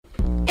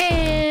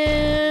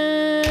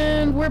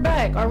we're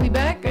back. Are we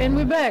back? And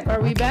we're back. Are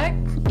we back?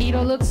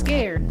 Ito looks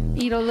scared.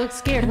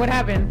 What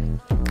happened?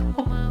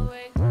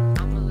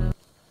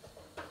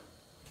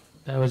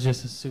 That was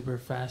just a super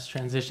fast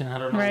transition. I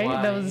don't know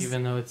why,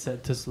 even though it's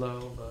set to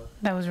slow. But...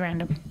 That was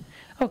random.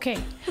 Okay,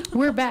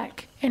 we're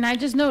back. And I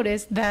just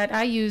noticed that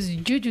I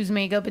used Juju's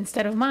makeup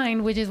instead of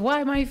mine, which is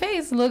why my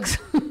face looks...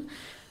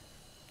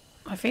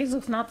 my face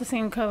looks not the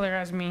same color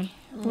as me.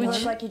 You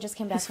look like you just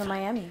came back from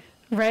Miami.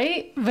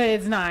 Right? But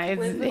it's not.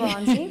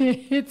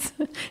 It's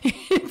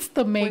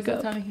the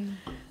makeup.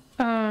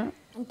 I'm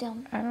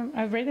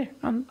right there.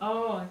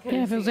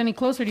 If it was any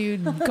closer to you,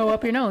 it'd go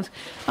up your nose.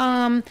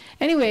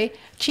 Anyway,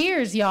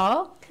 cheers,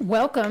 y'all.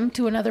 Welcome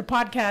to another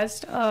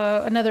podcast,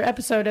 another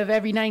episode of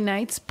Every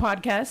Nights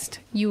podcast.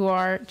 You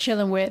are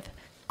chilling with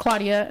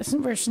Claudia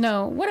or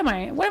Snow. What am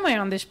I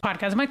on this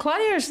podcast? Am I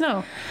Claudia or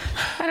Snow?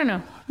 I don't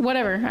know.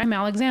 Whatever. I'm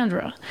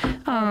Alexandra.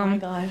 Oh my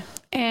God.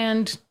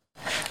 And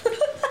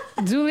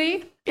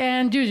Zuli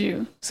and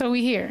Juju. So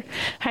we here.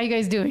 How you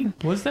guys doing?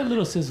 What's that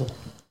little sizzle?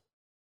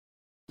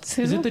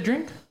 Is it the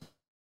drink?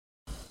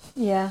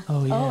 Yeah.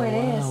 Oh, yeah. Oh, it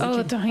is.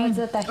 Oh,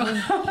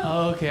 tahini.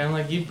 Oh, okay. I'm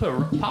like, you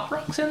put Pop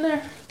Rocks in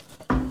there?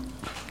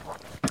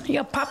 You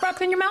got Pop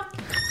Rocks in your mouth?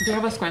 Do you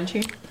have a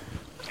scrunchie?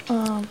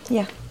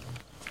 Yeah.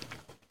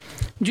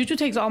 Juju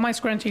takes all my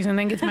scrunchies and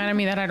then gets mad at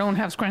me that I don't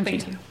have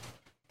scrunchies. Thank you.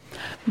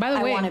 By the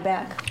way, I want it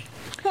back.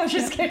 I'm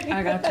just kidding.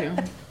 I got you.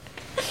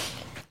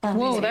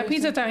 Whoa, that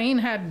piece of tahini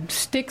had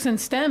sticks and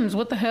stems.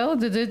 What the hell?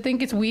 Did it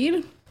think it's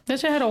weed?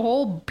 That shit had a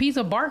whole piece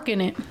of bark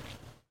in it.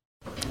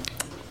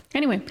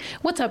 Anyway,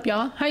 what's up,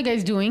 y'all? How you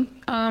guys doing?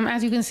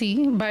 As you can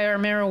see by our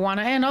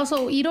marijuana, and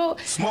also Ito.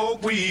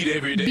 Smoke weed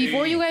every day.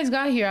 Before you guys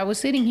got here, I was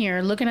sitting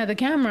here looking at the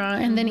camera,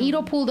 and then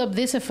Ito pulled up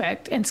this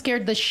effect and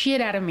scared the shit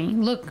out of me.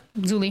 Look,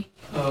 Zuli.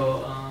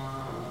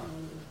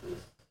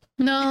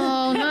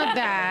 No, not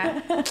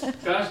that.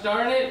 Gosh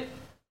darn it.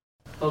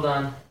 Hold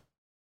on.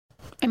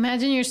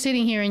 Imagine you're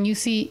sitting here and you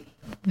see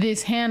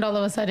this hand all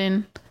of a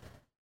sudden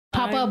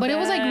pop up, but it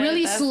was like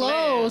really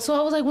slow. So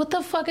I was like, what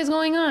the fuck is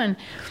going on?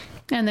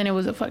 And then it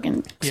was a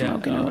fucking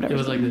smoking or whatever. It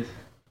was like this.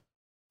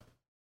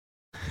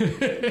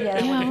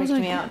 That freaked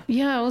me out.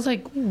 Yeah, I was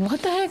like,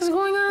 what the heck is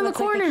going on in the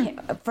corner?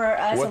 For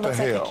us, What it the looks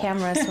like hell? the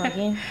camera is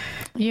smoking.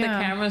 Yeah.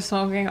 The camera's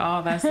smoking.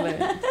 Oh, that's lit.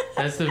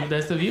 That's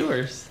the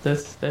viewers.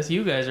 That's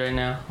you guys right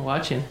now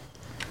watching.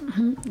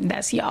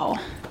 That's y'all.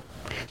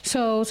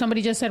 So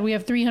somebody just said we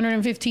have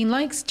 315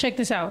 likes. Check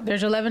this out.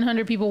 There's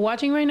 1,100 people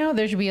watching right now.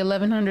 There should be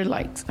 1,100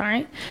 likes. All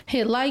right.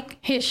 Hit like,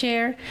 hit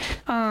share.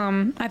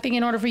 I think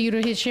in order for you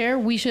to hit share,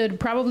 we should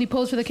probably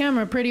pose for the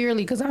camera pretty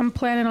early because I'm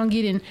planning on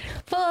getting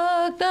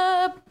fucked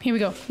up. Here we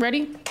go.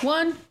 Ready?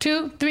 1,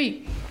 2,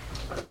 3.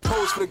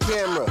 Pose for the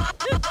camera.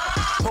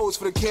 Pose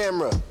for the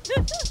camera.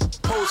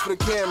 Pose for the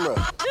camera.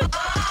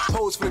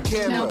 Pose for the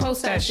camera. Now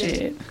post that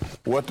shit.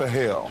 What the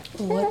hell?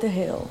 What the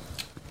hell?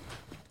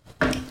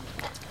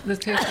 This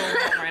tastes so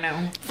good right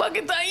now.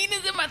 Fucking tahini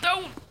is in my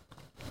throat.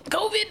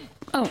 COVID.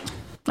 Oh.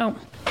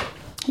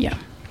 Yeah.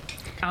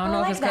 I don't know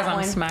I if like it's because that I'm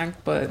one.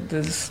 smacked, but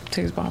this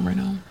tastes bomb right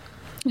now.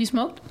 You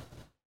smoked?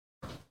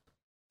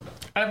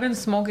 I've been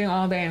smoking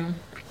all day.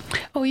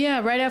 Oh, yeah.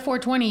 Right at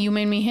 4:20, you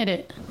made me hit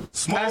it.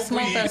 I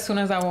smoked as soon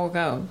as I woke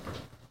up.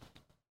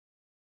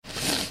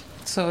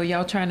 So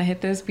y'all trying to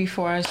hit this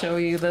before I show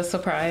you the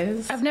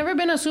surprise? I've never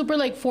been a super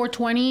like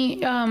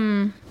 420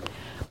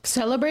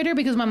 celebrator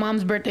because my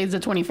mom's birthday is the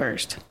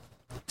 21st.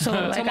 So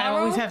like I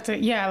always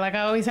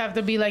have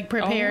to be like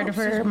prepared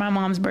for my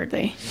mom's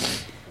birthday.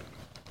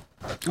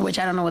 Which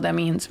I don't know what that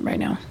means right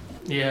now.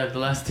 Yeah, the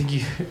last thing you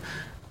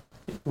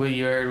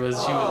heard was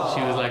she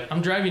was like,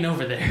 I'm driving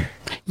over there.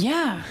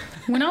 Yeah.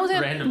 When I was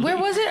at Randomly. where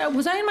was it?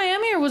 Was I in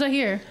Miami or was I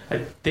here? I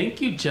think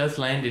you just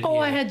landed Oh,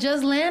 here. I had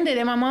just landed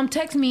and my mom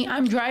texted me,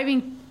 I'm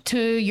driving to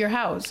your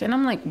house. And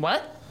I'm like,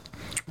 what?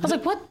 I was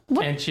like, what?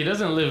 And she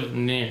doesn't live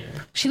near.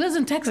 She lives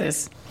in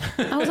Texas.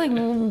 I was like,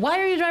 why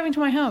are you driving to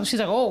my house? She's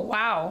like, oh,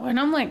 wow. And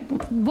I'm like,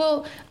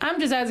 well, I'm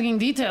just asking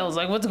details.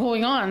 Like, what's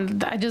going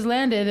on? I just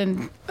landed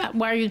and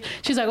why are you?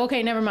 She's like,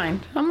 okay, never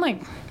mind. I'm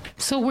like,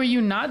 so were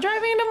you not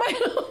driving to my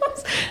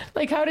house?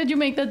 Like, how did you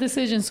make that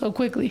decision so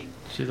quickly?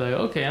 She's like,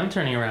 okay, I'm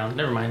turning around.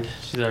 Never mind.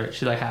 She's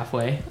like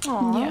halfway.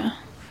 Aww. Yeah.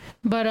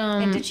 But,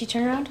 And did she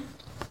turn around?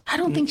 I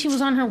don't think she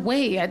was on her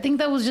way. I think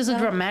that was just a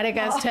dramatic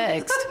ass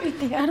text.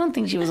 I don't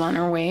think she was on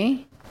her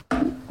way.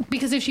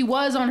 Because if she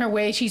was on her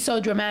way, she's so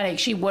dramatic,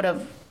 she would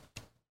have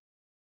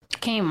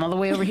came all the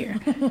way over here.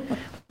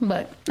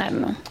 But I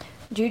don't know.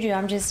 Juju,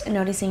 I'm just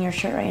noticing your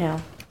shirt right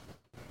now.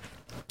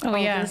 Oh,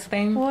 yeah. This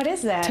thing. What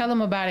is that? Tell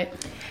them about it.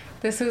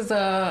 This is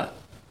a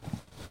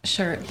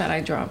shirt that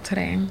I dropped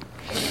today.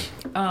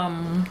 Tell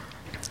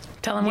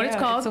them what it's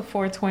called. It's a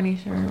 420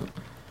 shirt.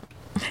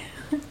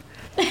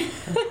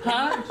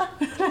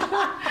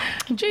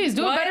 Jeez,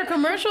 do a better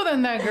commercial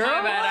than that, girl.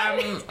 My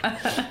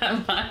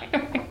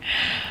bad.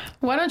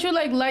 Why don't you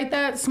like light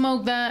that,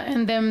 smoke that,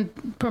 and then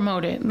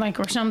promote it, like,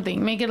 or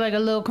something? Make it like a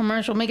little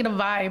commercial. Make it a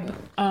vibe.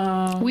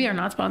 We are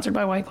not sponsored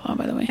by White Claw,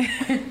 by the way.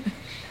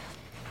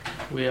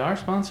 We are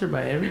sponsored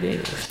by Everyday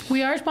Days.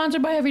 We are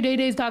sponsored by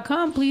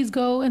everydaydays.com. Please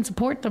go and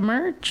support the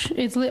merch.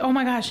 It's lit. Oh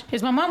my gosh.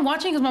 Is my mom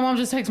watching? Because my mom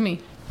just texted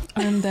me.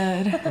 I'm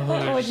dead.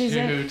 Oh, What'd you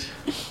say?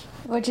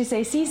 What'd you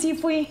say? Sí,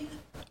 fui.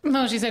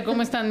 No, she said,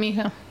 ¿Cómo están,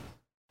 mija?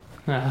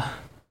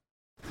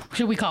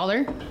 Should we call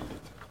her?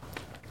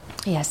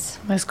 Yes.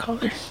 Let's call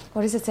her.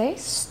 What does it say?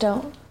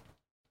 Stone.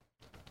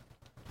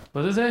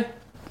 What does it say?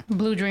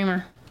 Blue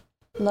Dreamer.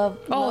 Love.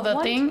 Oh, loved the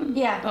one? thing?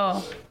 Yeah.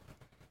 Oh.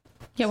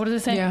 Yeah, what does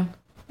it say? Yeah.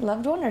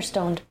 Loved one or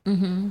stoned?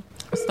 Mm-hmm.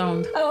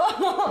 Stoned.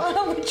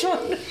 Oh, which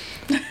one?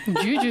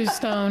 Juju's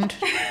stoned.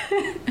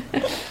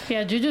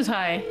 Yeah, Juju's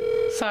high.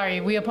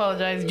 Sorry, we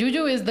apologize.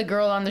 Juju is the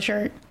girl on the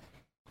shirt.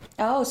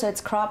 Oh, so it's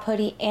crop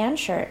hoodie and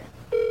shirt.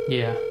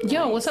 Yeah.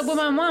 Yo, what's up with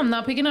my mom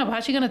not picking up?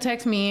 How's she gonna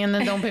text me and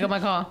then don't pick up my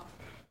call?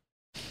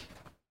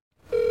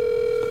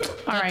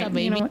 All right,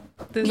 baby. you know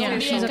what? Yeah,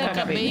 she's a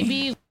caca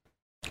baby.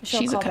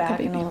 She'll She's a call caca back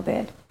baby. in a little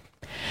bit.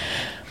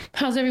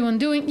 How's everyone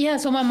doing? Yeah,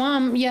 so my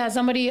mom,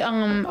 somebody,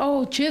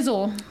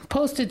 Chisel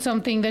posted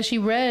something that she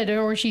read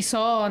or she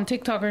saw on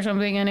TikTok or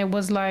something, and it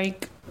was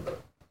like,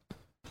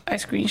 I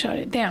screenshot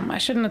it. Damn, I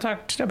shouldn't have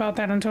talked about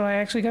that until I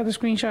actually got the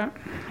screenshot.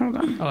 Hold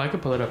on. Oh, I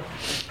could pull it up.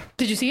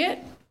 Did you see it?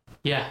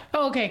 Yeah.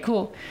 Oh, okay,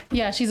 cool.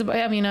 Yeah, he's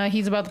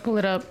about to pull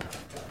it up,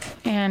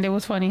 and it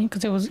was funny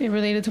because it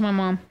related to my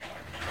mom.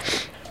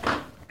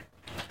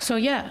 So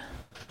yeah,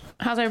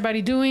 how's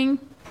everybody doing?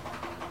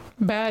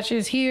 Bash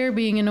is here,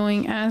 being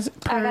annoying as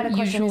per I got a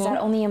question. usual. Is that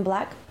only in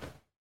black?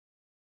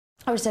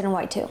 Or is it in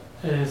white too?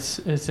 It's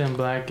in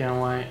black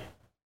and white.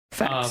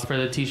 Facts. For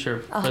the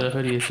t-shirt. For the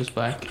hoodie, it's just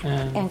black.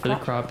 And for the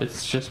crop,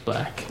 it's just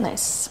black.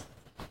 Nice.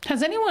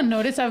 Has anyone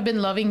noticed I've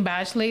been loving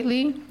Bash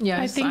lately? Yes,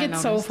 I think I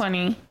it's so noticed.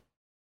 funny.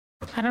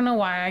 I don't know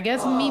why. I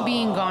guess me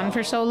being gone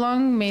for so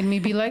long made me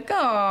be like,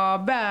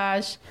 oh,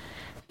 Bash,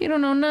 you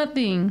don't know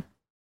nothing.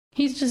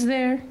 He's just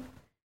there.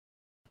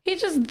 He's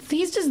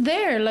just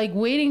there, like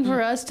waiting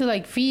for us to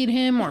like feed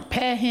him or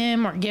pet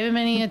him or give him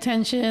any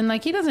attention.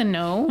 Like he doesn't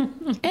know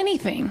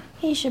anything.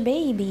 He's your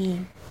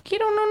baby. He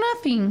don't know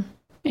nothing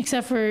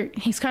except for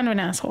he's kind of an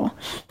asshole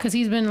because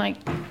he's been like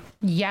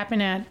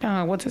yapping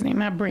at what's his name,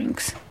 Matt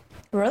Brinks.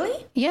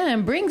 Really? Yeah,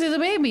 and Brinks is a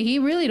baby. He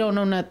really don't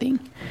know nothing.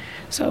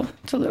 So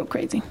it's a little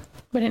crazy.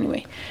 But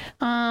anyway,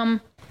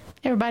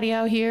 everybody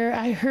out here,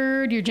 I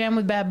heard your jam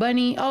with Bad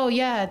Bunny. Oh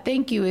yeah,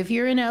 thank you. If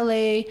you're in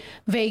LA,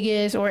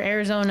 Vegas, or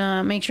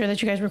Arizona, make sure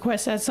that you guys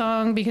request that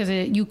song because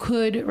you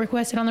could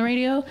request it on the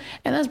radio,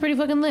 and that's pretty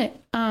fucking lit.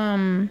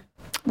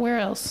 Where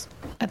else?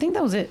 I think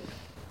that was it.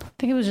 I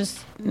think it was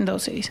just in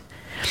those cities.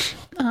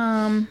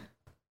 Oh,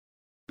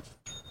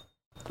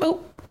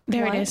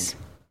 there it is.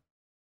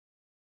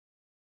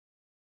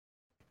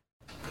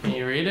 Can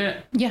you read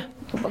it? Yeah.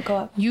 Go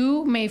up.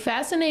 You may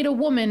fascinate a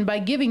woman by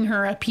giving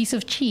her a piece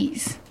of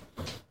cheese.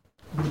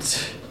 Oh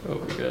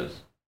my gosh.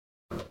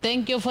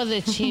 Thank you for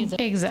the cheese.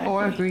 Exactly.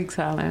 Or a Greek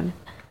salad.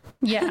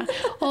 Yeah.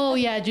 Oh,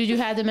 yeah. Juju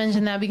had to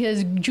mention that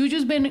because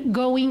Juju's been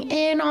going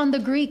in on the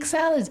Greek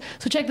salads.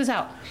 So check this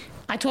out.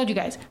 I told you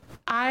guys.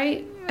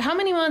 How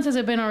many months has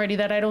it been already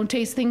that I don't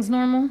taste things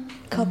normal?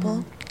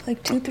 Couple.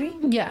 Like 2, 3?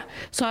 Yeah.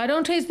 So I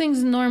don't taste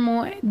things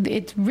normal.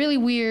 It's really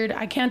weird.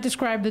 I can't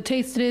describe the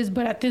taste it is,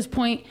 but at this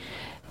point,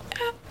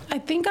 I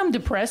think I'm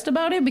depressed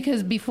about it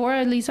because before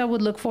at least I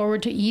would look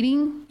forward to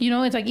eating. You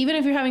know, it's like even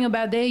if you're having a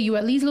bad day, you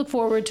at least look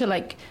forward to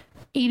like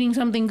eating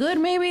something good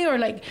maybe, or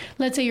like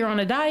let's say you're on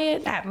a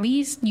diet, at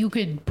least you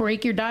could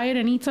break your diet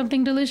and eat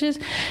something delicious.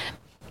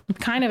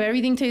 Kind of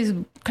everything tastes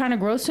kind of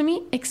gross to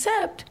me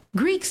except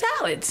Greek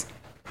salads.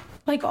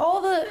 Like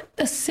all the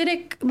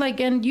acidic, like,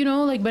 and you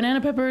know, like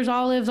banana peppers,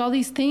 olives, all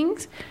these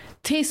things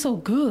taste so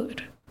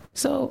good.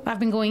 So I've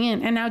been going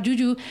in, and now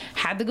Juju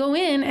had to go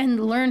in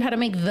and learn how to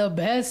make the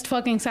best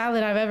fucking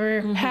salad I've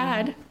ever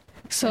had.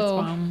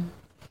 So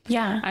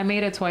yeah, I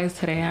made it twice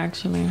today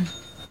actually.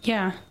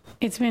 Yeah,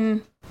 it's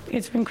been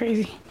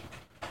crazy.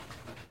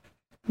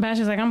 Bash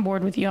is like, I'm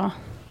bored with y'all.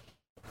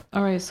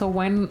 All right, so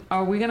when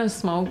are we gonna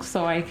smoke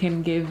so I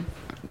can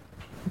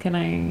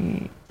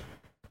I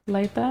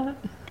light that?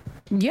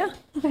 Yeah,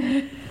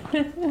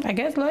 I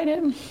guess light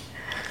it.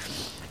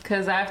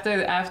 Because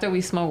after we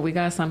smoke, we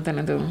got something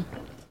to do.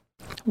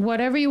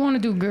 Whatever you want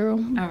to do, girl.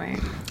 All right.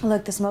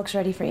 Look, the smoke's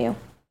ready for you.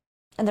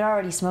 And they're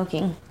already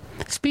smoking.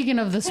 Speaking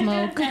of the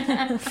smoke,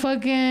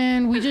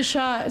 we just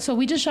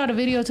shot a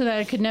video to that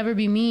It Could Never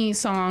Be Me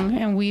song,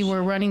 and we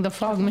were running the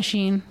fog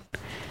machine.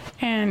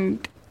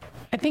 And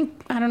I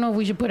don't know if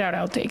we should put out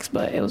outtakes,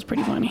 but it was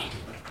pretty funny.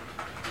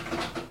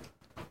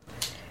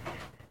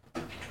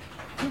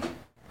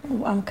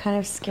 I'm kind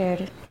of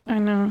scared. I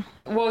know.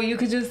 Well, you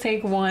could just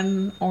take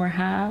one or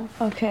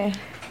half. Okay.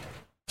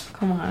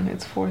 Come on,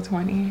 it's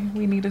 4:20.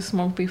 We need to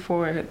smoke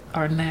before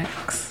our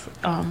next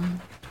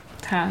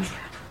task.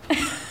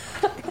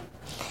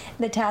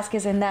 The task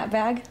is in that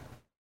bag?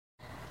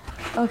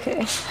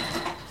 Okay.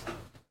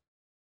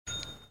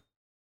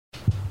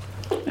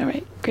 All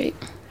right, great.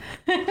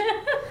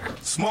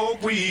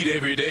 Smoke weed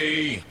every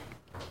day.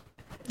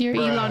 You're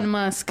Elon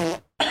Musk.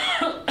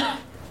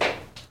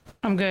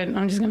 I'm good.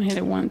 I'm just going to hit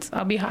it once.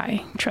 I'll be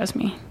high. Trust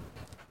me.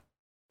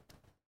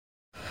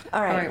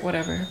 All right. All right,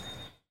 whatever.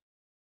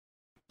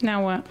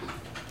 Now what?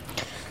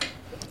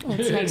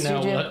 What's next,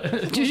 Now Juju?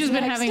 what? Juju's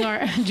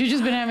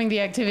been having the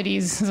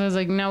activities. So I was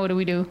like, now what do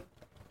we do?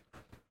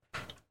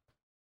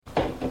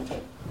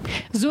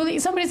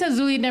 Zuli, somebody said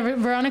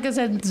Veronica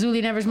said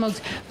Zuli never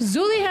smokes.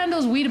 Zuli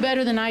handles weed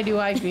better than I do,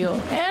 I feel.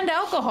 And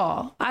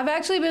alcohol. I've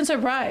actually been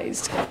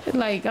surprised.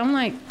 Like, I'm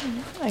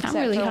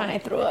really high. When I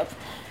threw up.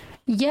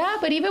 Yeah,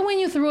 but even when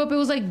you threw up, it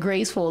was like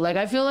graceful. Like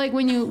I feel like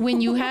when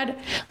you had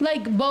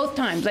like both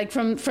times, like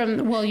from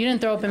well, you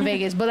didn't throw up in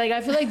Vegas, but like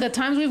I feel like the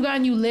times we've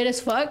gotten you lit as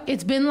fuck,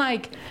 it's been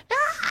like,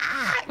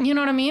 you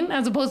know what I mean?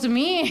 As opposed to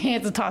me,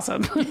 it's a toss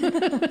up.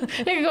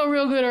 It could go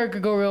real good or it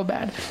could go real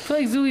bad. I feel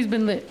like Zuli's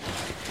been lit.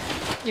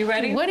 You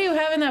ready? What do you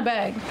have in that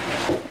bag?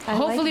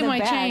 Hopefully my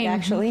chain.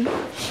 Actually,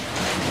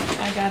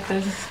 I got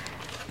this.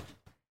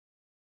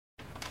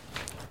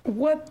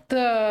 What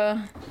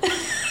the?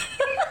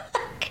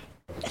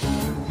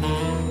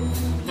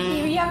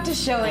 you have to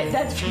show it.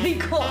 That's pretty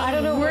cool. I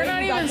don't know. We're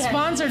not even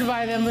sponsored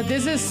by them, but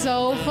this is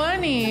so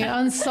funny.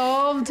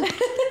 Unsolved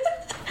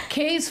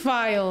case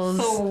files.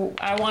 So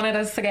I wanted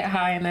us to get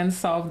high and then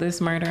solve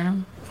this murder.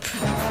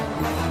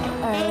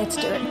 All right, let's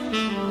do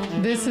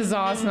it. This is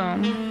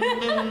awesome.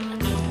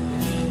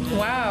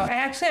 Wow.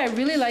 I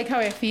really like how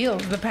it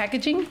feels. The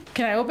packaging.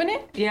 Can I open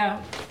it?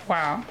 Yeah.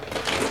 Wow.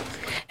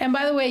 And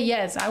by the way,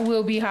 yes, I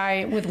will be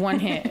high with one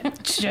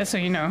hit. Just so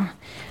you know.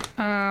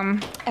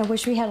 I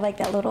wish we had like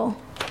that little,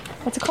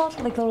 what's it called?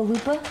 Like little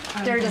lupa?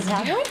 There does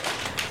have one?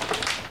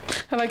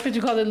 I like that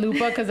you call it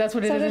lupa because that's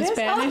what it is in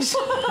Spanish.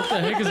 What the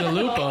heck is a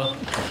lupa?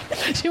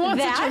 She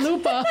wants That? a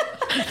chalupa.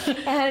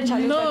 And a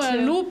chalupa No, a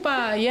too.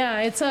 lupa. Yeah,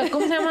 it's a,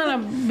 ¿cómo se llama la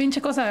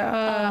pinche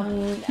cosa?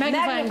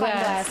 Magnifying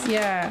glass.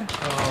 Yeah.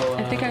 Oh,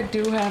 I think I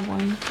do have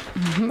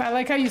one. I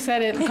like how you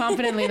said it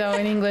confidently though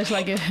in English,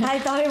 like it. I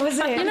thought it was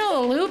it. You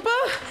know a lupa?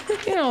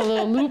 You know a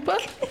little lupa?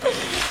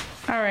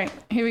 All right,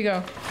 here we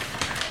go.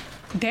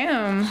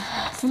 Damn.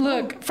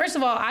 Look, first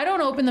of all, I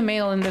don't open the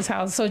mail in this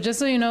house. So just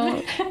so you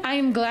know,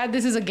 I'm glad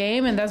this is a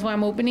game and that's why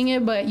I'm opening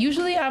it. But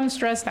usually I'm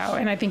stressed out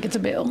and I think it's a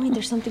bill. Wait,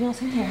 there's something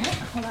else in here.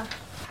 Hold on.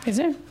 Is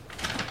there?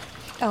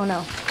 Oh,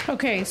 no.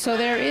 Okay, so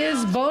there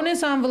is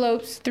bonus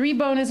envelopes, 3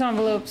 bonus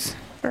envelopes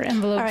or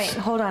envelopes. All right,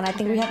 hold on. I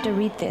think we have to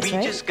read this, We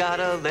right? just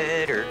got a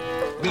letter.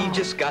 We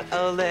just got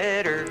a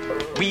letter.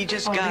 We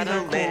just got these are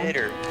a cool.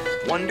 letter.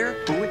 Wonder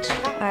who it's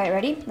from. All right,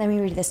 ready? Let me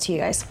read this to you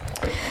guys.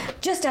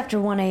 Just after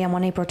 1 a.m.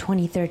 on April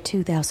 23rd,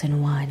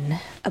 2001,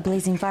 a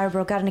blazing fire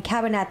broke out in a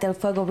cabin at the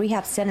Fuego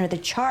Rehab Center. The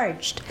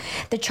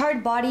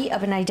charred body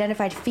of an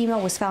identified female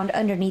was found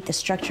underneath the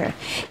structure.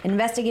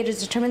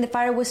 Investigators determined the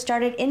fire was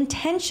started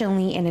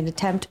intentionally in an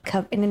attempt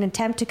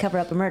to cover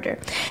up a murder.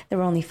 There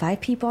were only 5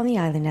 people on the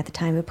island at the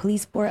time, but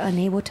police were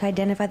unable to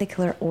identify the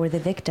killer or the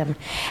victim.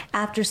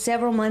 After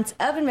several months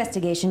of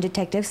investigation,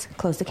 detectives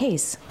closed the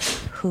case.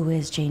 Who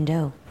is Jane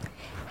Doe?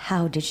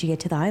 How did she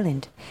get to the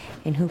island?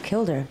 And who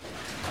killed her?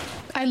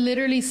 I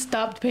literally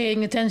stopped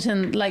paying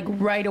attention like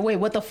right away.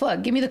 What the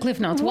fuck? Give me the cliff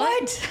notes.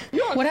 What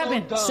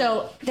happened?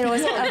 So there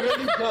was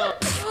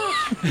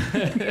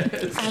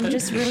I'm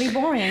just really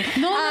boring.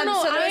 No.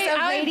 So there was a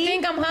I lady-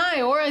 think I'm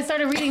high or I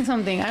started reading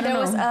something. I don't There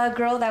know. was a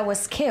girl that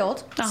was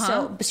killed. Uh-huh.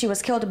 So she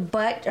was killed,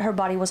 but her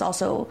body was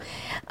also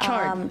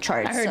charred.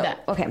 I heard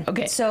that.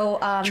 Okay. So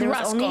there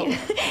was only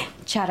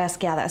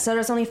charasqueada. So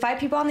there's only 5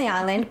 people on the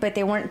island, but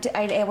they weren't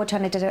able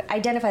to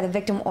identify the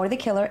victim or the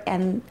killer,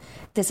 and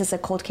this is a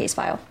cold case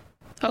file.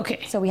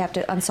 Okay. So we have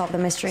to unsolve the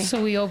mystery. So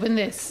we open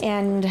this.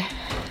 And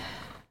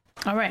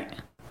All right.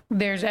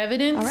 There's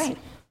evidence. all right.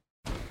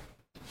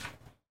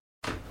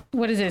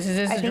 What is this? Is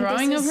this I a think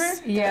drawing this of is-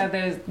 her?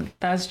 Yeah,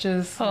 that's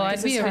just. Oh,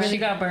 I'd be a really- She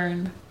got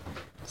burned.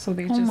 So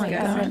they Oh just my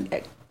get God.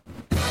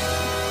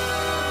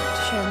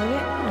 Should I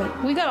read it?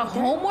 Wait. We got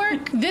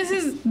homework? This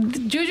is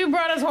Juju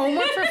brought us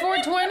homework for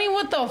 420?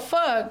 What the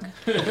fuck?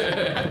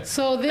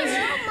 So this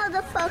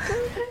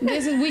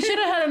is we should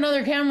have had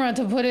another camera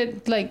to put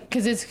it like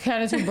cuz it's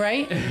kind of too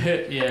bright.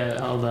 Yeah,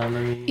 hold on.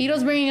 Let me.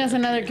 Ito's bringing us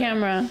another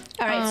camera.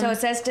 All right, so it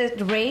says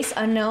the race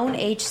unknown,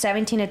 age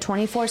 17 to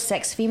 24,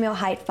 sex female,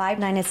 height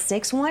 5'9" to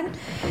 6'1",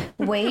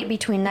 weight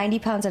between 90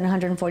 pounds and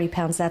 140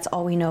 pounds. That's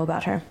all we know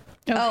about her.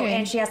 Okay. Oh,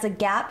 and she has a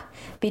gap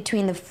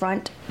between the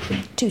front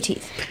 2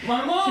 teeth.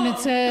 And it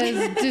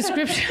says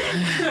description.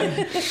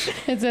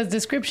 It says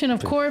description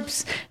of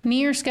corpse,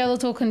 near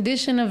skeletal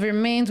condition of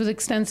remains with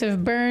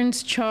extensive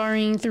burns,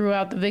 charring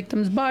throughout the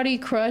victim's body,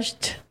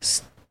 crushed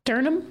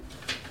sternum.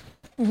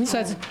 Mm-hmm.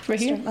 So that's right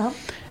here.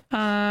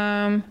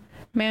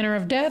 Manner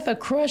of death: a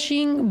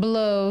crushing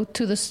blow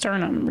to the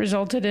sternum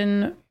resulted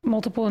in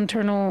multiple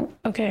internal.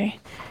 Okay.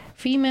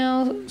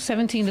 Female,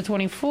 17 to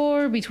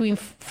 24, between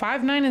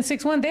 5'9" and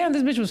 6'1". Damn,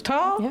 this bitch was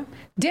tall. Yeah.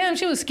 Damn,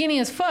 she was skinny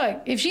as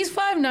fuck. If she's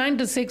 5'9"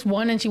 to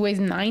 6'1" and she weighs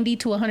 90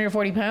 to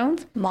 140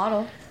 pounds,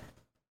 Model.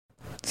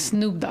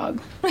 Snoop Dogg.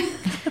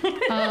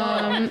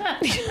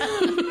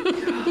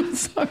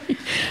 Sorry.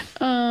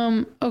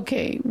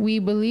 Okay, we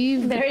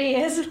believe. There he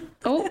is.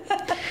 Oh,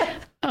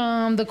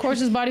 The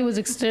corpse's body was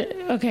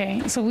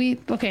okay. So we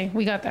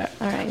got that.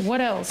 All right.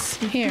 What else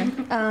here?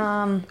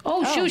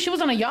 Shoot, she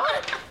was on a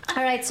yacht.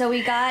 All right, so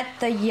we got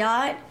the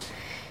yacht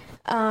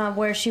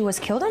where she was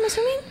killed, I'm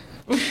assuming.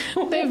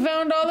 They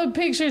found all the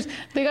pictures.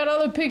 They got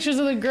all the pictures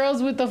of the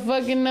girls with the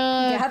fucking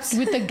gaps,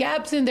 with the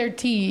gaps in their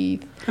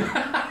teeth.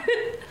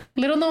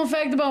 Little known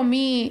fact about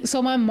me.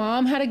 So my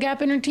mom had a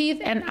gap in her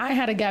teeth, and I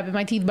had a gap in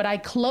my teeth, but I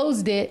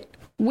closed it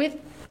with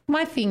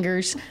my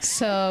fingers.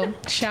 So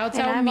shouts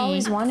out I've me. I've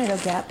always wanted a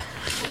gap.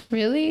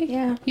 Really?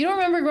 Yeah. You don't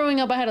remember growing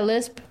up I had a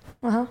lisp?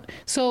 Uh-huh.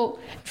 So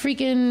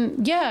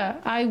freaking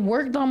I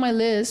worked on my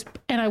lisp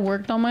and I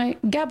worked on my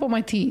gap on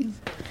my teeth.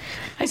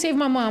 I saved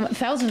my mom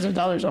thousands of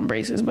dollars on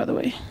braces, by the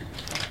way.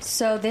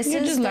 So this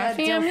is the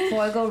Del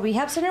Fuego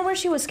Rehab Center where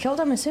she was killed,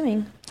 I'm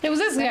assuming. It was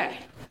this guy.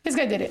 This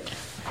guy did it.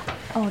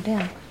 Oh,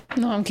 damn.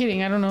 No, I'm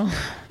kidding. I don't know.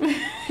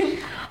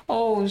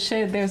 Oh,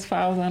 shit. There's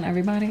files on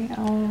everybody.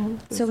 Oh,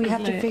 so we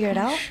have to figure it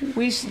out?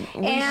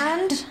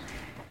 And...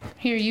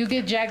 Here, you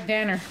get Jack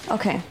Danner.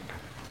 Okay.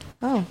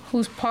 Oh.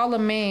 Who's Paula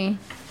May?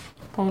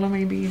 Paula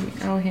may be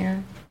out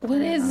here.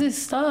 What is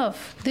this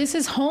stuff? This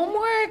is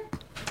homework?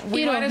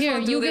 We might as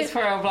well do this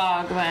for a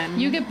vlog then.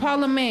 You get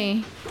Paula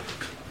May.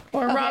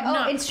 Or Rob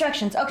Knox.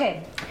 Instructions.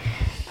 Okay.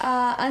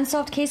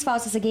 Unsolved Case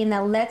Files is a game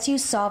that lets you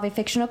solve a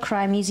fictional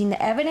crime using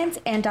the evidence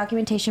and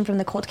documentation from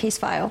the cold case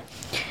file.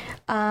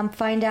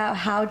 Find out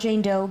how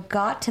Jane Doe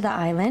got to the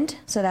island.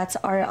 So that's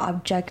our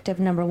objective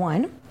number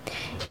 1.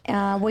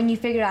 When you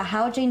figure out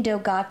how Jane Doe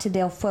got to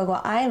Del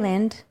Fuego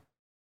Island,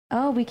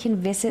 we can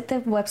visit the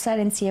website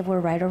and see if we're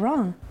right or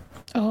wrong.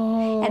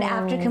 Oh. And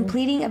after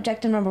completing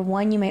objective number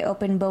 1, you may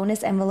open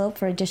bonus envelope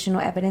for additional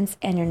evidence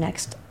and your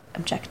next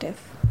objective.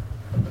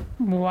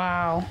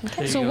 Wow.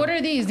 Okay. So what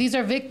are these? These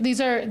are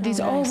nice.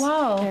 Oh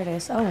wow. There it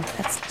is. Oh,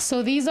 that's.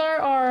 So these are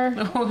our.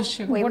 Oh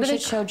shoot. Wait, we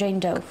should show Jane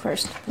Doe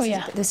first.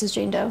 This is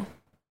Jane Doe,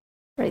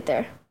 right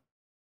there.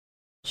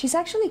 She's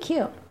actually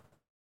cute.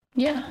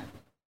 Yeah.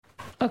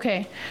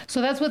 Okay.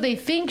 So that's what they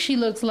think she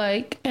looks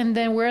like, and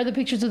then where are the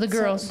pictures of the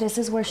girls? So this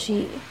is where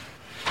she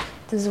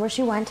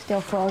went.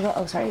 Del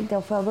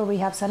Fuego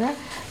Rehab Center.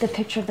 The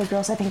picture of the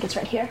girls, I think it's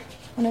right here.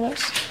 One of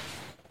those.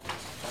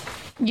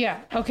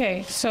 Yeah,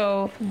 okay,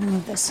 so...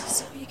 Move this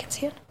so you can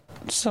see it.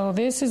 So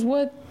this is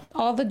what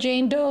all the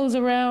Jane Does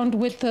around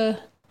with the...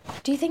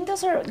 Do you think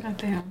those are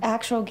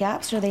actual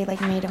gaps, or they,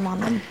 made them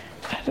on them?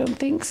 I don't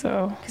think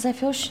so. Because I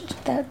feel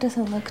that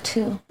doesn't look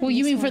too... Well,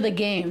 you mean for the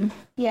game?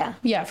 Yeah.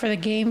 Yeah, for the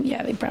game,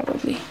 yeah, they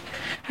probably...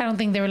 I don't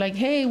think they were like,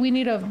 hey, we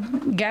need a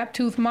gap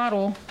tooth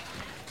model.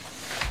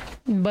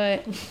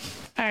 But,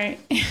 all right.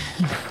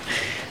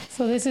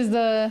 So this is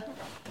the...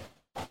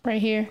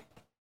 Right here.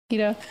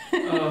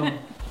 Oh.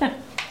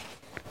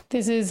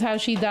 This is how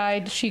she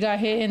died. She got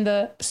hit in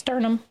the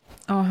sternum.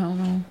 Oh, hell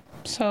no.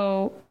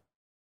 So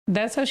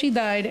that's how she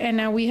died. And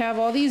now we have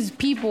all these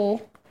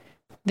people.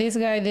 This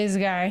guy.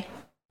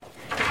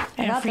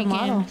 And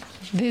freaking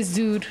this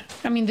dude.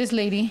 This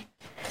lady.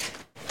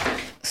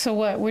 So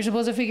what? We're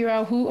supposed to figure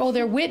out who... Oh,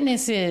 they're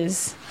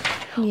witnesses.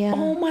 Yeah.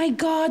 Oh my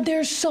God,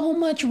 there's so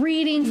much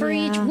reading for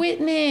each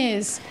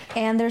witness.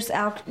 And there's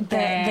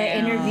the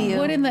interview.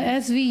 What in the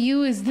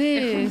SVU is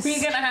this?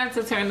 We're gonna have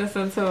to turn this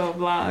into a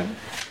vlog.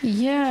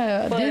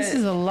 Yeah, this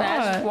is a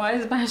lot. Why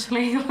is Bash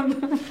laying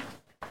on them?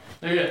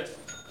 Okay.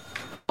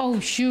 Oh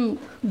shoot,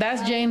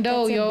 that's Jane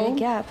Doe, yo. A big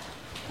gap.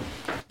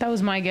 That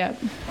was my gap.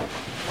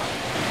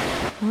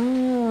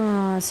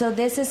 So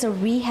this is a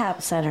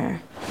rehab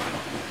center.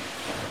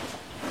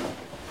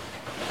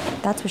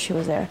 That's what she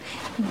was there.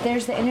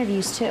 There's the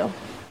interviews too.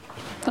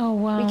 Oh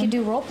wow. We could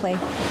do role play.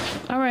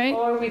 All right.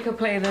 Or we could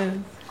play the...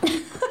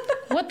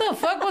 What the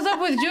fuck was up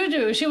with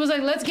Juju? She was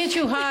like, let's get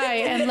you high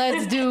and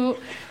let's do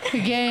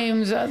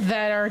games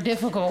that are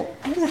difficult.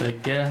 So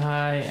get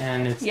high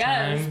and it's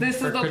time this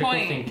for is the critical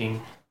point.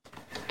 thinking.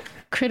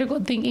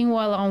 Critical thinking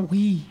while on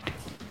weed.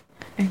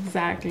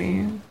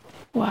 Exactly.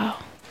 Wow.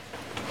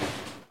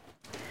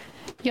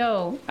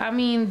 Yo,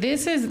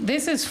 this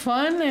is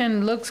fun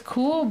and looks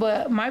cool,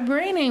 but my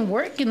brain ain't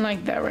working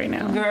like that right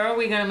now. Girl,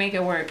 we gonna make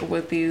it work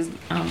with these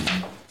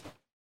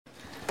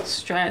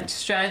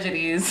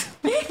strategies.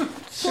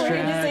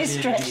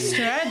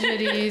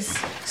 Strategies.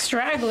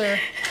 Straggler.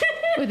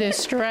 With this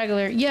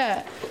straggler.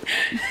 Yeah.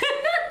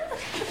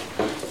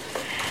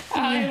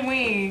 I'm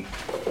weak.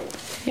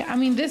 Yeah,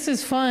 this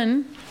is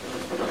fun.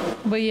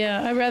 But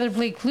yeah, I'd rather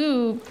play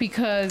Clue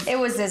because... It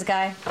was this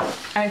guy.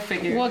 I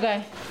figured. What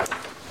guy?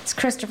 It's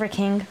Christopher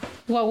King.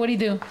 What'd he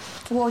do?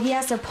 Well, he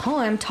has a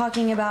poem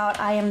talking about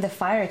I am the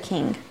Fire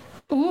King.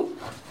 Ooh.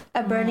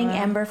 A burning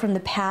ember from the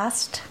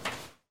past.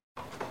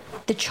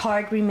 The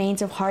charred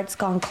remains of hearts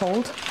gone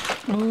cold.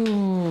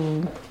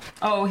 Ooh.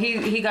 Oh,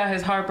 he got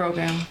his heart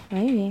broken.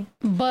 Maybe.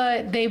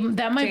 But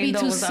that might be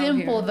too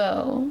simple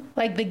though.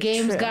 Like the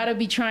game's gotta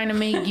be trying to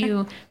make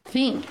you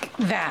think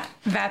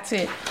that's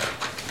it.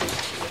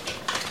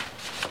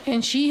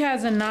 And she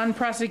has a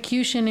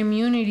non-prosecution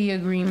immunity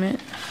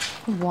agreement.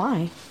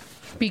 Why?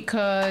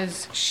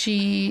 Because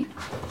she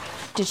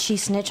Did she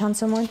snitch on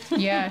someone?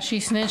 Yeah, she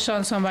snitched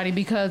on somebody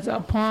because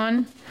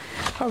upon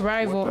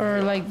arrival,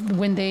 or like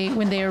when they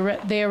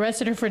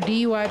arrested her for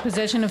DUI,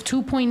 possession of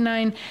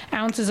 2.9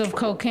 ounces of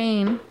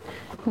cocaine,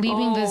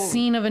 leaving the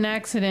scene of an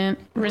accident,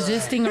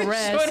 resisting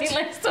arrest.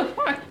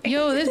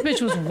 Yo, this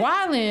bitch was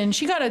wildin'.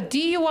 She got a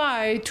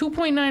DUI,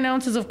 2.9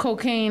 ounces of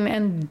cocaine,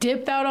 and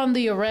dipped out on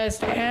the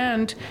arrest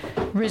and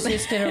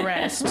resisted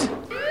arrest.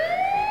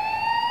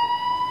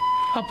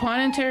 Upon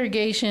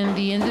interrogation,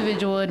 the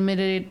individual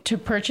admitted to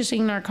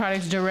purchasing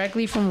narcotics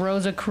directly from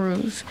Rosa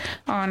Cruz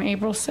on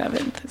April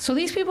 7th. So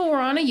these people were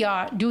on a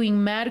yacht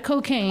doing mad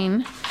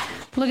cocaine.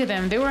 Look at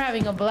them. They were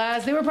having a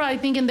blast. They were probably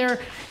thinking they're,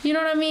 you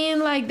know what I mean?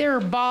 Like, they were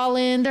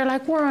balling. They're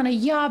like, we're on a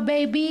yacht,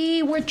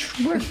 baby. We're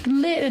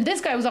lit. And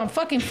this guy was on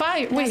fucking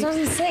fire. Wait. That's what I was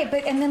going to say.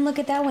 But, and then look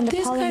at that one.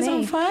 This guy's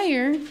on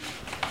fire.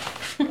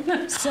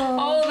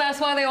 Oh, that's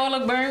why they all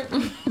look burnt.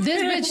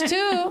 This bitch,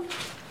 too.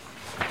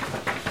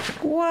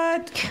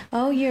 What?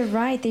 Oh, you're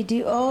right. They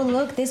do. Oh,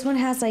 look. This one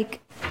has,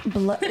 like,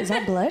 blood. Is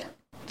that blood?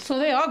 So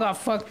they all got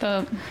fucked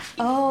up.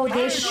 Oh,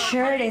 this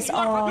shirt is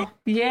all...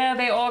 Yeah,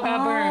 they all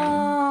got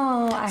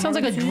burned. Sounds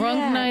like a drunk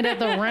night at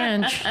the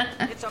ranch.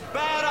 It's a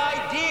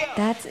bad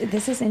idea.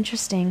 This is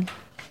interesting.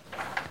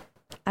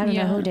 I don't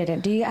know who did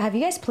it. Have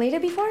you guys played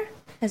it before?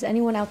 Has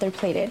anyone out there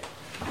played it?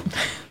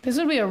 This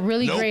would be a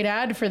really great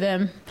ad for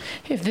them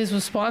if this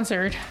was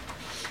sponsored.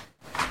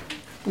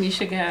 We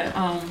should get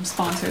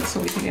sponsored so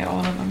we can get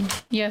all of them.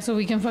 Yeah, so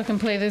we can fucking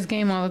play this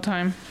game all the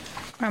time.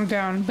 I'm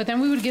down. But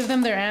then we would give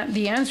them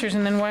the answers,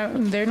 and then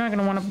they're not going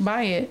to want to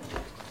buy it.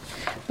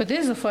 But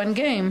this is a fun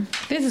game.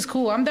 This is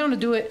cool. I'm down to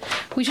do it.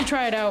 We should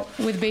try it out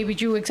with Baby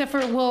Drew, except for,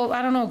 well,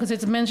 I don't know, because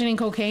it's mentioning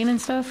cocaine and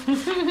stuff.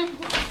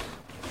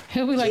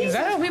 He'll be like, is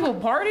that how people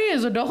party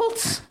as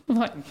adults? I'm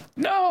like,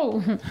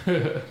 no.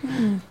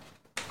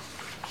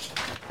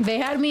 They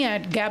had me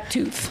at Gap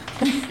Tooth.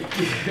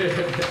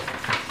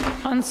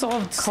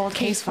 Unsolved cold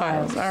case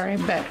files. All right,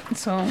 bet.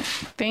 So,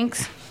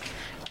 thanks.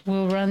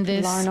 We'll run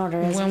this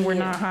when we're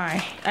not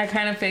high. I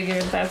kind of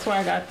figured that's why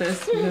I got this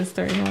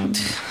 31.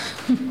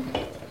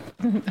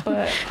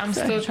 But I'm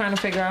still trying to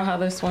figure out how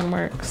this one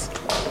works.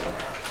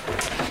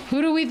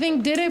 Who do we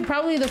think did it?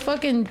 Probably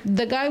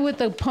the guy with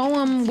the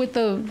poem with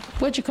the,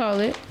 what you call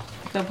it?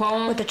 The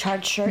poem? With the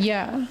charged shirt?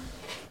 Yeah.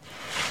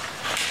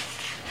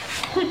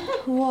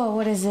 Whoa,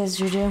 what is this,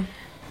 Juju?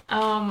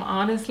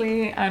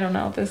 Honestly, I don't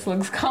know. This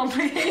looks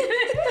complicated.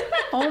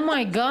 Oh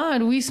my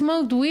God, we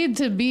smoked weed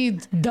to be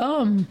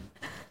dumb.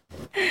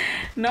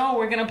 No,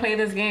 we're gonna play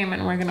this game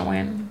and we're gonna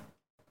win.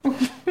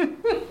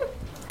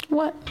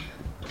 What?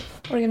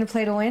 We're gonna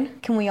play to win?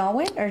 Can we all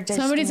win? Or just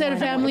somebody said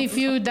Family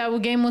Feud. That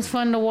game was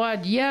fun to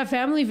watch. Yeah,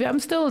 Family Feud. I'm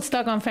still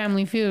stuck on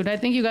Family Feud. I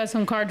think you got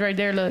some cards right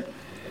there. Look.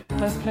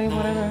 Let's play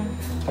whatever.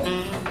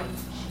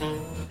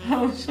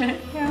 Oh shit!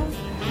 Yeah.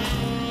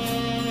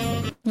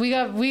 We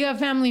got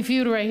Family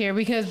Feud right here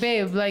because,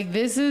 babe, like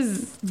this.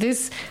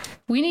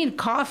 We need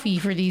coffee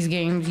for these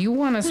games. You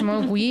want to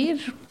smoke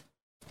weed?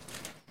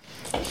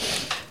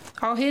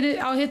 I'll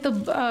hit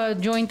the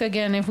joint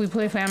again if we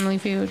play Family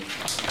Feud.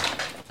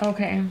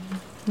 Okay,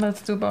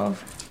 let's do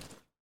both.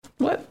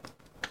 What?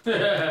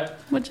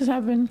 What just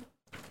happened?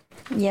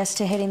 Yes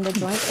to hitting the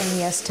joint and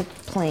yes to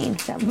playing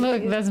Family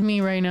Look, Feud. that's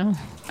me right now.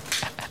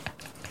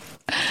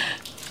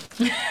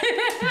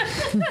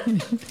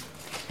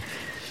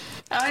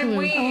 I'm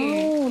weak.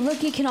 Oh,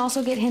 look, you can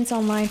also get hints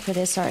online for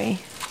this. Sorry.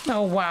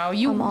 Oh wow,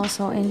 I'm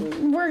also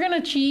in. We're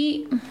gonna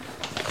cheat.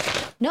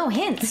 No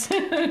hints.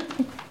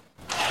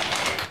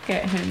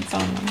 Get hints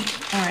on them.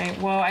 All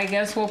right. Well, I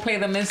guess we'll play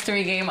the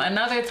mystery game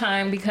another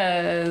time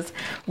because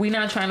we're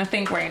not trying to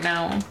think right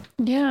now.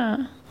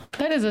 Yeah,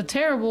 that is a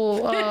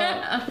terrible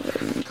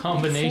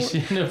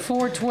combination of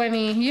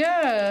 420.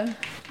 Yeah.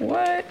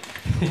 What?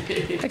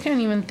 I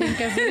can't even think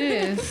as it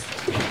is.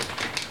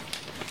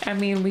 I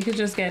mean, we could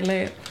just get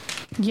lit.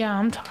 Yeah,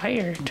 I'm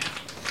tired.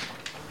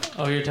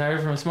 Oh, you're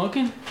tired from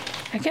smoking?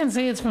 I can't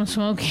say it's from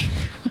smoking.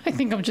 I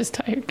think I'm just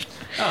tired.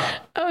 Oh.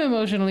 I'm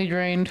emotionally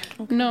drained.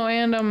 Okay. No,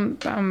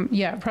 and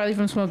yeah, probably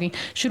from smoking.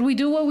 Should we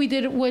do what we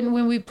did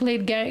when we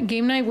played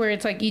game night, where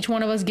it's like each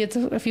one of us gets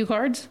a few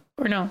cards,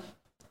 or no?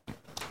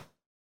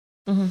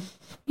 Mm-hmm.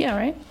 Yeah,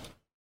 right.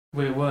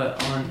 Wait,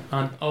 what?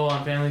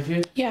 On Family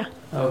Feud? Yeah.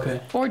 Okay.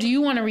 Or do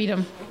you want to read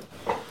them?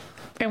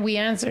 And we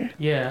answer.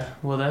 Yeah,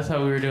 well, that's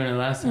how we were doing it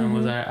last time.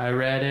 Was I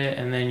read it,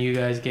 and then you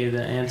guys gave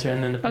the answer,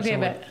 and then the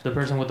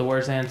person with the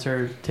worst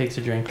answer takes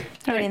a drink.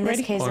 All right, in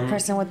this case, the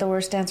person with the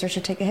worst answer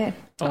should take a hit.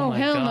 Oh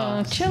hell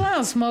no! Chill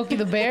out, Smokey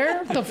the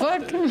Bear. The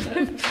fuck?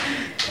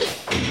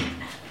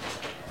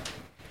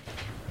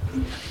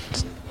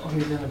 Oh,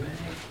 he's in a bag.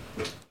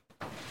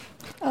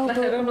 Oh, but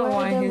I don't know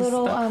why the he's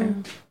little stuck there.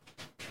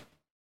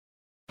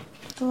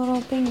 The little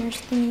fingers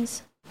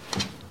thingies.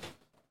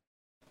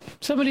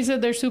 Somebody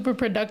said they're super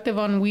productive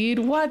on weed.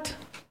 What?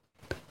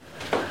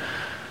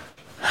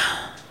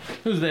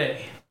 Who's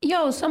they?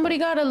 Yo, somebody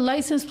got a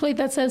license plate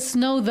that says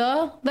Snow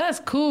the.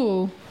 That's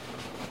cool.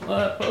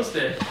 Post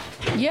it.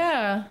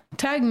 Yeah,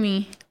 tag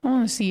me. I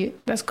want to see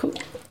it. That's cool.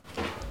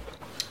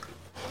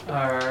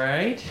 All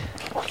right.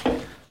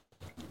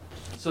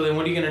 So then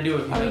what are you going to do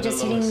if you Are we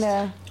just hitting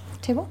the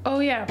table? Oh,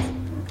 yeah.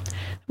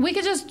 We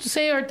could just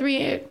say our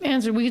 3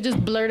 answers. We could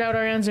just blurt out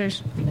our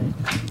answers.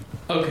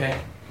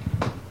 Okay.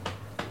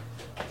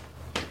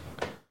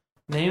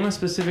 Name a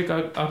specific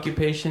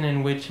occupation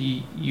in which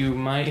you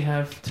might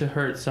have to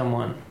hurt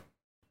someone.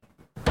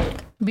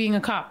 Being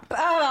a cop. Oh,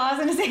 I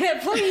was going to say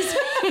that, please.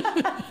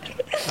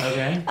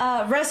 Okay.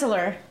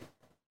 Wrestler.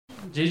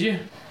 Gigi?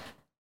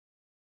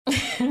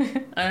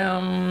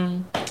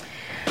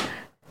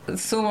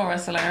 Sumo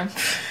wrestler.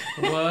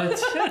 What?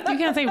 You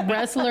can't say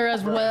wrestler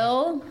as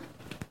well.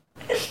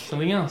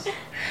 Something else.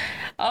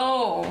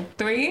 Oh,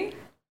 3?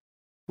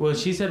 Well,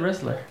 she said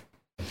wrestler.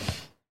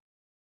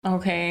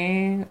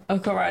 Okay, a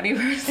karate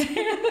person.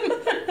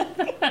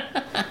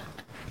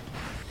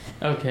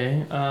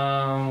 Okay.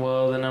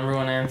 Well, the number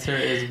 1 answer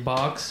is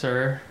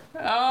boxer.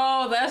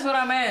 Oh, that's what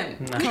I meant.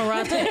 No.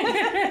 Karate.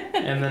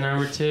 And the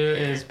number 2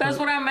 is... That's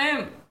what I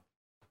meant.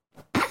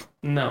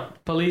 No.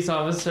 Police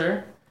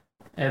officer.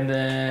 And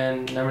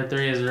then number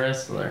 3 is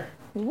wrestler.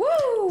 Woo!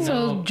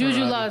 So No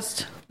Juju karate.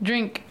 lost.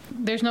 Drink.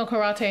 There's no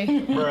karate.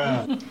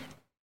 Bruh.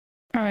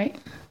 All right.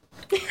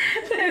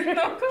 There's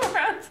no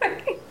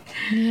karate.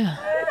 Yeah.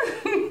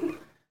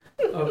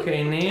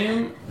 Okay,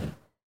 name...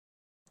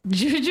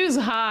 Juju's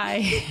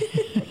high.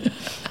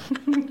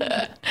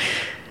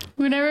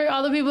 Whenever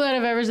all the people that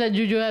have ever said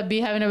Juju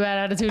be having a bad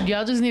attitude,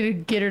 y'all just need to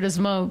get her to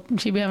smoke.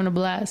 She'd be having a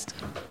blast.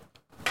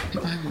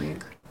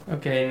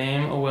 Okay,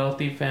 name a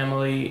wealthy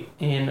family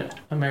in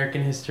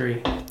American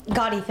history.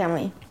 Gotti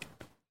family.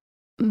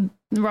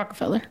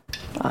 Rockefeller.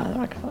 The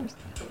Rockefellers.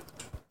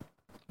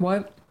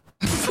 What?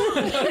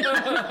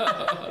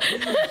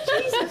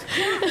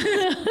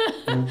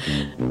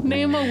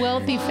 Name a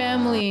wealthy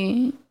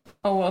family.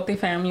 A wealthy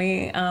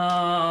family. Kim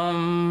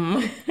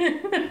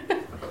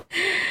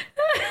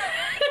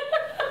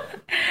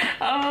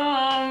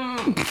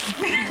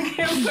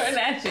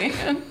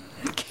Kardashian.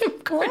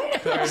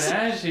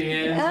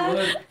 Kardashians?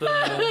 What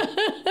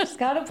the... She's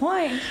got a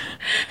point.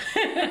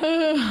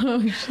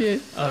 Oh,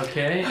 shit.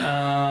 Okay,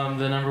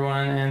 the number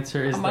 1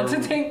 answer is I'm about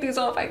to take these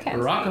off. I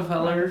can't.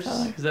 Rockefellers.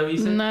 Is that what you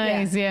said?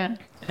 Nice, yeah.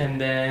 And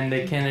then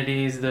the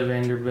Kennedys, the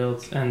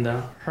Vanderbilts, and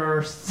the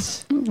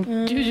Hearsts.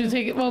 Juju,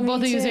 take it. Well,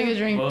 both of you take a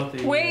drink. Both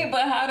of you. Wait,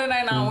 but how did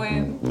I not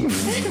win?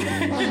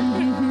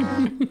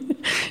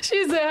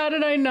 She said, how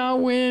did I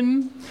not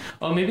win?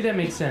 Oh, maybe that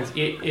makes sense.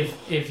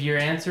 If your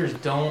answers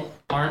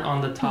aren't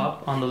on the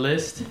top on the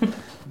list,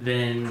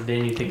 then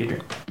you take a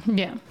drink.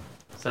 Yeah.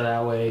 So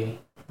that way,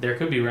 there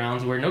could be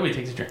rounds where nobody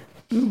takes a drink.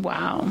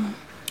 Wow.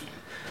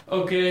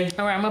 Okay.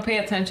 All right, I'm gonna pay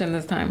attention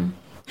this time.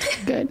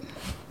 Good.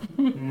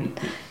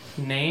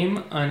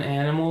 Name an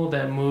animal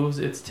that moves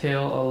its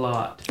tail a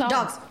lot.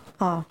 Dogs.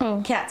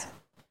 Oh. Cats.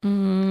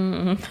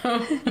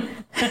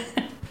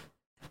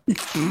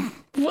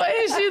 Why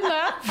is she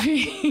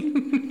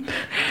laughing?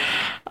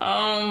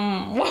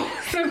 What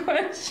was the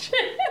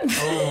question?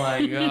 Oh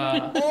my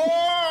god.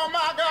 Oh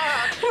my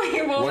God.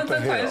 Wait, what was the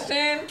the hell?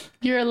 question?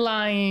 You're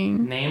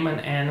lying. Name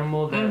an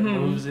animal that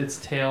moves its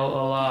tail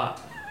a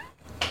lot.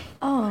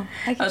 Oh,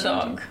 I can A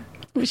dog.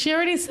 She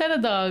already said a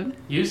dog.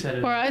 You said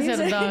it. Or I said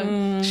a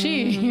dog.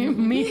 She.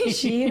 Me.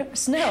 She.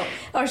 Snow.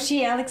 Or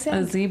she, A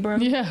Alexander. zebra.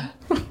 Yeah.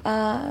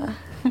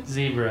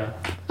 Zebra.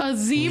 A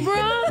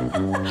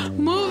zebra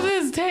moves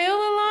its tail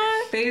a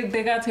lot?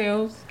 They got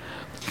tails.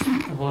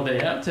 Well, they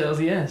have tails,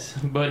 yes.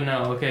 But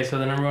no. Okay, so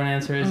the number 1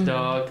 answer is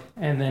dog,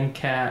 and then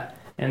cat,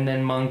 and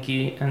then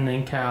monkey, and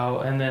then cow,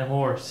 and then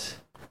horse.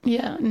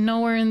 Yeah,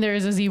 nowhere in there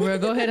is a zebra.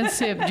 Go ahead and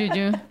sip,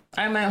 Juju.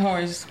 I meant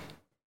horse.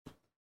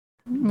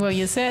 Well,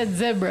 you said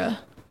zebra.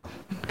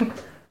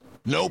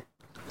 Nope.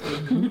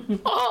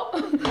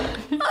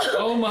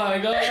 Oh my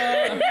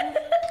god.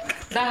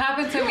 That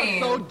happened to me.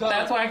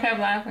 That's why I kept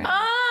laughing.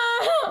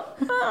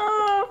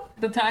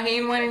 The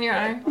tahini went in your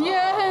eye?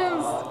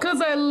 Yes, because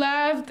I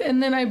laughed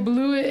and then I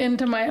blew it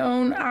into my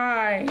own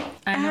eye.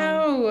 I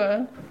know.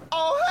 Ow.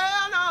 Oh,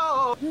 hell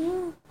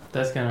no.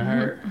 That's gonna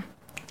hurt.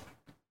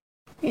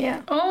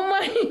 Yeah. Oh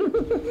my.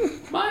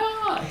 My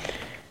eye.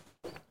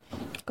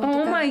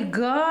 Oh my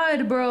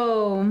god,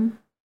 bro.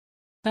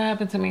 That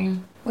happened to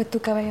me. With tu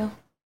cabello.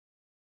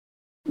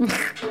 And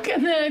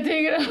then I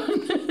take it out.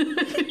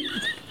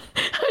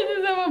 I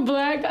just have a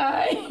black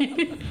eye.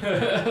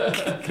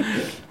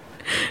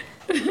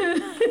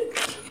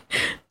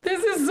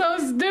 This is so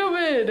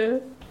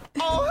stupid.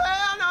 Oh,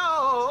 hell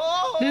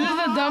no. This is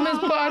the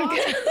dumbest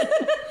podcast.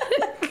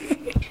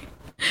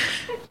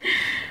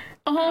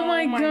 Oh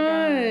my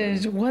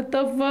gosh. What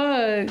the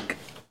fuck?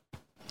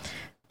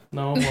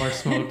 No more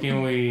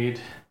smoking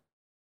weed.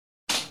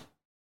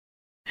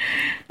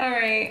 All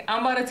right,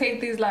 I'm about to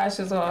take these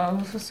lashes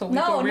off so we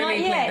No, can really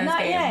not yet. play this Not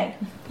game. yet.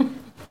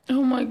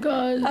 Oh my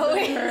god. Oh,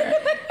 wait.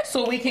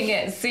 So we can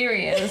get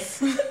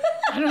serious.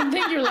 I don't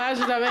think your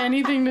lashes have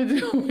anything to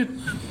do with.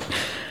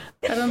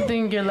 I don't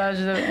think your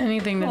lashes have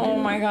anything to do. Oh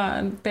my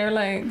god, they're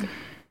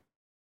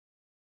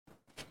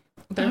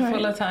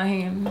full of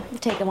tahini.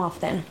 Take them off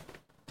then.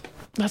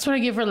 That's what I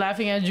get for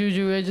laughing at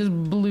Juju. I just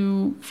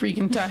blew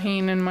freaking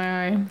tahini in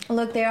my eye.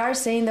 Look, they are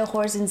saying the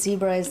horse and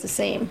zebra is the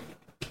same.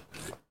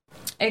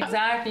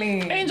 Exactly.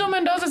 Angel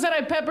Mendoza said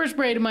I pepper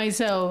sprayed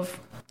myself.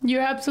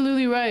 You're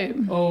absolutely right.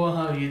 Oh,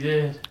 wow, you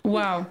did.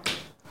 Wow.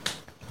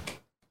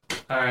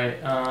 All right.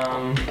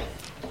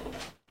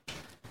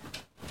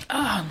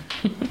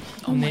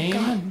 Oh my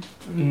God.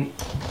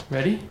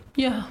 Ready?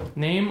 Yeah.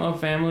 Name a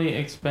family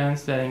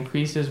expense that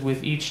increases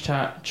with each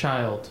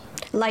child.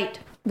 Light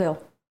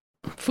bill.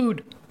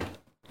 Food.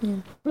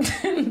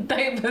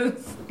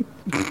 Diapers.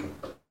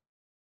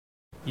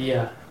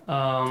 Yeah.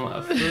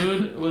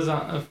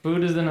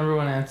 Food is the number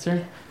one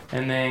answer,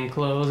 and then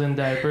clothes and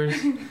diapers,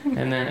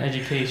 and then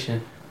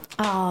education.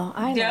 Oh,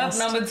 I Yep, lost.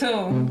 number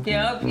 2.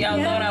 Yep,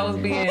 y'all thought I was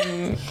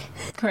being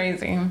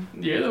crazy.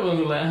 You're the one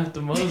who laughed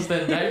the most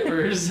at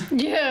diapers.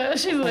 Yeah,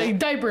 she's like,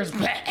 diapers.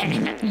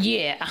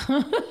 Yeah.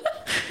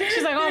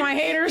 She's like, oh, my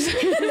haters.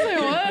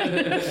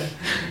 Like,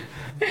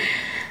 what?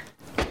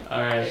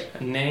 All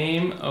right.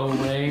 Name a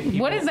way people...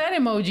 What is that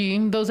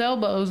emoji? Those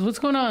elbows. What's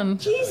going on?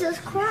 Jesus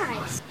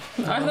Christ.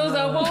 Are those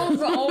elbows?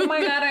 Oh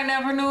my God, I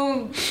never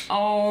knew.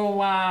 Oh,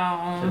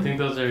 wow. I think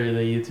those are the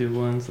YouTube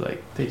ones.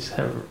 Like, they just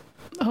have...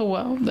 Oh,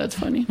 wow. That's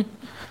funny.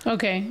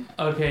 Okay.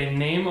 Okay,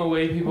 name a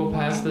way people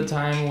pass the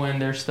time when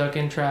they're stuck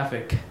in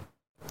traffic.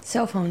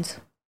 Cell phones.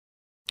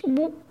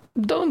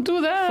 Don't do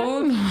that.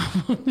 Food?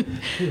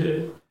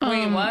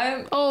 Wait,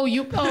 what? Oh,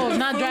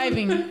 not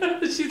driving.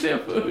 She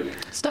said food.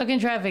 Stuck in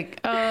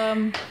traffic.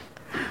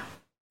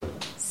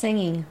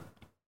 Singing.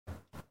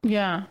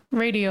 Yeah,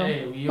 radio.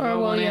 Hey, you or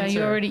well, yeah, answer.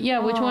 you already. Yeah,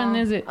 which one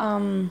is it?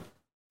 I'll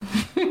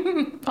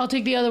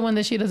take the other one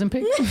that she doesn't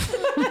pick.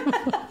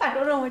 I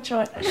don't know which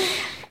one.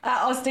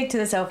 I'll stick to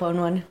the cell phone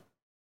one.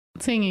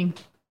 Singing.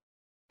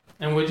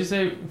 And what'd you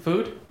say?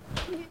 Food?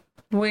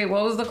 Wait,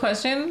 what was the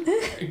question?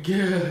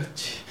 Good.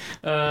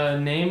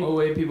 Name a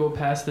way people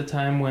pass the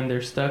time when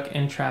they're stuck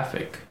in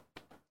traffic.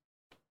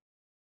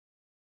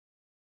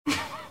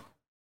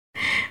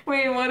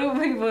 Wait, what do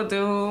people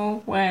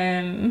do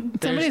when...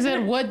 Somebody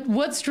said,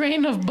 what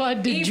strain of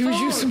bud did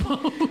Juju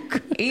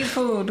smoke? Eat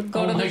food.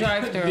 Go to the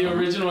drive-thru. The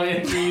original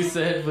answer you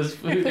said was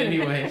food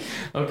anyway.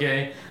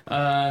 Okay.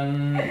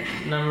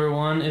 Number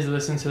 1 is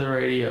listen to the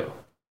radio.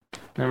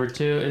 Number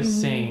 2 is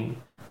sing.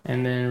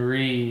 And then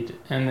read.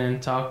 And then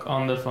talk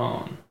on the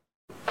phone.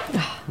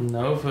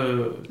 No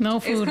food. No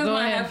food. It's because Go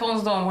my ahead.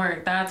 headphones don't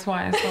work. That's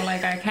why. So,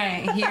 like, I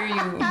can't hear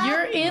you.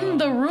 You're in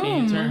the room.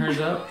 Can you turn hers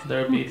up?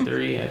 There would be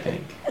 3, I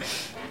think.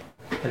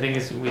 I think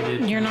we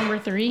did. You're number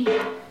 3.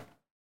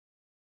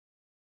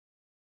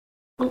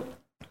 Oh,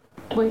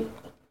 wait.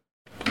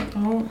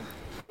 Oh,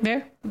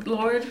 There?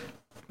 Lord.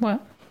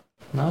 What?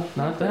 Not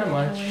that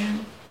much.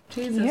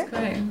 Jesus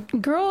Christ.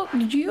 Girl,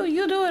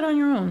 you do it on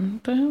your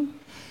own. The hell?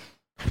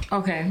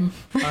 Okay.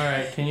 All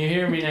right. Can you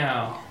hear me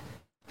now?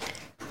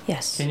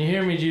 Yes. Can you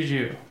hear me,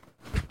 Juju?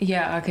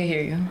 Yeah, I can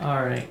hear you.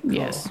 All right. Cool.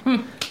 Yes.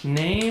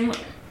 Name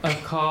a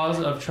cause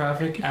of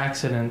traffic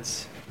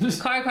accidents.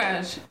 Car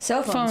crash.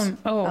 Cell phones.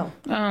 Phone.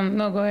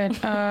 No, go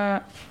ahead.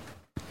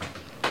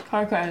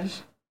 Car crash.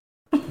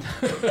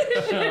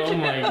 Oh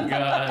my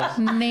gosh.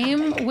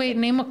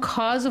 Name a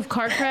cause of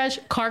car crash.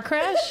 Car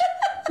crash?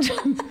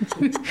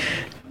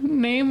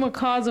 Name a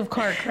cause of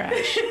car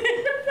crash.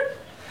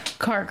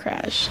 Car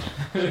crash.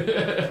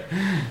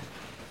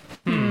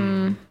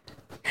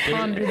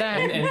 Ponder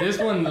that. And this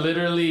one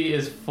literally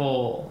is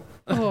full.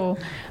 Oh,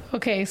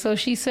 okay. So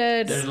she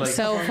said Like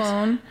cell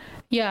phone.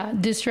 Yeah,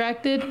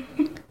 distracted.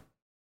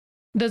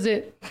 Does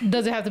it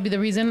have to be the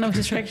reason of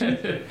distraction?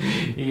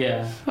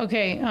 Yeah.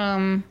 Okay.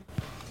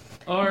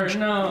 Or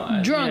no.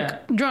 Drunk. Yeah.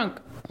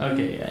 Drunk.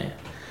 Okay.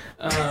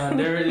 Yeah.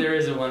 There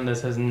is one that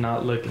says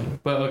not looking.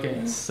 But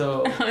okay.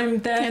 So I'm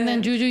dead. And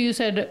then Juju, you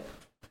said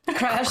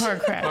Crash. car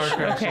crash. car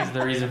crash Okay. is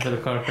the reason for the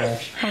car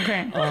crash.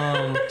 Okay.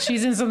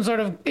 She's in some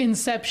sort of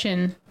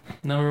inception.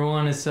 Number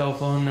 1 is cell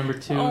phone. Number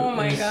 2 Oh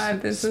my is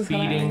God, this is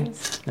speeding.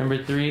 hilarious.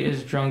 Number 3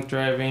 is drunk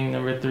driving.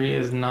 Number 3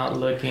 is not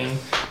looking.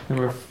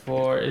 Number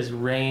 4 is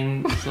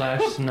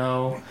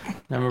rain/snow.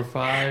 Number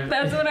 5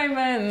 That's what I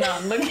meant.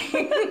 Not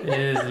looking.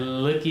 is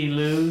looky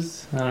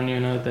loos. I don't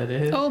even know what that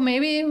is. Oh,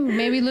 maybe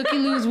looky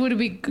loos would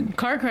be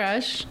car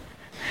crash.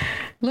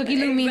 Looky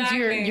loo means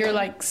Exactly. you're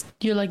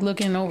like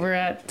looking over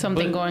at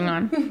something going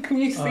on.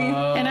 You see?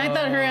 And I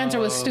thought her answer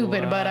was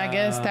stupid, but I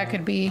guess that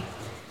could be.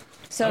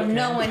 So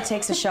no one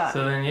takes a shot.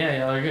 So then, yeah,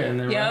 y'all are good. And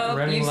they're Yup,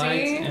 running you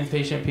lights see? and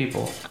patient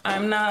people.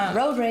 I'm not.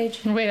 Road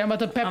rage. Wait, I'm about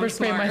to pepper I'm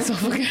spray smart.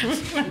 myself again.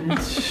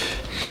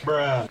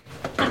 Bruh.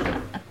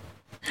 All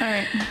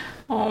right.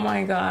 Oh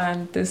my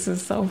God, this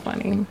is so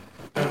funny.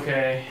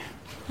 Okay.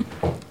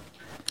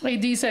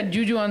 AD said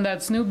Juju on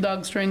that Snoop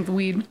Dogg strength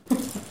weed.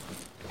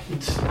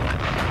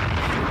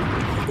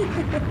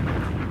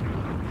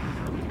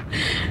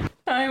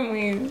 I'm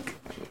weak.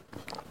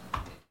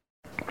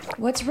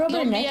 What's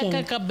Don't be a rubbernecking?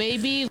 caca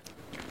baby.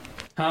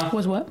 Huh?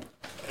 Was what?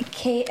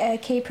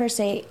 K Purse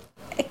said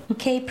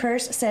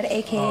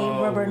AKA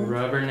rubber.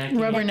 Rubbernecking.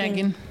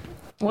 Rubbernecking.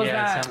 What's Yeah, it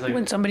that? sounds like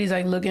When somebody's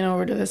like looking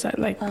over to the side,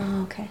 like.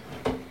 Oh, okay.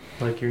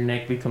 like your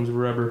neck becomes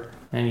rubber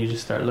and you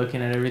just start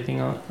looking at everything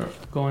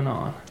going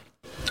on.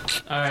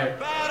 All right.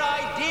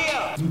 Bad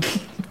idea.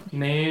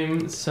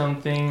 Name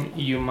something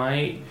you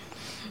might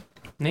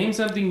Name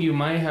something you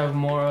might have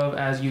more of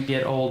as you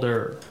get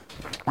older.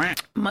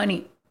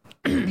 Money.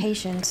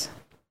 Patience.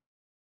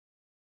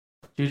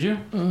 Juju?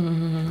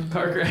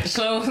 Car crash.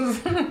 Close.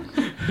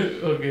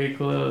 Okay,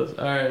 close.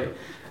 All right.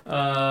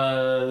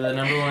 The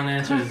number one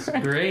answer is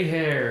gray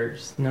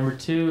hairs. Number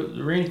 2,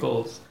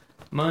 wrinkles.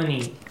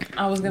 Money.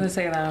 I was gonna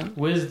say that.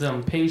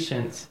 Wisdom.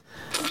 Patience.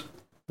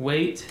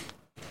 Weight.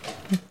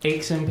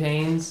 Aches and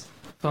pains.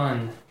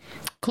 Fun.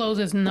 Clothes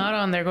is not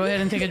on there. Go ahead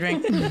and take a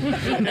drink.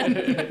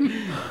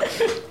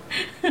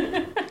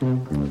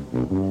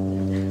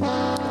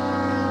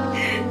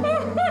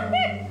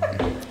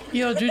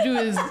 Yo, Juju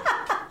is...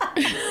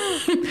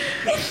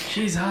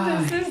 She's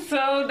high. This is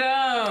so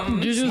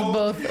dumb. Juju's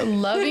both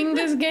loving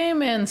this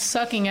game and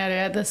sucking at it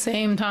at the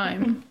same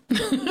time.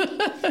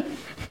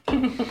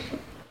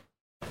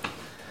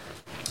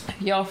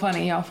 Y'all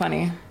funny. All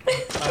right.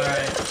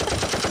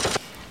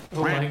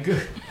 Oh my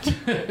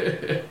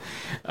god.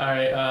 All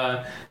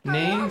right.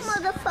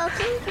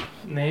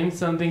 Name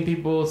something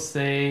people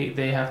say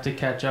they have to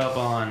catch up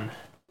on.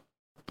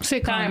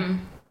 Sitcom.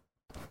 Time.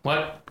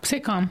 What?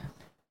 Sitcom.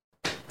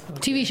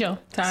 TV show.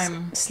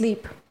 Time.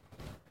 Sleep.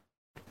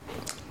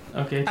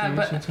 Okay.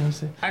 but-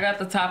 I got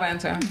the top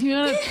answer. You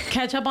gotta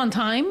catch up on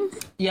time?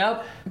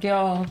 Yep.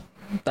 Yo,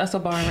 that's a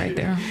bar right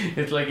there.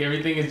 It's like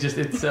everything is just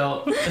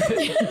itself.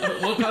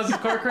 What causes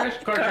car crash?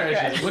 Car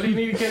crashes. What do you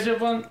need to catch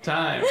up on?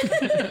 Time.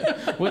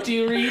 What do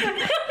you read?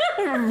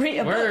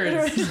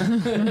 Words.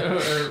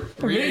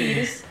 Or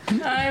readings.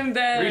 I'm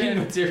dead. Reading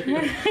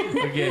material.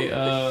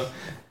 Okay.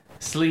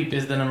 Sleep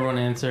is the number one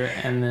answer,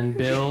 and then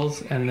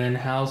bills, and then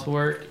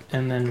housework,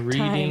 and then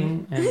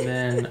reading, and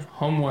then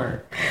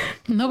homework.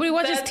 Nobody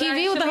watches That's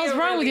TV? What the actually hell's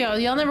wrong with y'all?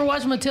 Y'all never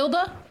watch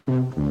Matilda?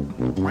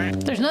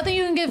 There's nothing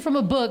you can get from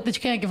a book that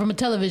you can't get from a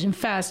television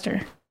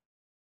faster.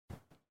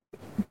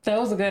 That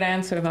was a good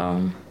answer,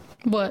 though.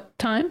 What?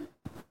 Time?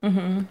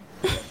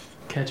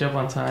 Catch up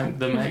on time.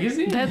 The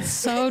magazine? That's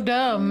so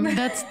dumb.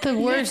 That's the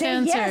worst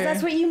answer. Yes,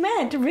 that's what you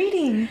meant.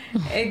 Reading.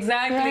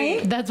 Exactly.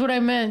 Right? That's what I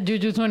meant,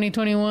 Juju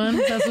 2021.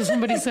 That's what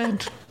somebody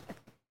said.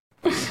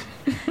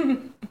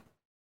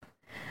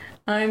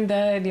 I'm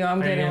dead, yo.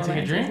 I'm Are you getting gonna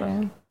take a drink?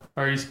 though.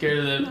 Or are you scared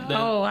of the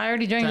Oh, I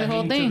already drank the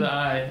whole tahine thing. to the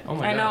eye? Oh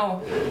my I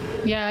god.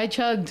 know. Yeah, I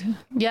chugged.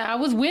 Yeah, I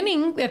was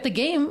winning at the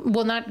game.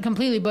 Well, not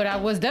completely, but I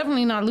was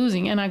definitely not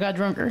losing, and I got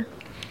drunker.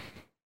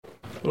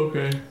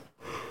 Okay.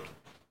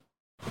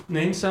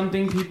 Name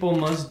something people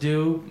must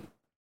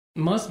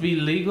be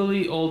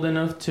legally old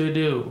enough to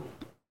do.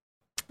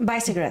 Buy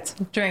cigarettes.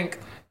 Drink.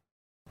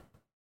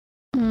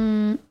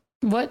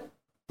 What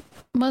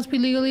must be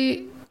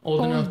legally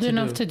Old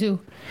enough to do?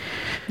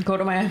 Go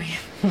to Miami.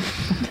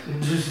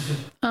 It's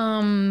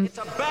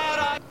a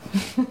bad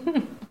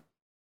idea.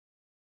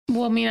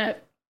 Well, I mean, I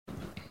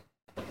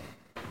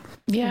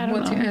don't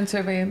What's know. your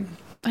answer, babe?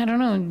 I don't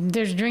know.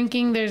 There's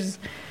drinking. There's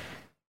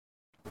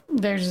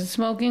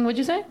smoking. What'd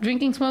you say?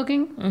 Drinking,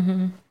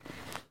 smoking.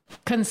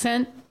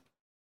 Consent.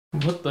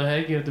 What the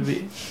heck? You have to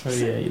be. Oh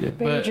yeah, you did.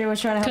 Baby But Drew was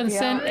trying to help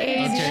Consent you out.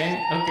 age.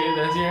 okay,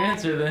 that's your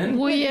answer then.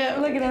 Well, yeah.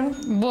 Look at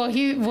him.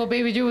 Well,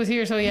 Baby Drew was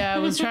here, so yeah, I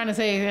was trying to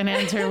say an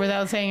answer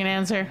without saying an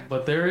answer.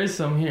 But there is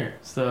some here.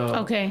 So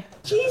Okay.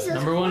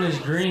 number 1 is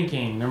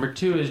drinking. Number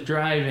 2 is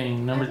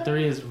driving. Number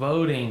 3 is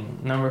voting.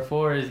 Number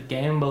 4 is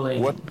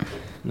gambling. What?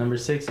 Number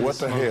 6 is What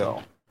the smoking.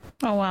 hell?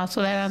 Oh wow,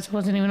 so that answer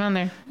wasn't even on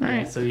there. All Yeah,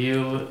 right. so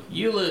you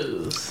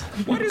lose.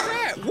 What is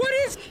that? What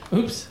is?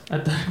 Oops. I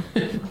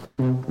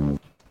thought.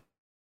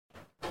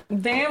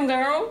 Damn,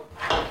 girl.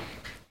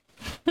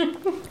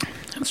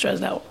 I'm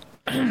stressed out.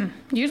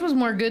 Yours was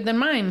more good than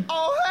mine.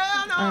 Oh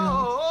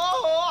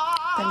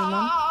hell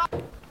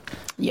no!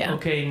 Yeah.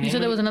 Okay. You said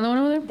there was another one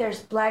over there? There's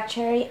black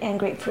cherry and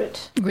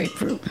grapefruit.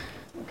 Grapefruit.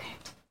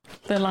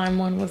 The lime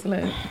one was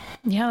lit.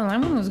 Yeah, the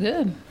lime one was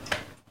good.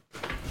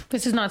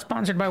 This is not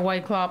sponsored by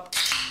White Claw.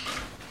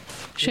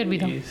 Should be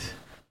though. Please.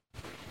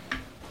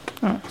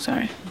 Oh,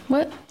 sorry.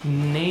 What?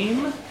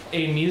 Name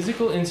a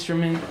musical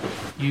instrument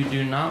you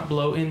do not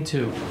blow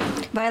into.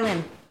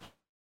 Violin.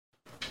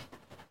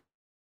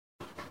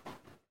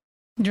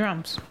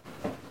 Drums.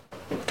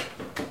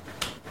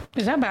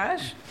 Is that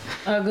Bash?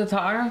 A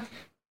guitar.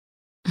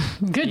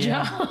 Good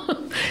Yeah.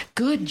 job.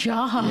 Good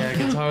job. Yeah,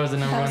 guitar was the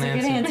number That was one a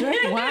good answer.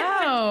 answer.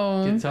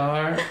 Wow.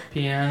 Guitar,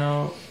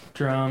 piano,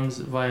 drums,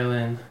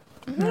 violin.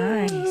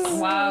 Nice.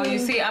 Wow, you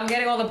see, I'm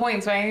getting all the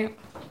points, right?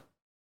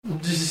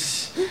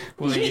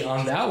 Well,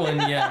 on that one,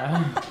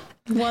 yeah.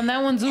 Well, on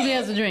that one, Zuby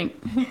has a drink.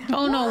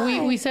 Oh, no,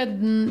 we said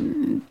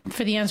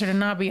for the answer to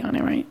not be on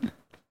it, right?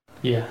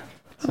 Yeah,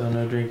 so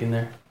no drinking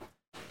there.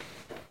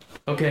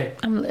 Okay,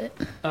 I'm lit.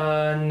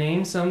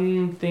 name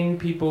something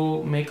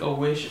people make a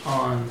wish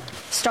on.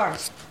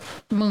 Stars.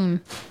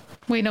 Moon.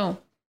 Wait, no.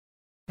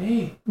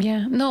 Hey.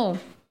 Yeah, no.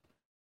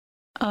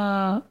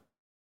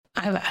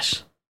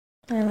 Eyelash.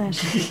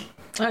 Eyelash.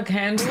 A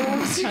candle.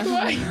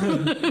 Why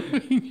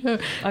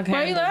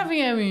are you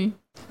laughing at me?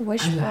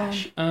 Wishbone.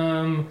 Eyelash.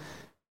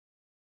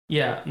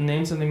 Yeah,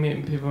 name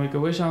something people make a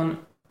wish on.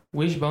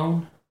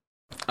 Wishbone.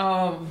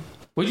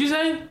 What'd you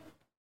say?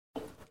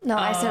 No,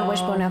 I said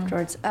wishbone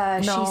afterwards.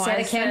 She no, said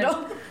I a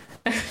candle.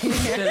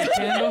 Instead of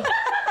candle.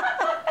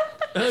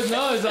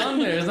 No, it's on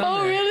there. It's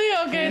on there.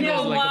 Really? Okay.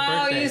 Candles, like a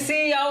Wow, birthday. you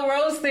see, y'all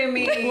roasting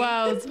me.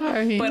 Wow,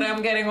 sorry. But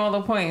I'm getting all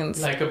the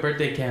points. Like a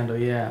birthday candle,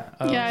 yeah.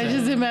 Yeah, I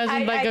just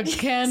imagined like a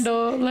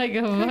candle, like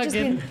a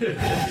fucking.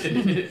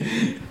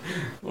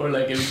 Or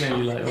like every time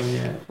you like, oh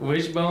yeah.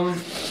 Wishbone,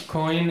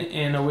 coin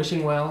in a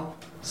wishing well,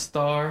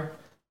 star,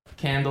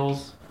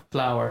 candles,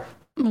 flower.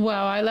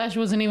 Wow, eyelash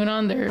wasn't even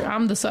on there.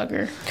 I'm the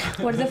sucker.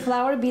 Would the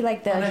flower be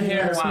like the he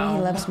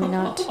loves me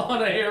not?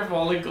 On a hair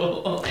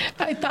follicle.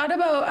 I thought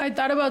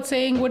about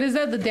saying, what is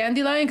that? The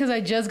dandelion? Because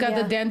I just got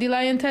the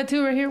dandelion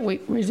tattoo right here.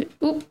 Wait, where is it?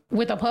 Oop,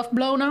 with a puff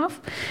blown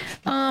off.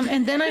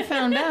 And then I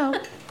found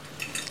out.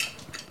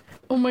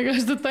 Oh my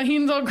gosh, the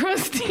tahin's all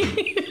crusty.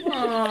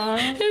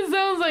 It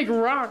sounds like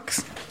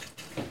rocks.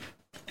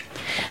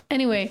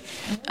 Anyway,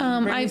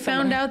 I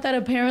found out that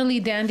apparently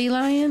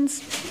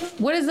dandelions.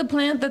 What is the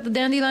plant that the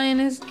dandelion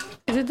is?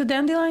 Is it the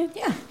dandelion?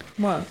 Yeah.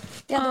 What?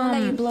 Yeah, the one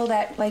that you blow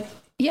that like.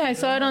 Yeah, I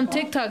saw it on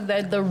TikTok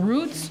that the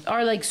roots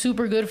are like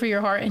super good for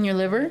your heart and your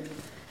liver,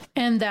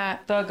 and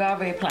that The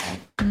agave plant.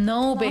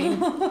 no, babe.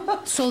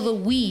 So the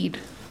weed,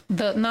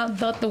 not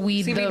the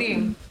weed,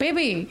 CBD.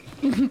 baby,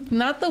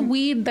 not the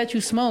weed that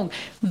you smoke.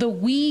 The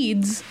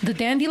weeds, the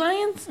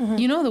dandelions.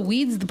 You know the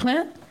weeds, the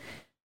plant.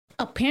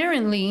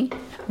 Apparently,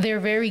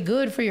 they're very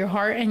good for your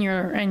heart and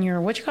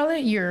your what you call it,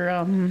 your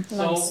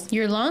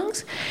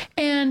lungs,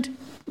 and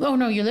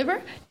your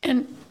liver,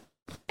 and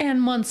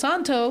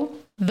Monsanto,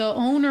 the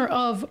owner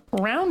of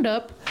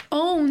Roundup,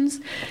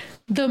 owns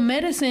the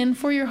medicine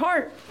for your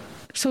heart.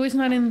 So it's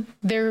not in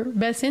their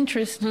best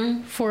interest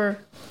for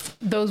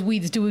those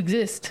weeds to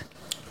exist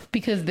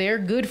because they're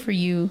good for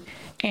you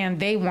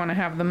and they want to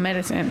have the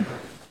medicine.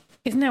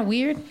 Isn't that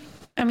weird?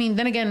 I mean,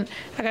 then again,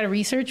 I got to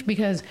research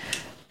because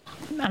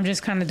I'm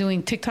just kind of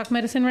doing TikTok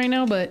medicine right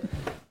now, but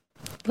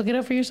look it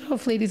up for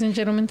yourself, ladies and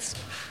gentlemen.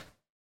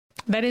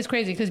 That is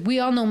crazy because we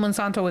all know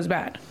Monsanto is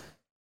bad.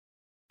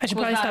 I should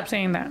probably stop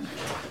saying that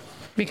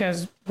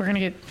because we're going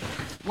to get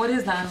What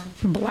is that?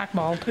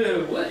 blackballed.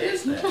 What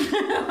is that?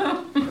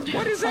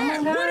 What is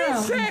that? What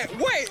is that?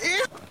 Wait,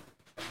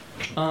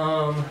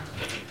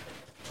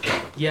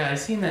 Yeah, I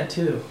seen that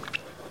too.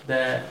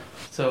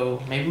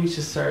 So maybe we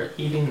should start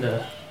eating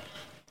the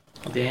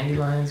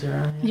dandelions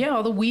around here. Yeah,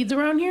 all the weeds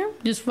around here,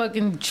 just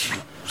fucking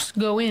just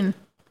go in.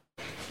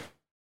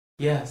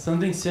 Yeah,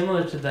 something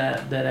similar to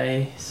that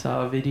I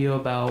saw a video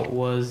about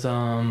was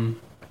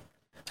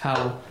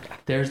how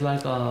there's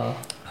like a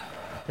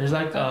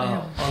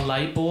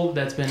light bulb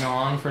that's been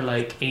on for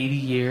like 80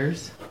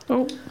 years.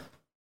 Oh.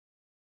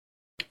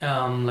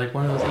 Like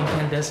one of those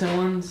incandescent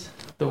ones,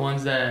 the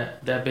ones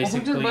that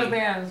basically. So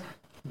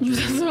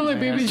like,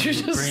 baby, you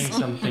just bring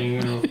something.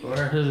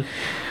 Or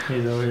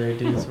he's over there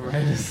doing some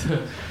random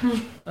stuff.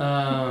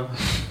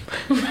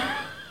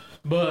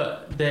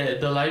 But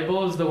the light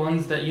bulbs, the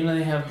ones that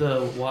they have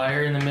the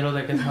wire in the middle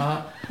that gets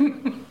hot.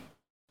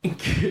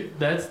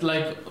 That's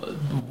like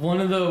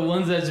one of the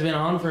ones that's been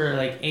on for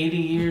like 80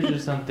 years or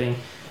something.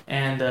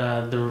 And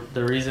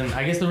the reason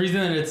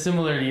that it's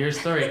similar to your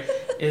story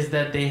is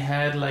that they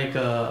had like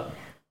the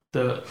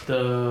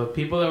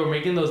people that were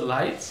making those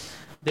lights.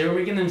 They were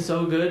making them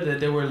so good that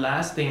they were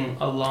lasting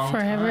a long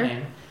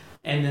time,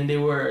 and then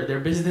their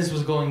business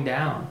was going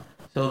down.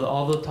 So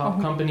all the top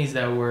companies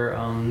that were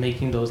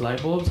making those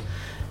light bulbs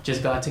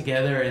just got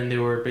together and they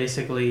were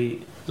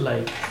basically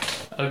like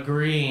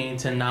agreeing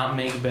to not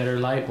make better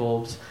light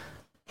bulbs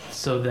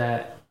so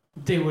that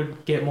they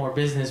would get more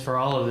business for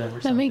all of them.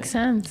 Or that makes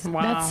sense.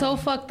 Wow. That's so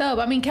fucked up.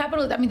 I mean,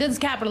 this is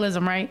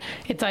capitalism, right?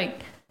 It's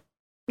like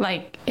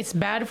it's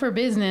bad for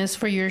business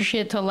for your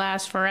shit to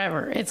last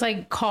forever. It's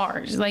like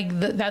cars. Like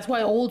that's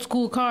why old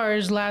school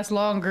cars last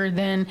longer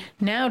than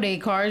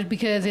nowadays cars,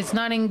 because it's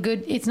not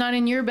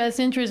in your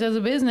best interest as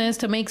a business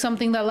to make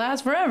something that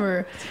lasts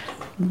forever.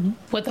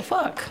 What the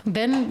fuck?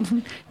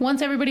 Then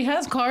once everybody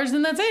has cars,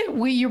 then that's it.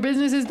 Your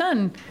business is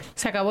done.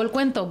 Se acabó el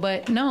cuento.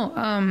 But no,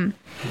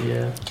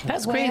 yeah,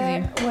 that's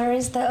crazy. Where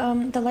is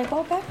the light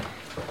bulb back?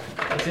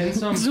 It's in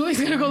some. Zulie's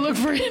gonna go look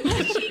for it.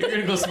 You're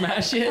gonna go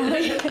smash it.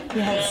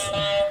 Yes.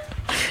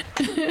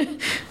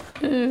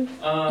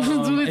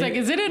 Zulie's like,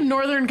 is it in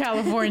Northern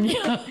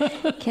California?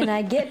 Can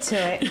I get to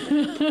it?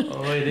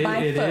 Oh, it is. By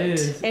It foot.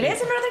 is. It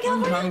is in Northern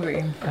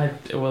California? I'm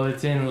hungry. Well,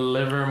 it's in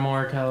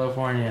Livermore,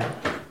 California.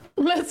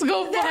 Let's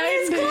go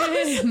find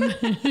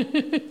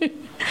it.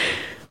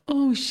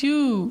 Oh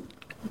shoot.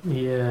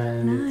 Yeah,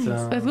 and Nice.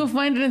 it's Let's go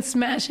find it and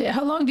smash it.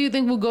 How long do you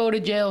think we'll go to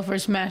jail for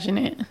smashing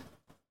it?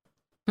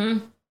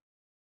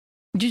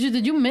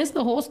 Did you miss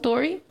the whole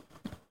story?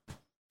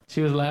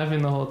 She was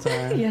laughing the whole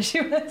time. Yeah,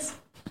 she was.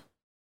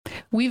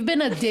 We've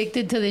been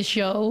addicted to this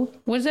show.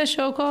 What's that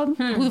show called?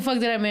 Who the Fuck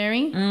Did I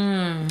Marry?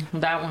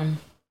 That one.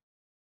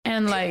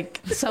 And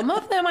like some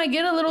of them I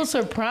get a little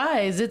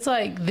surprised. It's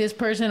like this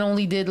person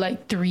only did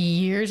like 3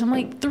 years. I'm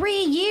like, 3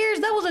 years?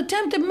 That was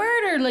attempted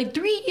murder. Like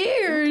 3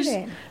 years.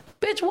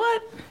 Bitch,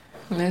 what?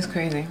 That's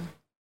crazy.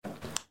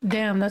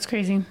 Damn, that's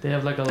crazy. They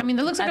have like a. I mean,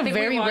 that looks like a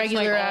very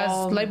regular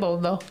ass light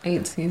bulb though.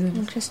 8 seasons.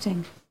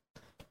 Interesting.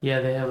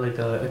 Yeah, they have like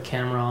a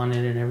camera on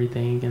it and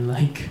everything, and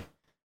like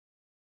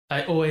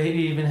It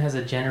even has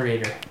a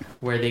generator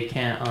where they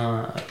can't,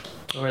 or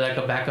like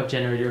a backup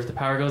generator. If the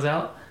power goes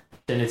out,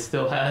 then it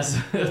still has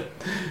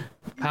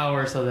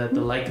power so that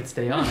the light could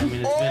stay on. I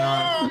mean, it's been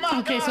on.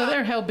 Okay, so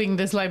they're helping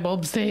this light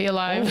bulb stay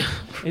alive.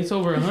 Oh, it's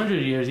over 100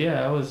 years.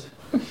 Yeah, I was.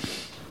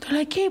 They're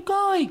like, keep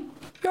going.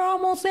 You're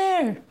almost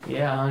there.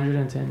 Yeah,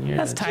 110 years.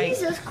 That's tight.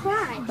 Jesus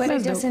Christ. But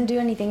it doesn't do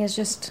anything. It's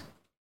just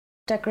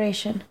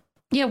decoration.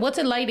 Yeah, what's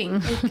it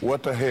lighting?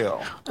 What the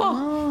hell?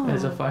 Oh.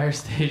 There's a fire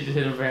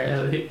station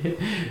apparently.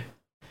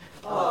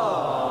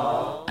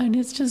 And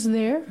it's just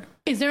there?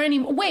 Is there any...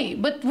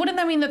 Wait, but wouldn't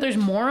that mean that there's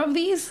more of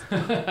these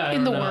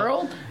in the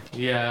world?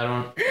 Yeah, I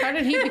don't... How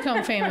did he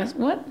become famous?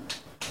 What?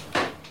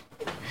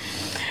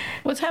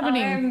 What's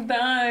happening? I'm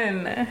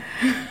done.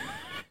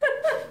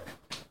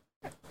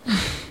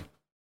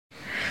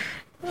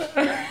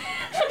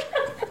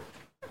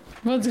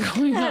 What's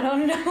going on? I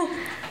don't know.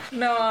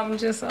 No, I'm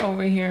just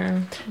over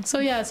here. So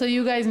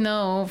you guys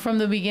know from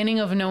the beginning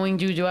of knowing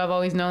Juju, I've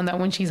always known that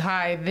when she's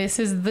high, this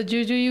is the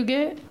Juju you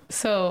get.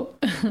 So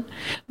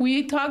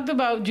we talked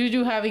about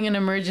Juju having an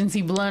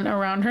emergency blunt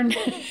around her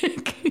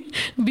neck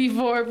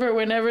before for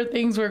whenever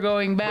things were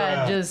going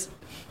bad.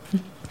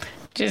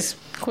 Just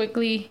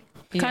quickly,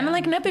 kind of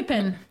like an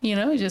EpiPen, you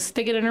just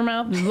stick it in her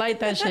mouth and light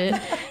that shit.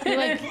 You're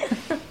like,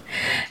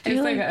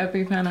 it's like an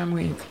EpiPen on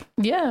weed.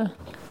 Yeah.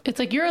 It's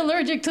like, you're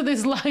allergic to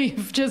this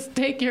life. Just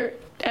take your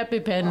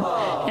EpiPen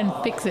and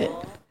fix it.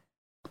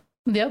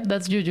 Yep,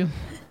 that's Juju.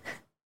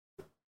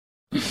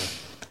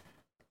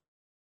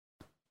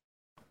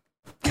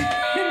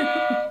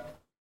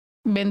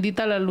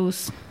 Bendita la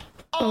luz.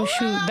 Oh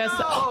shoot,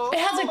 it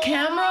has a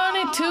camera on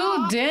it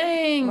too?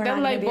 Dang, that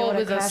light bulb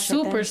is a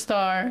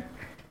superstar.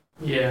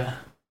 Yeah.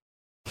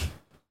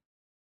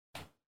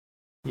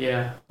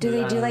 Yeah. Do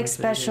they do like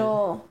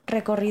special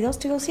recorridos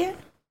to go see it?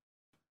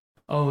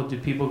 Oh, do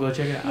people go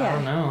check it out? Yeah. I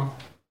don't know.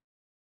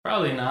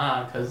 Probably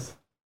not, because...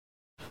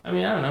 I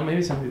mean, I don't know.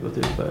 Maybe some people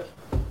do, but...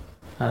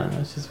 I don't know.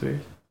 It's just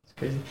weird. It's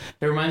crazy.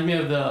 It reminds me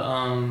of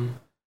the,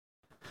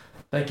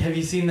 like, have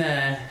you seen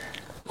that...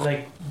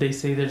 Like, they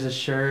say there's a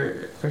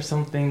shirt or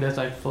something that's,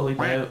 like, fully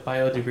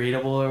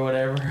biodegradable or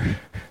whatever.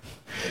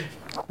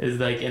 It's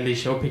like... And they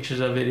show pictures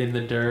of it in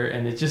the dirt,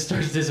 and it just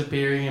starts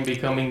disappearing and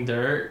becoming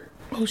dirt.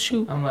 Oh,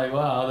 shoot. I'm like,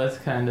 wow, that's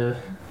kind of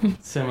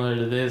similar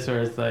to this,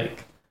 where it's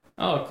like...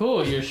 Oh,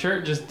 cool. Your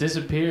shirt just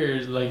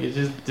disappears. Like, it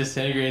just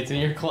disintegrates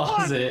in your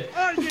closet.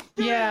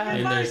 Yeah.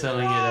 And they're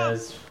selling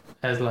it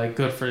as like,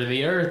 good for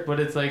the earth. But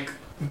it's like,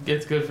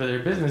 it's good for their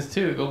business,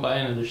 too. Go buy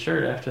another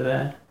shirt after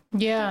that.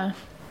 Yeah.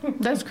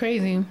 That's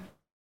crazy.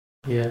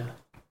 Yeah.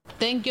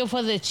 Thank you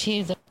for the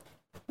cheese.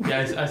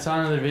 Yeah, I saw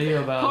another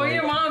video about... Oh,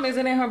 your mom.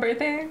 Isn't it her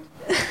birthday?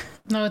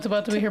 No, it's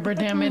about to be her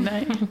birthday at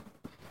midnight.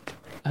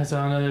 I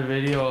saw another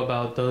video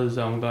about those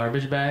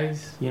garbage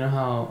bags. You know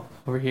how...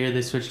 Over here,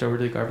 they switched over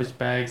to the garbage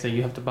bags that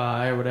you have to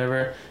buy or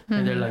whatever,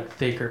 and they're like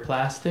thicker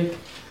plastic.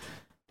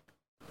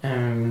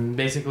 And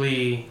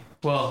basically,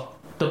 well,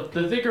 the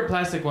thicker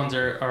plastic ones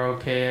are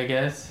okay, I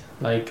guess.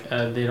 Like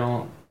they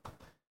don't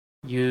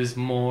use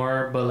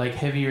more, but like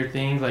heavier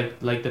things,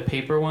 like the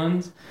paper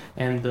ones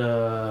and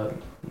the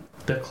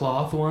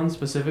cloth ones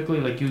specifically.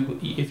 Like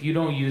if you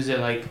don't use it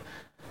like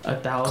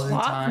 1,000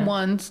 cloth times,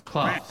 ones.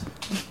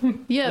 Cloth.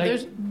 Yeah,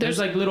 like, there's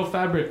like little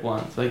fabric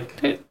ones,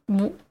 like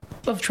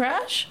of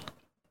trash.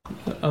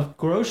 Of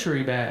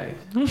grocery bags.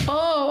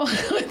 Oh,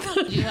 I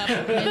thought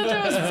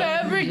there was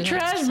fabric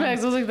trash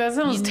bags. I was like, that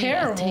sounds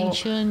terrible.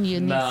 Attention, you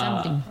need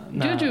something.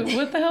 Juju,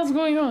 what the hell's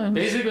going on?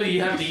 Basically,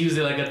 you have to use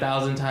it like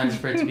 1,000 times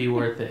for it to be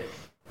worth it.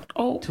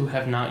 Oh, to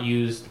have not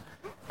used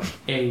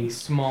a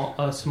small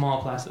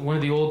plastic, one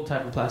of the old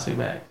type of plastic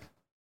bags.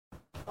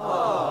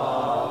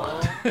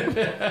 Oh.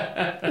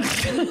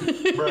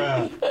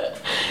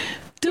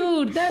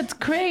 Dude, that's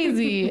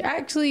crazy.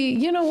 Actually,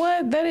 you know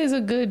what? That is a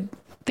good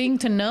thing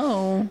to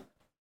know,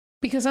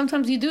 because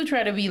sometimes you do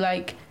try to be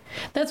like,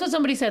 that's what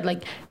somebody said,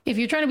 like if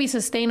you're trying to be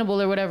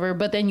sustainable or whatever,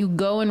 but then you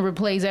go and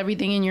replace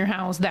everything in your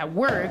house that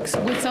works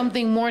with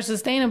something more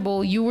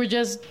sustainable, you were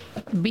just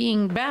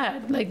being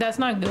bad. Like, that's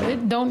not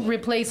good. Don't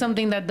replace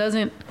something that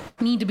doesn't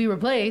need to be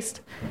replaced,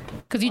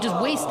 because you just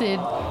wasted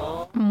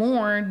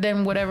more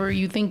than whatever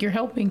you think you're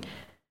helping.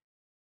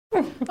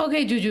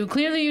 Okay, Juju,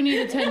 clearly you need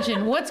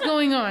attention. What's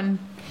going on?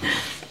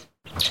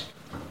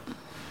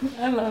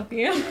 I love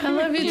you. I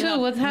love you too.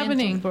 What's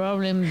happening?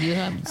 Problem you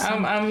have.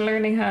 I'm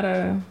learning how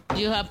to.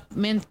 You have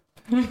mental.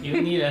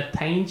 You need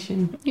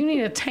attention. You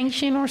need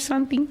attention or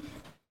something.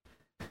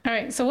 All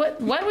right. So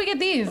what? Why do we get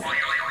these?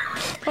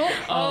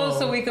 Oh,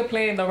 so we could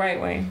play it the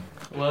right way.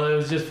 Well, it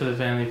was just for the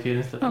Family Feud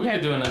and stuff. Okay. We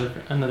could do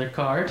another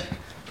card.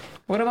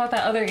 What about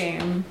that other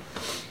game?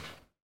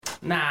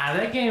 Nah,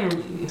 that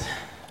game.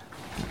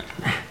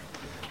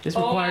 This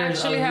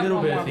requires a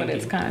little bit of thinking. But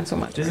it's kind of too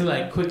much. This is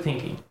like quick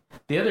thinking.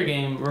 The other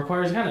game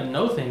requires kind of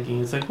no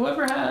thinking. It's like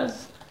whoever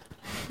has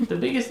the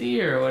biggest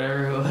ear or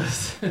whatever it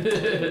was.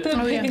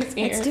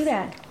 Let's do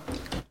that.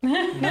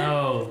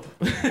 No.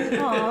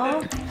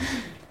 Aww.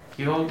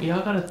 Y'all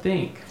gotta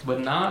think, but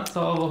not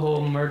solve a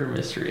whole murder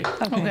mystery.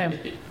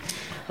 Okay.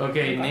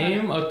 Okay,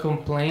 name a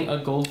complaint a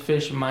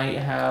goldfish might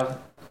have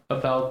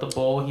about the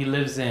bowl he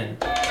lives in.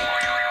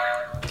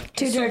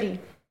 Too dirty.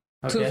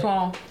 Okay. Too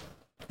small.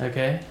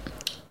 Okay.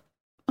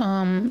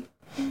 There's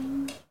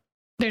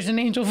an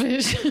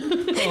angelfish.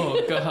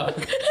 Oh God.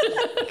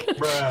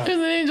 There's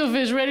an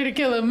angelfish ready to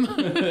kill him.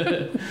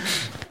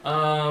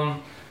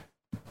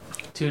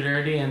 Too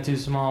dirty and too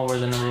small were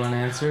the number one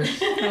answers.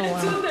 Oh,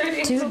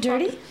 wow. Too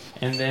dirty?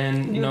 And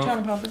then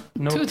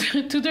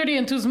Too dirty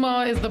and too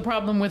small is the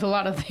problem with a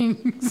lot of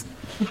things.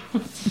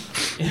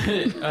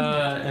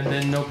 and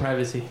then no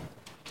privacy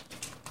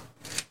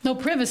No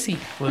privacy.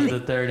 was the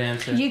third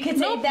answer. You could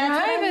say No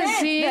that's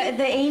privacy. what I meant.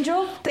 The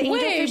angel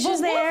Wait, fish but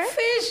is there. what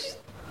fish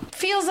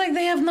feels like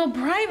they have no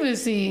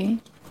privacy?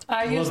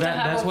 I Well, used to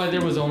have that's why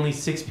there was only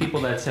 6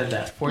 people that said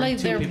that. 42 Like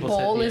their people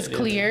bowl said is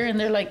clear and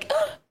they're like,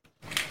 "Ah."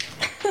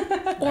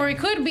 Or it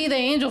could be the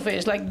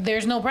angelfish. Like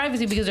there's no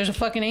privacy because there's a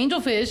fucking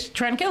angelfish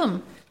trying to kill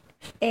him.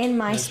 In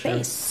my That's true.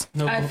 space.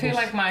 No I feel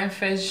bubbles. like my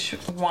fish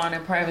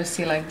wanted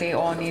privacy. Like they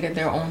all needed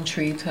their own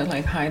tree to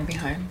like hide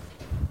behind.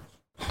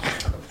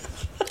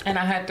 And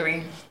I had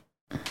 3.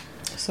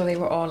 So they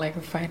were all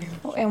like fighting.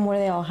 And were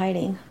they all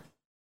hiding?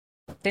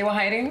 They were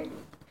hiding?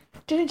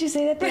 Didn't you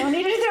say that they all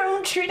needed their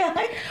own tree to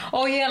hide?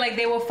 Oh yeah, like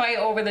they will fight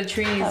over the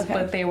trees, Okay.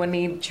 but they would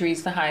need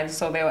trees to hide,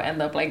 so they will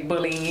end up like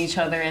bullying each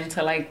other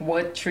into like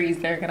what trees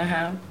they're gonna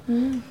have.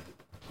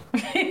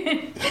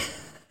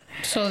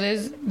 So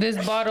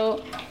this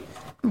bottle,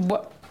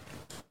 what?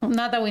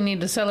 Not that we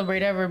need to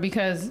celebrate ever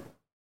because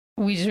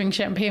we drink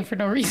champagne for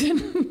no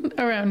reason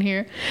around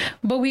here,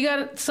 but we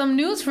got some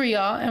news for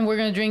y'all, and we're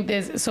gonna drink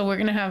this. So we're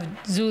gonna have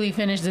Zuli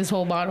finish this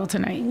whole bottle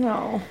tonight.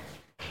 No.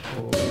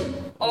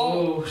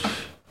 Oh.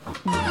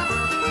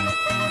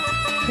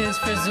 Here's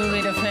for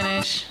Zuli to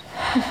finish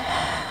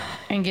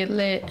and get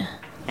lit.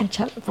 And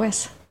chocolate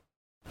pues.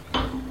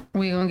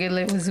 We gonna get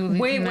lit with Zuli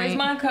Wait, tonight. where's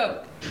my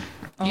cup?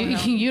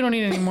 You don't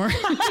need any more.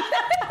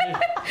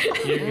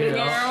 You're good.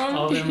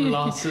 All them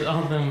losses,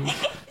 all them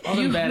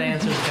bad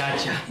answers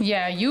gotcha.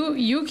 Yeah,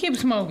 you keep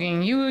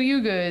smoking.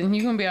 You good.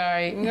 You gonna be all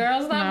right.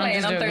 Girl, stop No,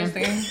 playing. just I'm joking.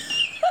 thirsty.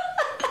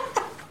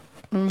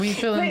 We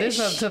filling this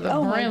up to the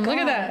Oh my brim. Look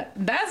at God. that.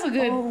 That's a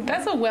good.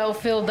 That's a well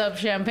filled up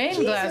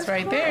champagne glass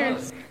right there.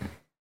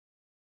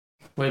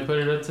 Wait, put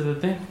it up to the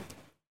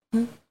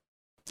thing.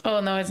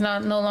 Oh no, it's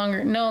not. No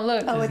longer. No,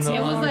 look. Oh, it's no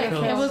it was longer like.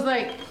 filled. It was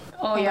like.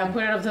 Oh Hold yeah, on.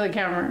 put it up to the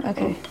camera.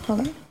 Okay, hold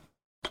on.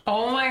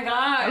 Oh my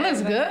god. It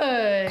looks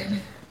good.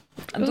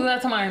 Do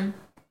that to mine.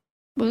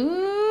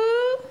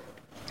 Ooh.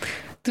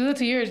 Do it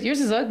to yours.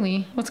 Yours is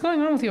ugly. What's going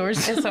on with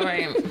yours? It's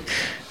alright.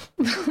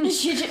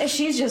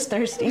 She's just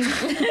thirsty.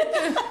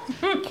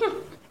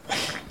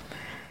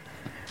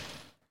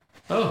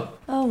 Oh.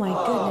 Oh my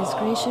goodness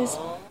gracious.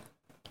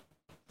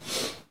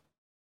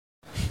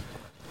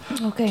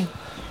 Okay.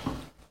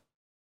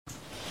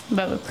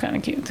 That looks kind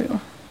of cute too.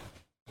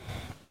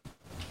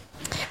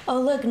 Oh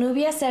look,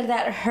 Nubia said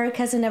that her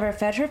cousin never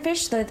fed her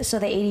fish, so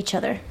they ate each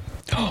other.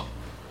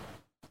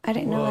 I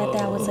didn't know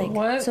that was like.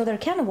 What? So they're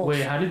cannibals.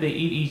 Wait, how did they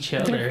eat each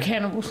They're other?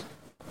 cannibals.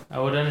 I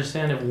would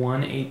understand if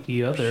one ate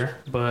the other,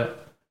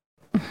 but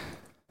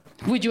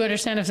Would you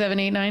understand if 7,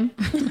 8, 9?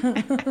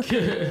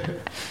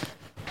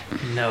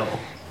 no.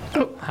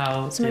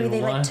 How So maybe did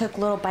they one? like took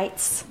little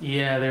bites.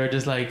 Yeah, they were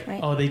just like, Right.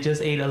 oh, they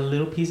just ate a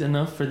little piece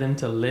enough for them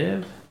to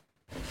live.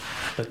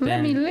 But Let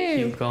then me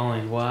live. keep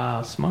going.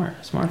 Wow, smart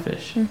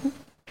fish.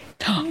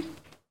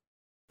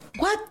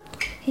 What?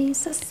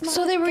 He's a smart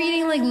So they were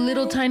eating like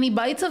little tiny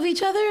bites of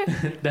each other?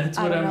 That's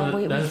I what don't know, I'm.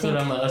 we That's what think-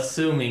 I'm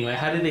assuming. Like,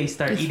 how did they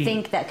start I eating?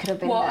 think that could have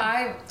been. Well,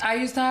 that. I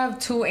used to have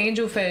 2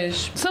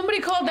 angelfish. Somebody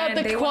called out And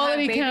they the will have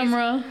quality babies.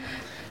 camera.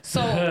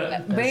 So,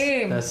 That's-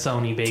 babe, That's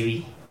Sony,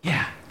 baby.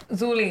 Yeah.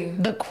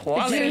 Zuli. The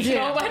quality.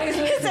 Nobody's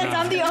Since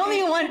I'm the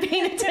only one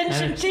paying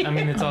attention And to you. I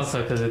mean, it's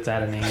also because it's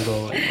at an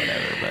angle and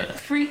whatever. But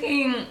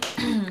freaking.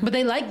 But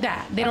they like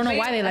that. They don't know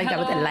why they like that,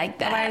 but they like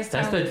that. Last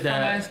that's time the for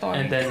my story.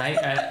 and the night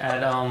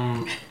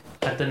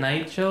at the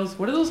night shows.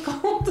 What are those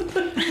called?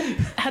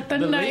 At the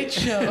The night late-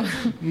 show.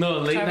 No,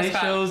 late Travis night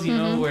Scott. shows. You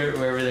know where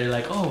they're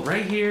like, oh,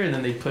 right here, and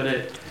then they put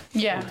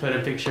Yeah. a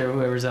picture of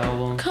whoever's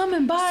album. Come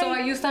and buy. So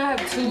I used to have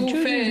 2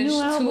 Juju's fish, new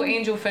 2 album.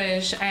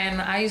 angelfish,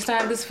 and I used to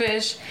have this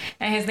fish,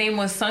 and his name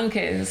was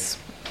Sunkiss.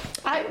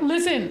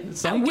 Listen,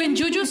 Sunkiss? when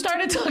Juju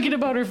started talking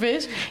about her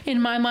fish, in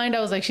my mind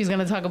I was like, she's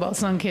gonna talk about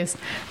Sunkissed.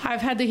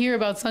 I've had to hear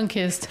about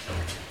Sunkissed.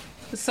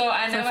 So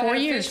I never 4 had a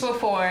years. fish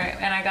before,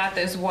 and I got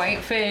this white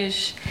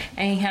fish,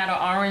 and he had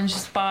an orange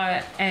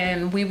spot,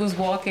 and we was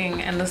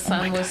walking, and the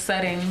sun was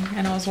setting,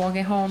 and I was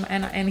walking home,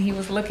 and he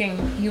was walking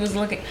with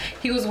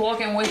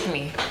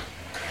me,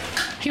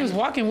 He was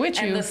walking with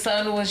and you. the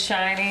sun was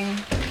shining,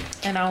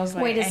 and I was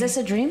like, Wait, is this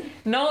a dream?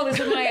 No, this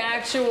is my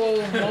actual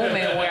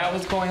moment where I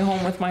was going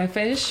home with my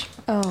fish.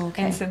 Oh,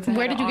 okay. And since it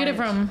Where had did you get it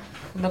orange-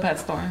 from? The pet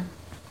store.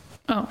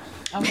 Oh,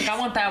 I was like, I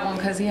want that one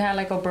because he had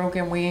like a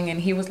broken wing, and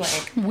he was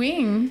like,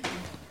 wing.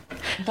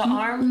 The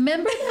arm.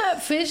 Remember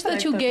that fish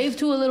that you gave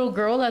to a little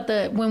girl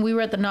when we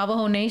were at the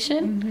Navajo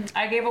Nation? Mm-hmm.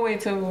 I gave away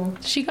to.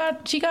 She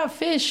got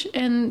fish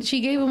and she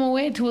gave them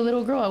away to a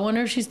little girl. I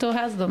wonder if she still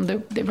has them.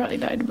 They probably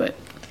died, but.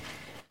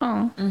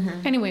 Oh.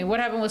 Mm-hmm. Anyway, what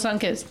happened with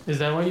Sunkist? Is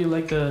that why you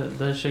like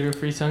the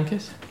sugar-free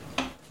Sunkist?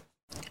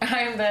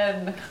 I'm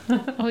dead.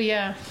 Oh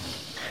yeah.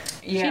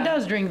 Yeah. She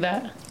does drink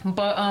that.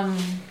 But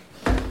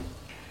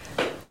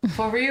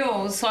for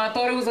real, so I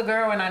thought it was a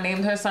girl and I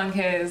named her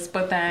Sunkist,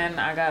 but then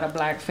I got a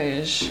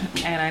blackfish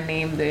and I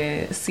named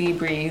it Sea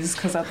Breeze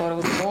because I thought it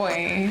was a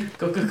boy.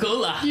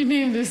 Coca-Cola. You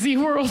named it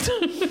SeaWorld.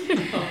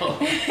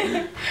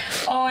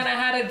 Oh, and I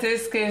had a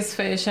discus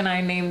fish and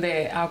I named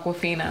it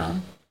Aquafina.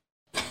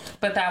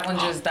 But that one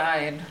just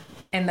died.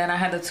 And then I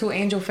had the 2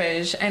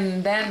 angelfish.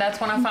 And then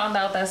that's when I found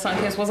out that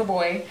Sunkist was a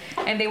boy.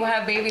 And they would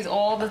have babies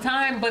all the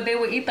time, but they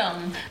would eat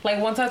them. Like,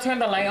 once I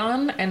turned the light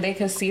on and they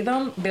could see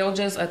them, they'll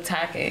just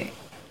attack it.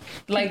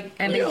 Like,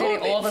 and they did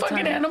it all the time.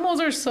 Fucking animals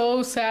are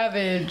so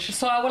savage.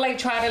 So I would, like,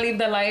 try to leave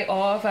the light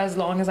off as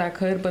long as I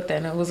could, but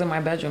then it was in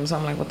my bedroom. So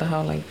I'm like, what the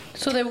hell? Like,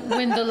 so that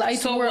when the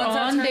lights were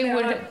on, they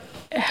would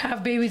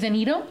have babies and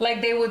eat them?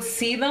 Like, they would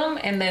see them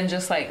and then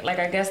just, like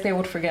I guess they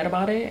would forget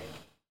about it.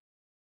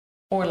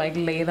 Or like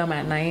lay them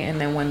at night, and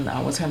then when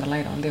I would turn the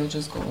light on, they would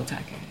just go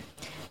attack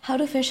it. How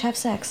do fish have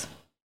sex?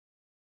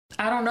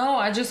 I don't know.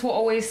 I just will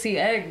always see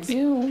eggs.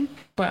 Ew.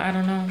 But I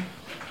don't know.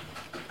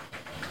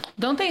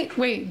 Don't they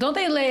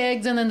lay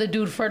eggs and then the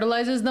dude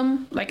fertilizes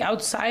them like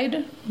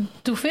outside?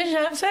 Do fish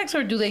have sex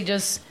or do they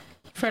just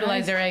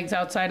fertilize their eggs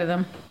outside of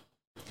them?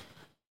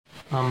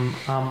 I'm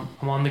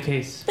on the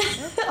case.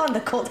 On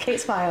the cold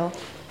case file.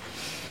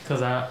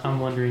 Because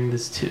I'm wondering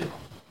this too.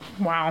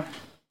 Wow.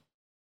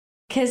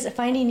 Because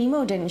Finding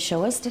Nemo didn't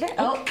show us, did it?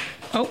 Oh.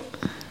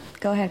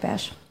 Go ahead,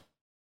 Bash.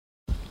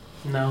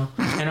 No.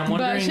 And I'm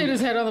wondering... Bash hit his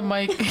head on the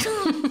mic.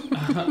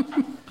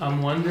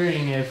 I'm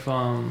wondering if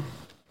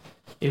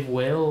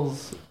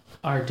whales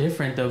are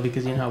different, though,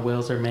 because you know how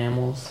whales are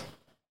mammals?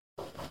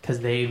 Because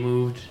they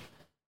moved...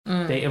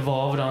 They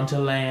evolved onto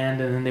land,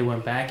 and then they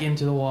went back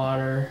into the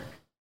water.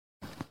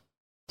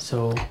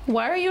 So...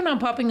 Why are you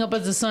not popping up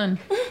as the sun?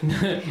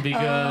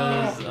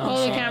 Because...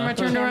 the camera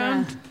turned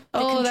around?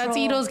 That's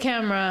Ito's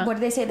camera. What do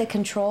they say? The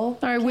control?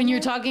 All right, when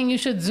you're talking, you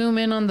should zoom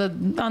in on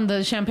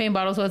the champagne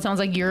bottle so it sounds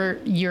like you're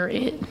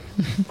it.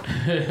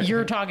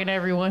 You're talking to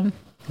everyone.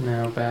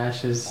 No,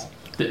 Bash is...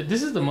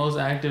 This is the most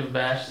active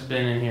Bash has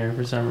been in here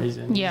for some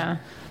reason. Yeah,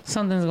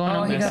 something's going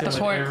on. He got the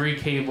cork. Every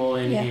cable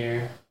in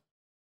here.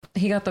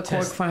 He got the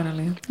cork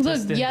finally.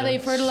 Look, they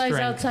fertilize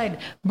outside.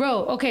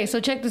 Bro, okay, so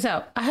check this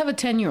out. I have a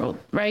 10-year-old,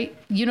 right?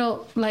 You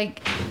know,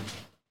 like...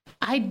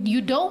 you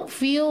don't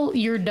feel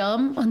you're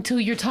dumb until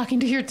you're talking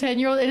to your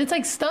 10-year-old, and it's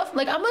like stuff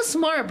like I'm a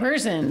smart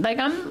person, like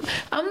I'm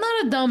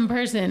not a dumb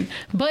person,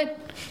 but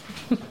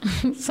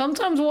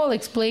sometimes while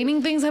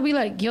explaining things I'll be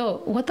like, yo,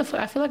 what the fuck,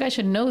 I feel like I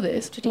should know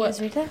this. Did you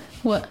guys read that?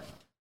 What?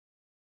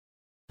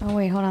 Oh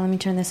wait, hold on, let me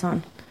turn this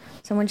on.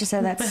 Someone just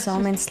said that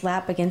salmon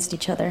slap against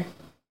each other.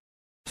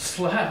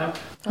 Slap?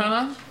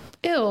 Huh?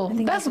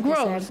 Ew, that's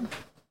gross.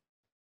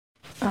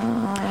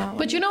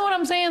 But you know what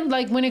I'm saying,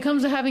 like when it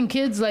comes to having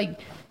kids, like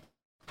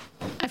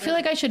I feel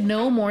like I should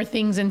know more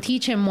things and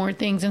teach him more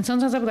things. And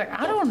sometimes I'll be like,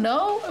 I don't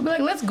know. I'll be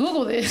like, let's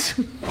Google this.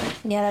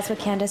 Yeah, that's what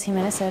Candace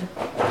Jimenez said.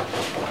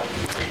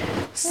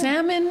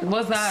 Salmon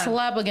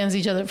slap against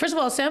each other. First of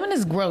all, salmon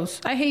is gross.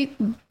 I hate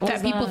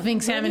that people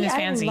think salmon is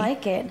fancy. I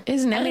like it.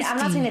 It's nasty. I mean, I'm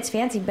not saying it's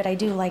fancy, but I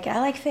do like it. I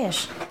like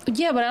fish.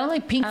 Yeah, but I don't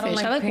like pink fish.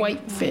 I like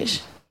white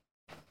fish.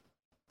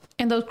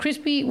 And those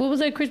crispy, what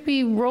was that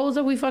crispy rolls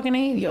that we fucking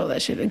ate? Yo,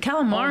 that shit.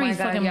 Calamari is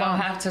fucking bomb. Y'all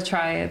have to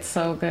try it. It's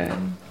so good.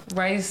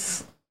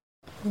 Rice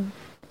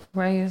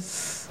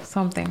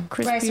something.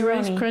 Crispy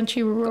rice,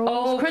 crunchy rolls.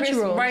 Oh, crunchy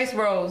rolls. Rice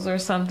rolls or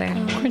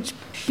something.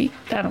 Crispy.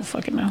 I don't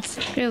fucking know.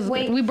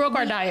 We broke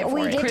our diet for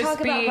it. We did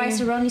talk about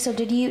Rice-A-Roni, so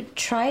did you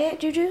try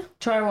it, Juju?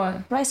 Try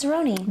what?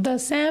 Rice-A-Roni. The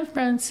San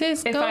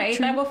Francisco. If I ate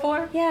that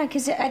before? Yeah,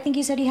 because I think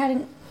you said you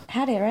hadn't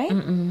had it, right?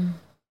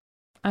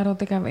 I don't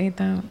think I've ate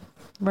that.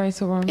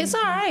 Rice-A-Roni. It's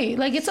all right.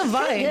 Like, it's a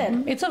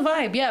vibe. It's a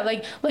vibe. Yeah.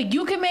 Like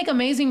you can make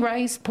amazing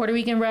rice, Puerto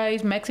Rican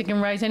rice,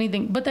 Mexican rice,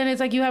 anything. But then it's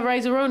like you have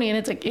Rice-A-Roni and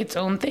it's like its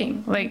own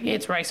thing. Like,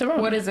 it's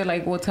Rice-A-Roni. What is it,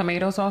 like with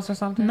tomato sauce or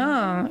something?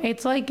 No.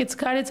 It's like it's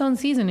got its own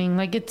seasoning.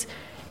 Like, it's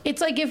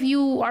like if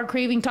you are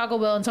craving Taco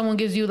Bell and someone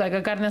gives you like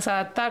a carne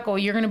asada taco,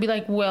 you're going to be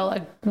like, well,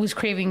 I was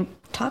craving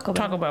Taco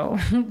Bell.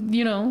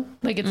 You know,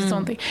 like it's its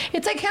own thing.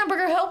 It's like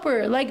Hamburger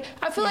Helper. Like,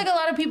 I feel like a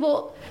lot of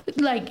people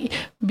like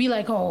be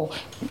like, oh,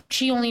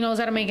 she only knows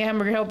how to make a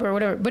Hamburger Helper or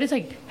whatever. But it's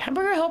like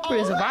Hamburger Helper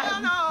is a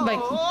vibe. Like,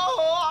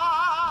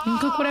 you can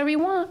cook whatever you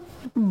want,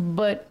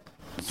 but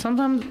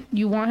sometimes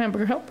you want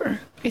Hamburger Helper.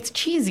 It's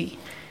cheesy.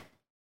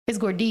 It's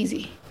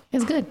gordizi.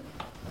 It's good.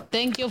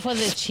 Thank you for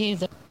the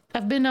cheese.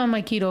 I've been on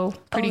my keto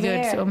pretty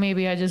good, so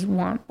maybe I just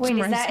want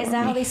some rice. Is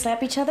that how they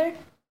slap each other?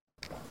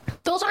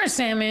 Those aren't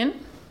salmon.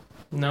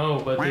 No,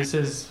 but this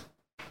is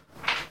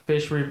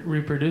fish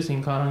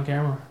reproducing caught on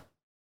camera.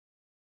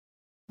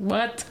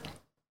 What?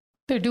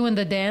 They're doing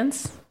the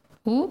dance?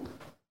 Ooh.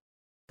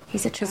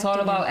 He's attracted. It's all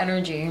about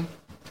energy.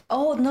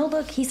 Oh, no,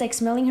 look. He's like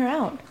smelling her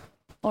out.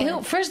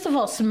 Ew, first of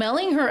all,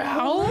 smelling her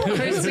out?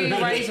 Crispy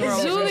rice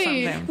rolls or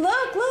something.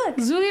 Look.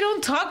 Zuli,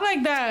 don't talk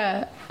like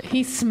that.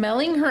 He's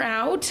smelling her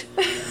out?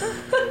 I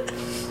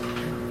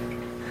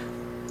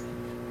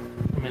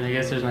mean, I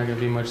guess there's not gonna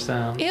be much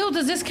sound. Ew,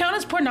 does this count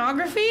as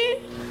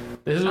pornography?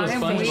 This is what I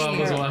am SpongeBob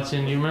was weird.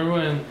 watching. You remember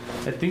when?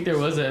 I think there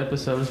was an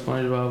episode of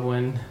SpongeBob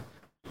when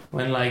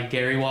like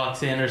Gary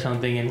walks in or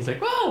something, and he's like,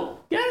 "Whoa,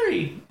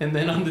 Gary!" And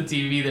then on the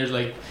TV, there's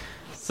like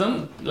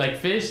some like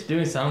fish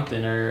doing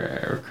something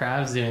or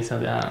crabs doing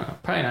something. I don't know.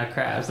 Probably not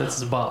crabs. That's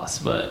his boss,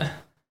 but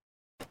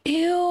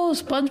Ew,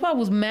 SpongeBob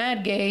was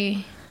mad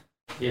gay.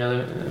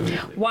 yeah.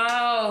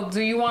 Wow.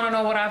 Do you want to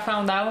know what I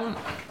found out?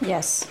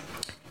 Yes.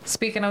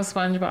 Speaking of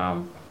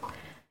SpongeBob,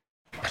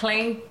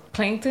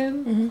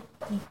 Plankton?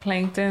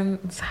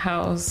 Plankton's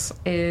house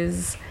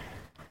is...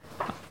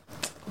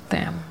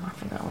 Damn, I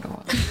forgot what it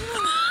was.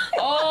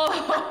 Oh,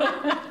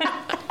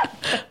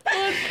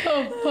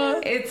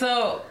 It's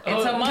a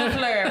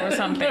muffler or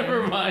something.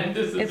 Never mind.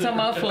 It's a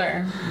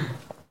muffler.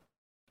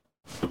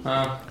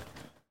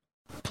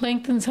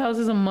 Plankton's house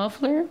is a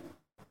muffler?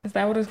 Is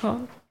that what it's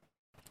called?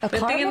 A The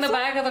car thing in the muffler?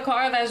 back of the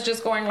car that's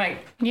just going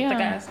like Yeah. the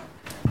gas.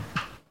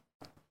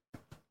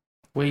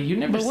 Wait, you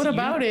never. But what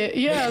about it?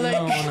 Yeah, like...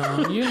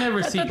 No. You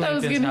never see I thought that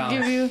was Plankton's gonna house.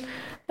 give you...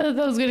 I thought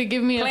that was gonna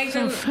give me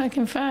Plankton- some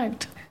fucking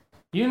fact.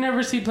 You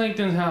never see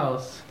Plankton's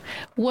house.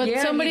 What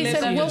Yeah, somebody he lives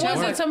said? in What the was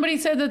Chumbucket. it? Somebody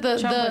said that the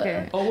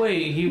Chumbucket. Oh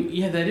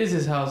wait, that is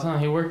his house, huh?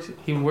 He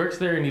works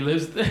there and he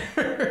lives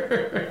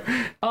there.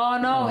 Oh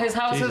no, his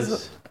house Jesus.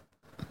 is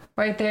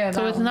right there. so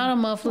that it's one. not a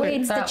muffler.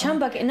 Wait, it's the That chum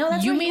bucket. No,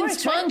 that's you where he mean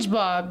works, right?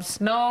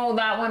 SpongeBob's? No,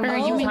 that one. Or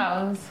No, you mean-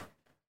 house.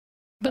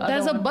 But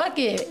that's a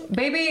bucket.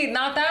 Baby,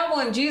 not that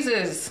one.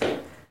 Jesus.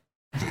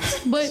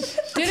 But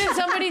didn't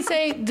somebody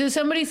say? Did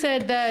somebody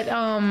said that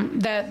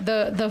that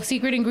the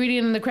secret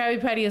ingredient in the Krabby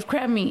Patty is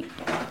crab meat?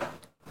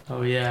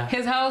 Oh yeah.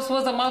 His house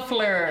was a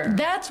muffler.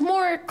 That's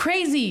more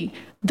crazy.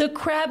 The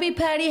Krabby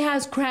Patty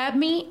has crab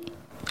meat.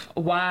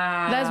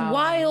 Wow. That's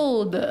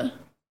wild.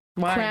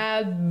 Why?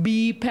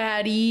 Krabby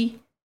Patty.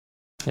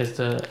 It's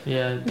the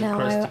Now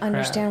I crusty crab.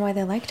 understand why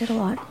they liked it a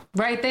lot.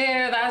 Right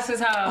there. That's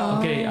his house.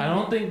 Okay, I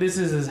don't think this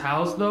is his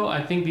house though.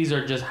 I think these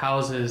are just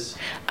houses.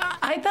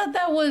 I thought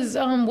that was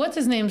what's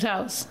his name's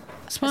house?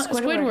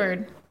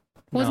 Squidward.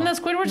 Wasn't that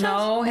Squidward's house?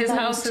 No, his thought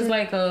it house was is too.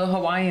 like a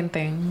Hawaiian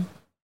thing.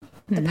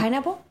 The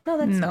pineapple? No,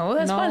 that's No,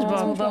 that's No,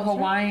 SpongeBob. the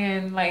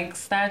Hawaiian like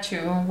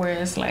statue where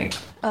it's like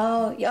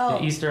The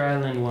Easter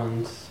Island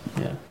ones.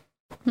 Yeah.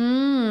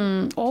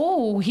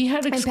 Oh, he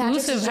had Patrick's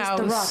exclusive is just house.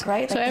 the rock,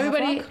 right? So Like the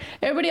everybody, rock?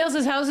 everybody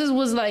else's houses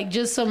was like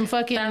just some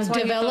fucking that's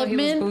why he thought he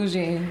was development,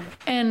 bougie.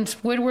 and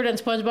Squidward and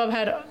SpongeBob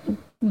had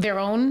their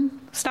own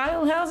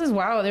style houses.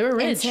 Wow, they were and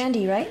rich.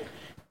 Sandy, right?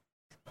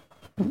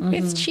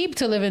 It's cheap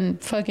to live in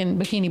fucking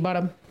Bikini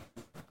Bottom.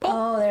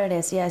 Oh, there it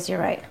is. Yes, you're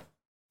right.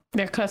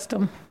 They're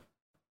custom.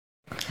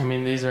 I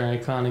mean, these are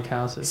iconic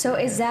houses. So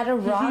is that a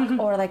rock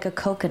or like a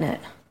coconut?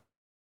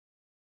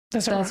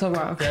 That's a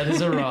rock. That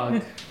is a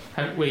rock.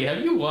 Wait, have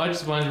you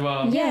watched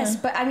SpongeBob? Yes,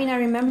 but I mean, I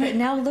remember it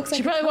now. It looks like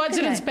She probably a watched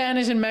it in coconut.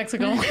 Spanish in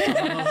Mexico.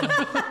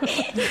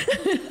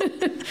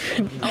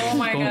 Oh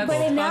my God,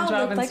 But it now SpongeBob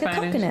looked in like Spanish.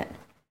 a coconut.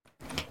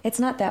 It's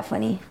not that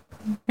funny.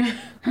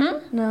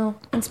 No,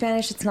 in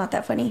Spanish, it's not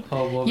that funny.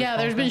 Yeah,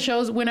 there's been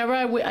shows. Whenever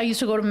I used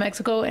to go to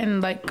Mexico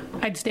and like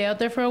I'd stay out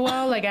there for a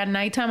while. Like at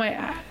nighttime,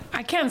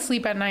 I can't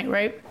sleep at night,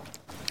 right?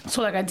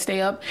 So like I'd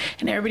stay up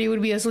and everybody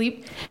would be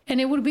asleep,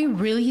 and it would be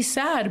really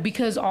sad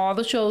because all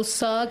the shows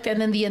sucked, and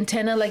then the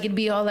antenna like it'd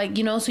be all like,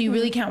 you know, so you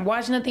really can't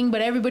watch nothing,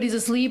 but everybody's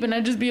asleep, and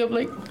I'd just be up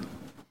like,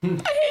 I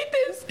hate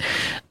this.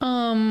 That's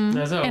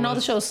how it And all the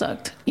was. shows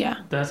sucked.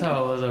 Yeah. That's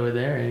how it was over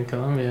there in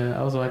Colombia.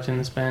 I was watching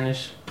the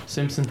Spanish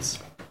Simpsons.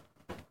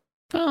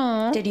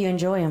 Oh. Did you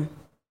enjoy them?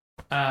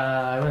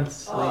 I went to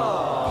sleep.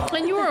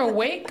 And you were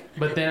awake?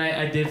 But then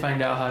I did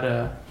find out how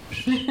to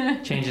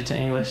change it to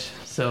English.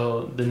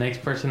 So the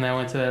next person that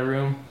went to that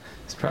room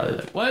is probably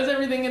like, why is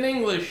everything in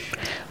English?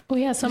 Oh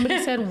yeah,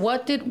 somebody said, where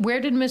did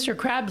Mr.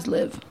 Krabs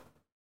live?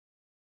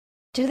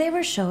 Did they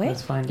ever show it?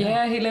 Let's find out.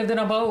 Yeah, he lived in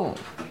a boat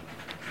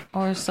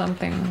or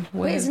something with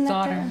Wait, his isn't that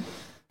daughter.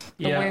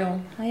 The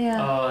whale. Oh,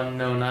 yeah. Oh,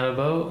 no, not a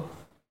boat.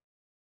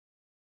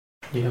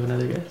 Do you have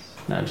another guess?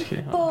 No, I'm just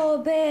kidding. Hold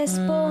on. Bob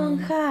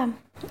Esponja.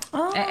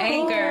 Oh. An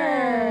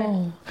anchor.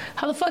 Oh.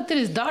 How the fuck did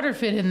his daughter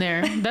fit in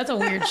there? That's a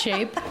weird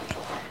shape. I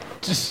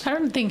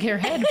don't think her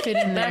head fit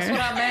in there. That's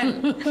what I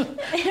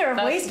meant. Her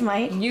waist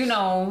might. You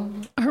know,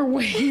 Her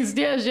waist,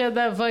 yeah, she had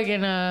that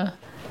fucking the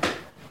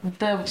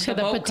had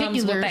a boat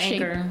comes with particular the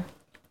shape. anchor.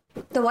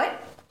 The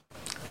what?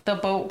 The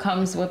boat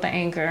comes with the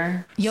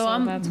anchor. Yo,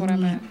 so that's what I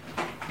meant.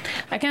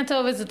 I can't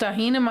tell if it's a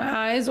tahini in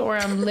my eyes or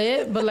I'm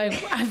lit, but like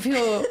I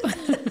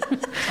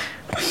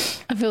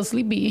feel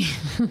sleepy.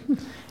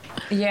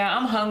 Yeah,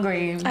 I'm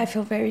hungry. I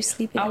feel very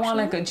sleepy. I want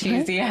like actually. a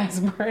cheesy ass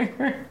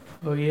burger.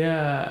 Oh,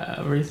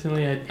 yeah.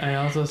 Recently, I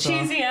also saw...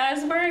 Cheesy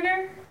ass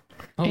burger?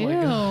 Oh, my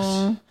Ew.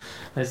 gosh.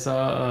 I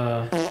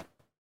saw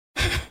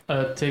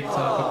a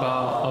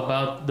TikTok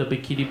about the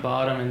Bikini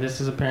Bottom, and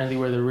this is apparently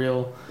where the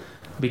real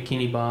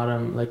Bikini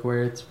Bottom, like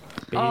where it's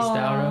based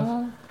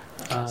out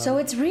of. So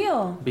it's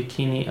real.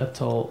 Bikini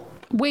Atoll.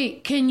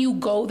 Wait, can you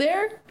go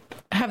there?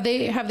 Have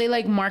they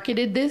like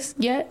marketed this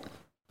yet?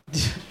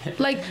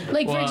 like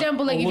for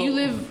example, like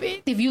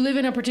if you live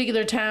in a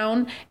particular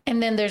town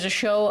and then there's a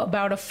show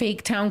about a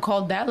fake town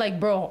called that, like,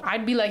 bro,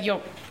 I'd be like,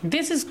 yo,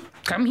 this is,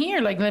 come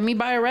here, like, let me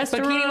buy a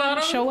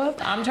restaurant, show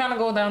up. I'm trying to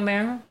go down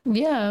there.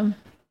 Yeah.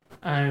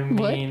 I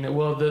mean,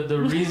 well,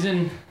 the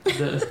reason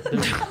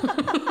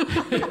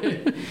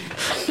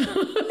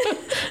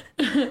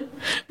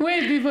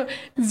Wait, before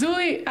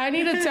Zooey, I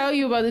need to tell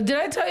you about it. Did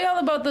I tell y'all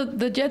about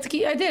the jet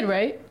ski? I did,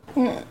 right?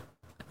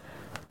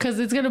 Because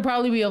it's gonna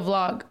probably be a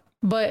vlog.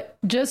 But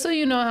just so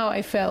you know how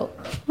I felt,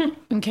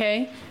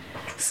 okay?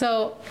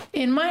 So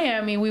in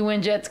Miami, we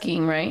went jet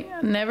skiing,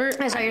 right? Never.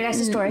 I saw your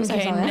guys' stories.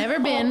 Okay, never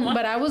been.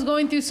 But I was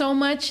going through so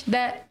much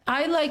that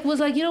I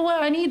was like, you know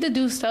what? I need to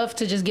do stuff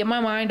to just get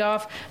my mind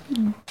off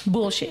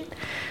bullshit.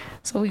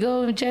 So we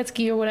go jet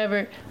ski or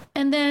whatever.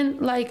 And then,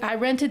 like, I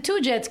rented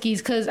 2 jet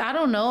skis because I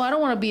don't know. I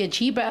don't want to be a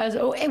cheap ass.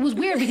 Oh, it was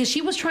weird because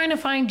she was trying to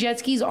find jet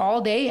skis all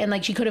day and,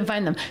 like, she couldn't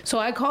find them. So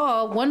I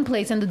call one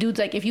place and the dude's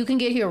like, if you can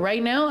get here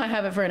right now, I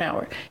have it for an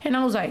hour. And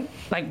I was like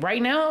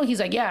right now? He's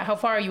like, yeah, how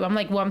far are you? I'm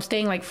like, well, I'm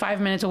staying like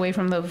 5 minutes away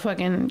from the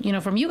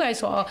fucking, from you guys.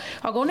 So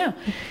I'll go now.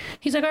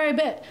 He's like, all right,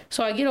 bet.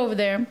 So I get over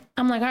there.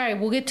 I'm like, all right,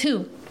 we'll get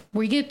 2.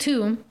 We get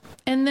 2.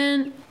 And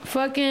then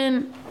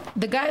fucking...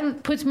 the guy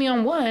puts me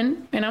on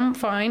one and I'm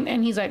fine.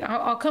 And he's like,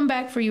 I'll come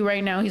back for you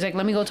right now. He's like,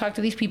 let me go talk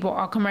to these people.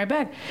 I'll come right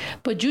back.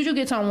 But Juju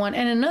gets on one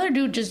and another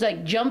dude just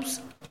like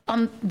jumps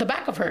on the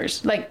back of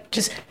hers. Like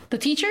just the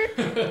teacher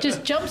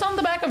just jumps on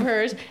the back of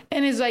hers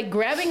and is like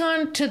grabbing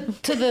on to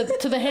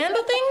the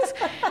handle things.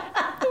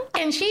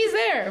 And she's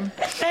there.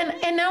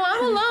 And now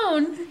I'm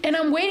alone and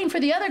I'm waiting for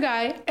the other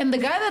guy. And the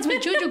guy that's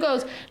with Juju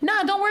goes,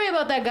 nah, don't worry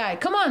about that guy.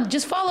 Come on,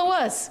 just follow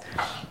us.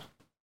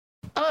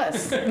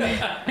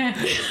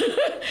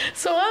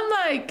 So I'm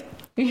like,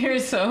 you're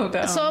so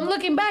dumb. So I'm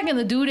looking back and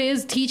the dude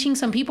is teaching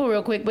some people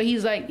real quick, but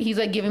he's like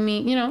giving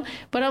me,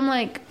 but I'm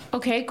like,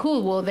 okay,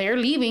 cool. Well, they're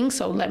leaving.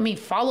 So let me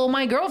follow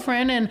my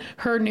girlfriend and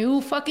her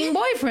new fucking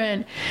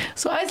boyfriend.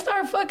 So I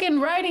start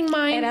fucking riding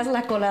mine. Eras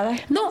la colada.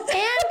 No,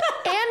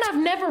 and I've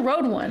never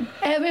rode one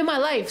in my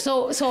life.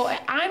 So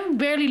I'm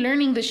barely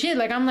learning the shit.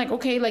 Like, I'm like,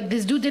 okay, like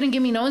this dude didn't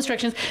give me no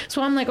instructions.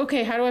 So I'm like,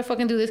 okay, how do I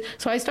fucking do this?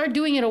 So I start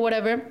doing it or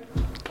whatever.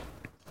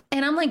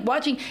 And I'm like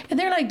watching, and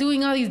they're like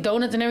doing all these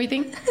donuts and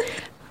everything.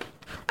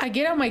 I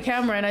get out my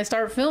camera and I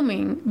start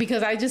filming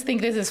because I just think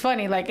this is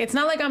funny. Like, it's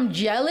not like I'm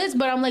jealous,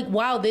 but I'm like,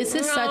 wow, this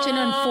is such an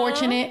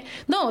unfortunate.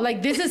 No,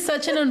 like this is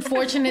such an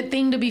unfortunate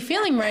thing to be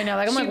feeling right now.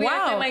 Like, I'm like,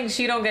 wow. Like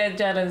she don't get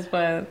jealous,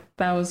 but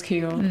that was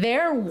cute.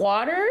 Their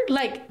water,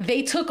 like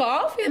they took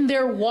off and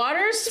their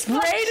water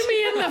sprayed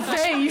me in the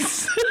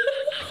face.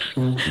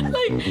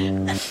 Like,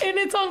 and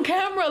it's on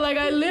camera. Like,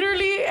 I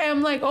literally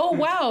am like, oh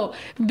wow,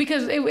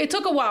 because it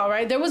took a while,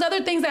 right? There was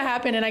other things that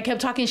happened and I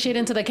kept talking shit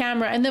into the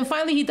camera, and then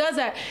finally he does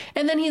that,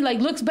 and then he like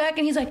looks back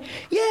and he's like,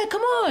 yeah,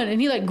 come on, and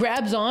he like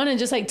grabs on and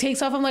just like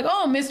takes off. I'm like,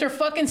 oh, Mr.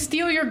 fucking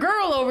steal your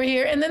girl over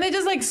here. And then they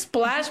just like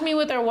splash me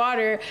with their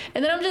water,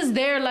 and then I'm just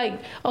there like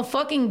a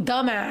fucking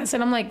dumbass,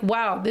 and I'm like,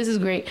 wow, this is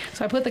great.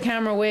 So I put the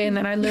camera away and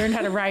then I learned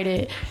how to ride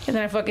it, and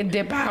then I fucking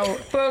dip out.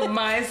 But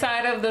my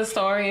side of the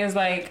story is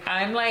like,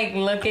 I'm like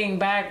looking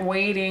back,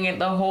 waiting it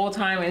the whole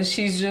time, and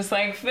she's just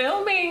like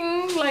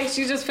filming, like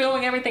she's just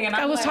filming everything. And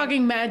I was like,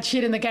 talking mad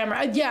shit in the camera.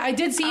 I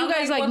did see you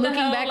guys like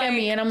looking back at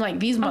me, and I'm like,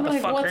 these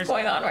motherfuckers. Like, what's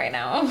going on right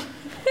now?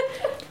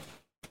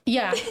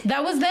 Yeah,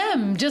 that was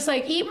them. Just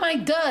like, eat my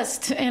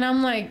dust, and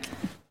I'm like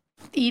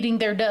eating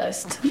their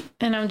dust,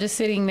 and I'm just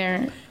sitting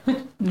there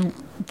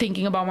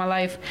thinking about my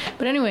life.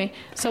 But anyway,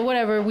 so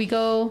whatever, we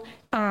go.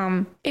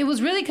 It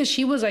was really because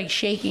she was like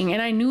shaking,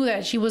 and I knew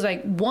that she was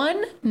like,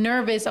 1,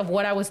 nervous of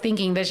what I was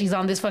thinking, that she's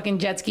on this fucking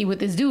jet ski with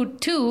this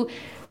dude. 2,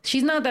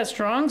 she's not that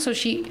strong, so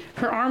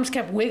her arms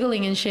kept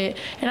wiggling and shit.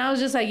 And I was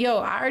just like, yo,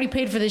 I already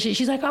paid for this shit.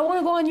 She's like, I want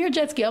to go on your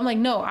jet ski. I'm like,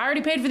 no, I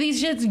already paid for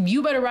these shits.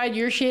 You better ride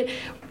your shit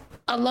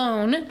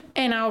alone,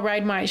 and I'll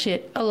ride my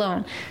shit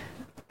alone.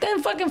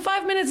 Then fucking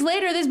 5 minutes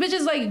later, this bitch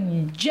is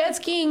like jet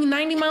skiing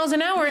 90 miles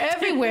an hour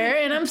everywhere,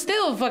 and I'm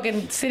still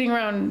fucking sitting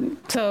around.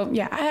 So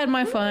yeah, I had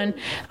my fun.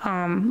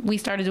 We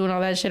started doing all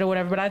that shit or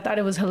whatever, but I thought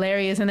it was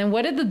hilarious. And then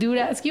what did the dude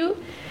ask you?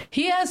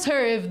 He asked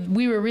her if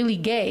we were really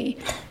gay.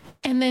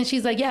 And then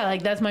she's like, yeah,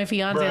 like that's my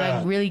fiance,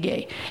 like really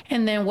gay.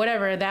 And then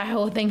whatever, that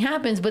whole thing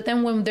happens. But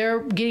then when they're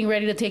getting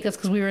ready to take us,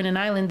 because we were in an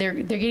island, they're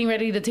getting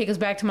ready to take us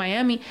back to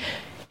Miami.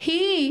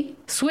 He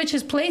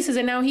switches places,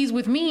 and now he's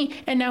with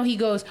me, and now he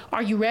goes,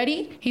 are you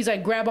ready? He's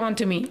like, grab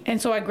onto me.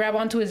 And so I grab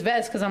onto his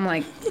vest because I'm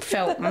like,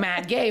 felt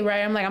mad gay,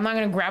 right? I'm like, I'm not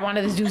going to grab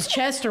onto this dude's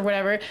chest or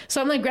whatever.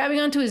 So I'm like grabbing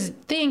onto his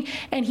thing,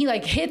 and he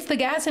like hits the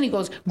gas and he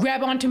goes,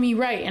 grab onto me,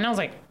 right? And I was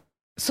like,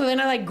 so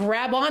then I like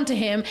grab onto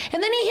him,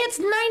 and then he hits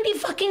 90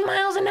 fucking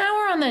miles an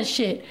hour on that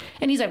shit.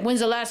 And he's like, when's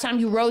the last time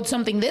you rode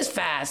something this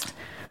fast?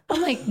 I'm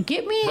like,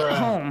 get me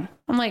home.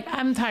 I'm like,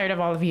 I'm tired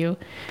of all of you.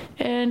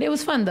 And it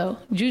was fun though.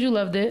 Juju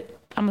loved it,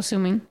 I'm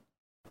assuming.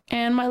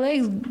 And my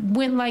legs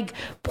went like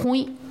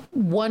 0.2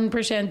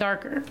 1%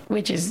 darker,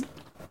 which is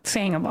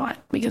saying a lot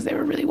because they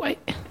were really white.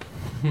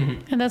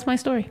 And that's my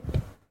story.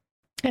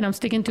 And I'm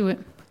sticking to it.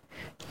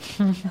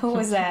 Who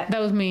was that? That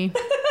was me.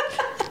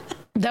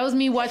 That was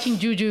me watching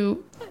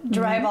Juju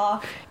drive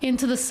off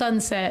into the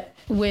sunset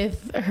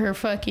with her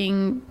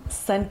fucking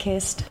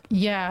sun-kissed.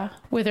 Yeah,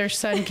 with her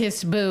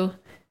sun-kissed boo.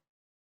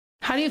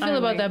 How do you feel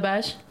about that,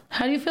 Bash?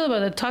 How do you feel about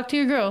that? Talk to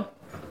your girl.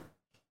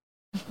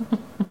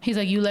 He's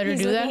like, you let her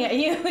do that? At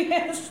you,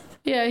 yes.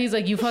 Yeah, he's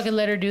like, you fucking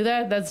let her do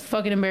that? That's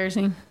fucking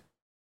embarrassing.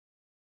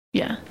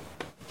 Yeah.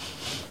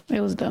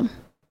 It was dumb.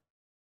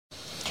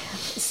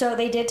 So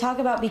they did talk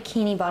about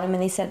Bikini Bottom,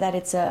 and they said that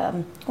it's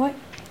what?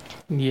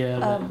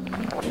 Yeah,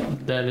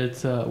 that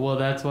it's well,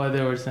 that's why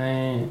they were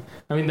saying.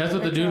 I mean, that's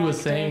what the dude was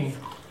saying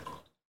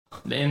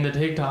in the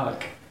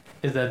TikTok,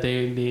 is that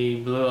they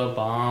blew up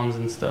bombs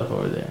and stuff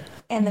over there.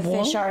 And the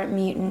fish are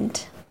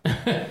mutant.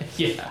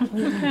 Yeah.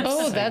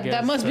 Oh,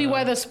 that must be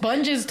why the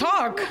sponges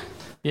talk.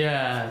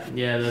 Yeah,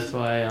 that's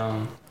why.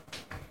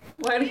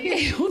 Why do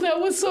you? That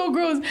was so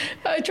gross.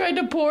 I tried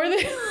to pour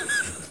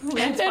this,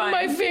 and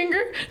my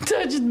finger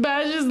touched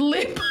Bash's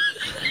lip.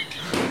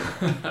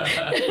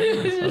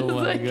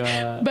 Oh my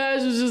god!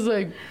 Bash was just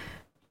like,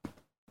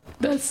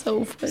 "That's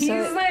so funny."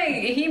 He's like,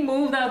 he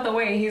moved out the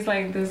way. He's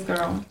like, this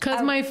girl.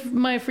 Cause my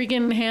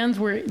freaking hands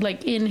were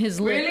like in his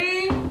lip.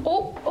 Really?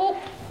 Oh.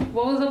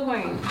 What was the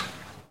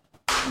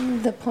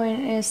point? The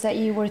point is that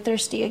you were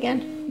thirsty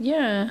again.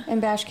 Yeah.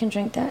 And Bash can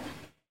drink that.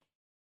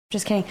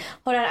 Just kidding.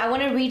 Hold on. I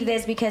want to read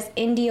this because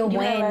India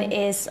Wen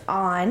is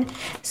on.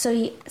 So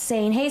he's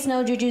saying, hey,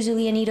 Snow, Juju,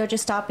 Zuli, and Nito,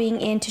 just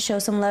stopping in to show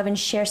some love and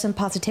share some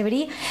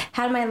positivity.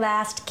 Had my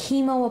last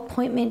chemo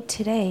appointment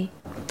today.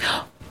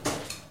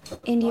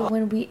 India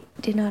Wen, we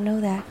did not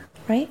know that,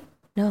 right?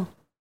 No.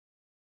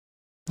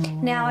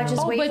 Now I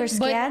just wait for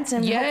scans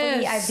and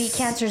hopefully I beat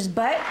cancer's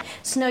butt.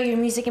 Snow, your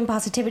music and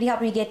positivity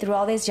helped me get through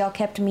all this. Y'all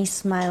kept me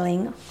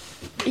smiling.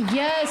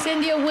 Yes,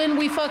 India Wen,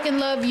 we fucking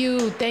love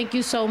you. Thank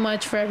you so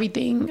much for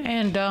everything.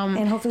 And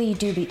hopefully you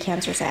do beat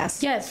cancer's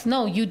ass. Yes,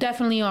 no, you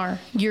definitely are.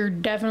 You're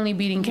definitely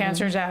beating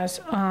cancer's ass.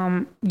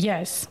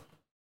 Yes.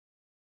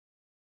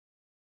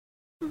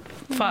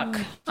 Fuck.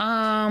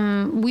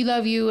 We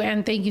love you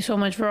and thank you so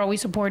much for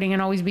always supporting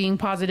and always being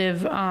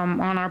positive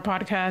on our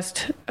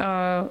podcast.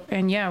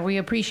 And yeah, we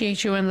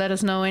appreciate you and let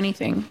us know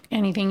anything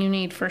you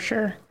need for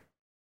sure.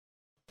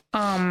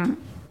 Damn.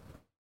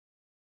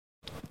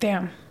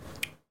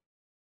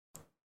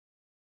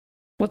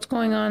 What's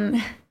going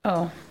on?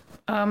 Oh,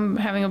 I'm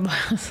having a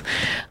blast.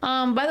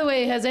 By the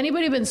way, has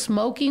anybody been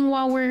smoking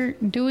while we're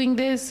doing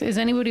this? Is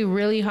anybody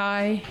really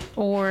high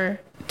or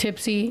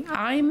tipsy?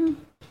 I'm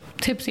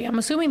tipsy. I'm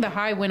assuming the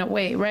high went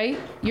away, right?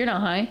 You're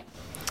not high.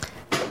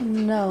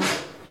 No.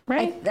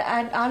 Right?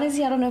 I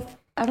honestly, I don't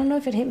know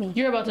if it hit me.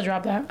 You're about to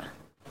drop that.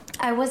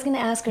 I was going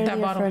to ask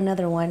earlier for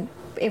another one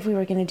if we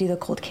were going to do the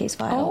cold case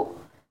file. Oh.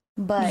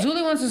 But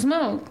Zuli wants to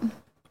smoke.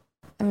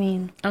 I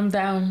mean, I'm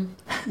down.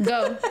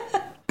 Go.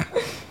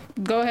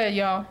 Go ahead,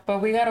 y'all.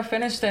 But we got to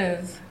finish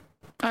this.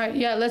 All right,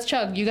 yeah, let's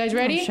chug. You guys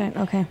ready? Oh, shit.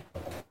 Okay.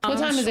 What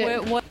time is it?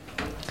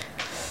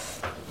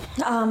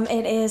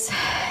 It is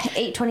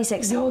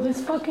 8:26. Yo, this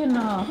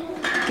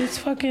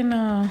fucking,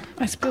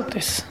 I spilled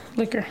this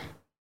liquor.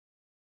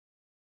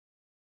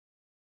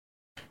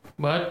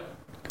 What?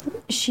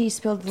 She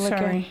spilled the liquor.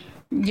 Sorry.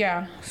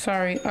 Yeah,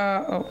 sorry.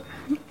 I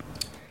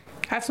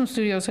have some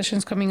studio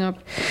sessions coming up,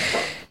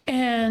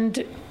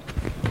 and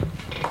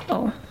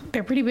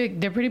they're pretty big.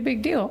 They're pretty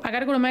big deal. I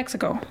gotta go to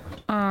Mexico.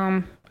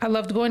 I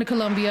loved going to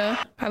Colombia.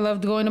 I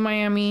loved going to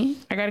Miami.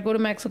 I gotta go to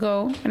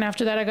Mexico, and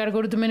after that, I gotta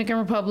go to Dominican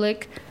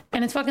Republic,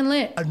 and it's fucking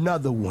lit.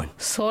 Another one.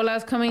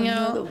 Sola's coming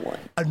out.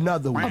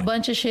 Another one. A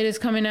bunch of shit is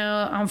coming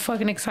out. I'm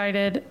fucking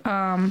excited.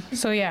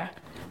 So yeah.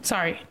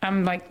 Sorry,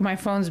 I'm like, my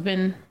phone's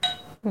been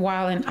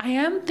wildin'. I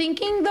am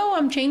thinking though,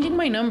 I'm changing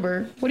my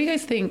number. What do you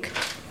guys think?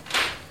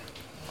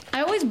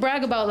 I always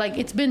brag about like,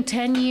 it's been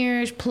 10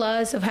 years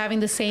plus of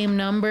having the same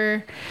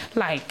number.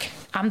 Like,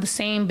 I'm the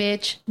same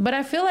bitch. But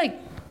I feel like,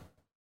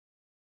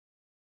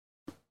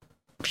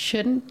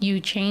 shouldn't you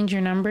change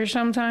your number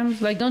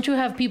sometimes? Like, don't you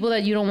have people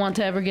that you don't want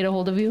to ever get a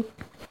hold of you?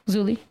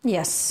 Zuli?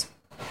 Yes.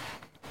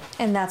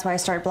 And that's why I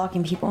started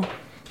blocking people.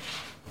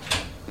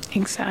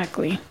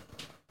 Exactly.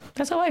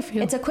 That's how I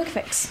feel. It's a quick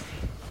fix.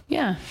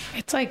 Yeah.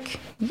 It's like,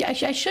 I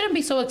shouldn't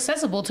be so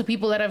accessible to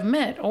people that I've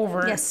met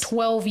over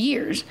 12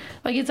 years.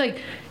 Like, it's like,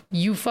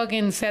 you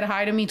fucking said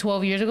hi to me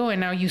 12 years ago and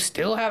now you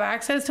still have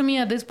access to me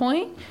at this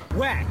point?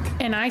 Whack.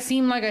 And I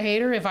seem like a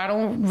hater if I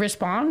don't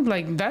respond?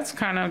 Like, that's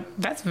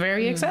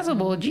very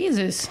accessible.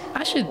 Jesus.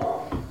 I should...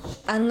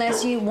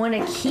 Unless you want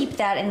to keep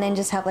that and then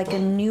just have like a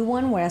new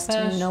one where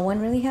no one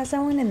really has that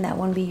one and that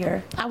one be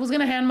your... I was going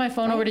to hand my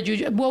phone over to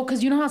Juju. Well,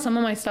 because you know how some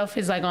of my stuff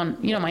is like on,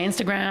 you know, my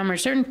Instagram or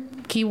certain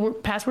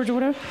keyword passwords or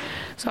whatever.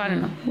 So I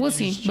don't know. We'll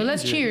see. But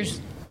let's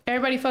cheers.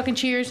 Everybody fucking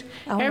cheers.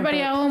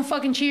 Everybody at home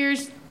fucking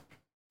cheers.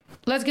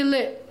 Let's get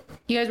lit.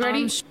 You guys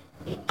ready?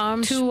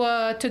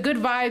 To good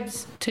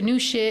vibes, to new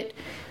shit,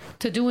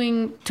 to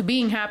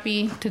being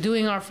happy, to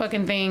doing our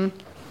fucking thing.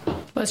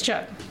 Let's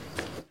chug.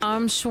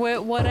 I'm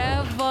Schwit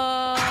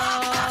whatever.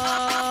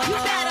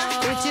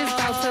 Bitches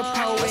about to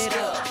pull it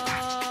up.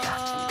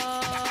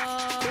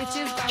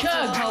 Bitches about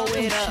to pull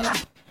it up.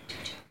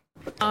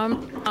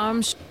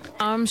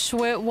 I'm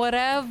Schwit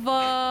whatever.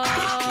 And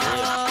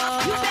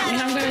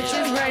I'm gonna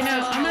chug right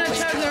now. I'm gonna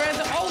chug the rest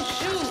of. Oh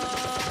shoot!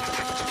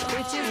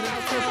 Bitches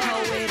about to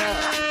pull it up.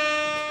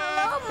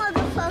 Hello,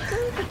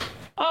 motherfucker.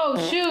 Oh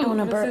shoot!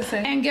 burp.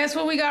 And guess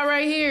what we got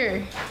right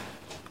here?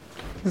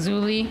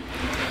 Zuli,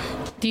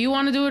 do you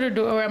want to do it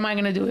or am I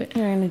gonna do it?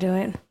 You're gonna do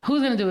it.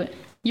 Who's gonna do it?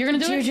 You're gonna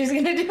do it? Juju's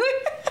gonna do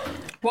it.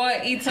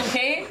 What? Eat some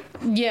cake?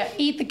 Yeah,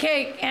 eat the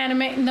cake.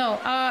 Anime.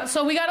 No.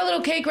 So we got a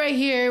little cake right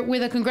here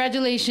with a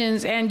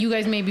congratulations, and you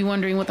guys may be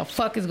wondering what the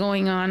fuck is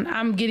going on.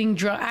 I'm getting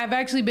drunk. I've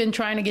actually been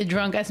trying to get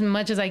drunk as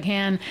much as I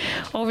can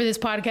over this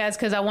podcast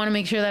because I want to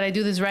make sure that I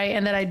do this right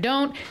and that I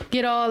don't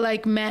get all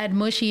like mad,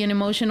 mushy, and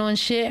emotional and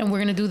shit. And we're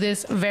gonna do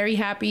this very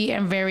happy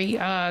and very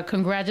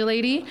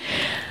congratulating.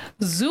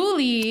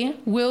 Zuli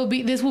will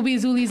be. This will be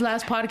Zuli's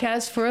last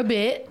podcast for a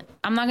bit.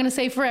 I'm not going to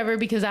say forever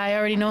because I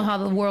already know how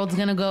the world's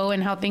going to go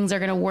and how things are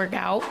going to work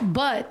out.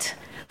 But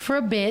for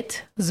a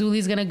bit,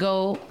 Zuli's going to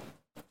go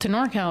to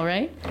NorCal,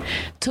 right?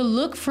 To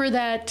look for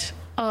that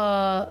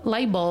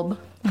light bulb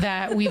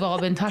that we've all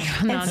been talking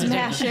about. And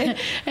smash it.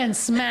 And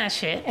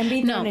smash it. And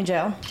be thrown in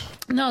jail.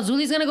 No,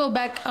 Zuli's going to go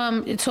back.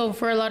 So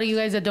for a lot of you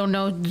guys that don't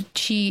know,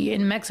 she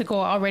in Mexico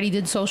already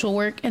did social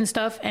work and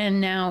stuff.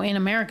 And now in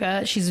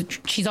America,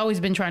 she's always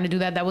been trying to do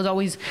that. That was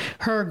always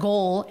her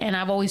goal. And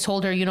I've always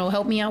told her,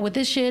 help me out with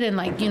this shit. And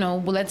like,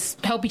 let's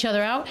help each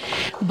other out.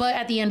 But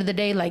at the end of the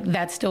day, like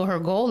that's still her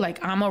goal.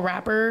 Like I'm a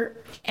rapper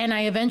and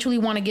I eventually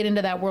want to get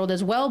into that world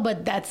as well.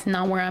 But that's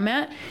not where I'm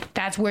at.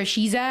 That's where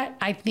she's at.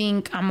 I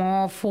think I'm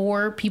all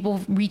for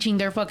people reaching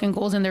their fucking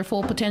goals and their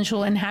full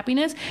potential and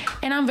happiness.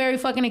 And I'm very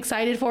fucking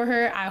excited for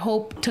her. I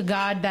hope to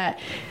God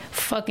that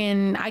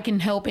fucking I can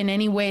help in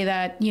any way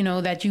that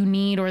that you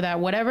need or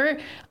that whatever,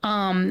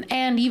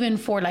 and even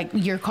for like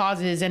your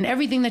causes and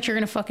everything that you're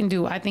gonna fucking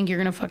do. I think you're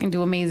gonna fucking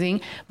do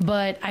amazing,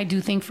 but I do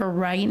think for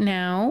right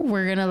now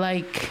we're gonna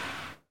like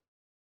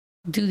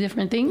do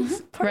different things,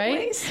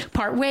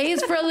 part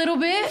ways for a little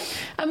bit.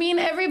 I mean,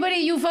 everybody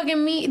you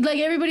fucking meet, like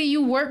everybody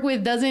you work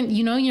with doesn't,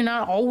 you're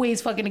not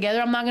always fucking together.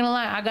 I'm not gonna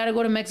lie. I gotta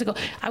go to Mexico.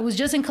 I was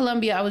just in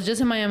Colombia. I was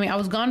just in Miami. I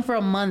was gone for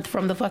a month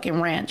from the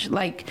fucking ranch.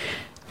 Like,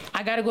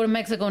 I gotta go to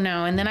Mexico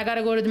now, and then I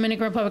gotta go to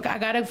Dominican Republic. I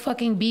gotta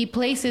fucking be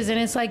places, and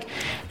it's like,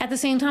 at the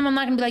same time, I'm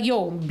not gonna be like,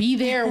 yo, be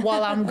there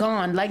while I'm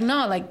gone. Like,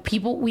 no, like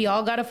people, we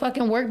all gotta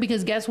fucking work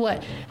because guess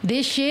what?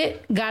 This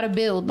shit gotta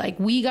build. Like,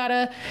 we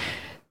gotta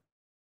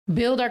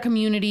build our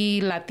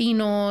community,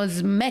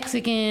 Latinos,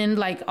 Mexican,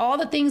 like all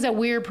the things that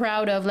we're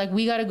proud of. Like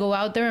we got to go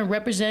out there and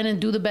represent and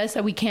do the best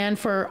that we can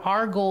for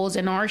our goals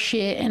and our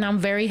shit. And I'm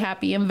very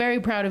happy. I'm very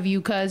proud of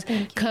you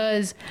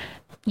because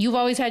you've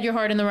always had your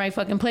heart in the right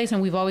fucking place, and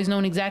we've always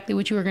known exactly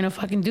what you were gonna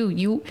fucking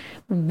do.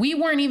 We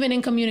weren't even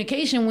in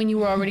communication when you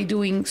were already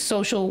doing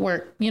social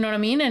work. You know what I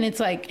mean? And it's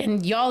like,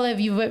 and y'all, if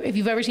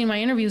you've ever seen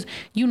my interviews,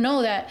 you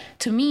know that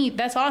to me,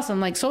 that's awesome.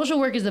 Like social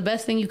work is the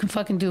best thing you can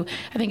fucking do.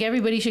 I think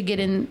everybody should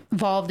get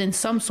involved in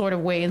some sort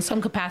of way, in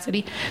some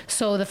capacity.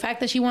 So the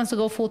fact that she wants to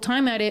go full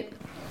time at it,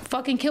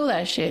 fucking kill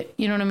that shit.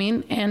 You know what I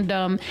mean?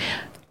 And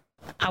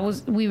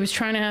we was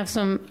trying to have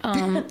some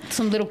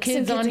little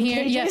kids on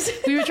here. Yes,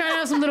 yeah, we were trying to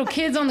have some little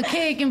kids on the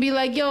cake and be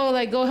like, yo,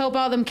 like go help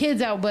all them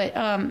kids out. But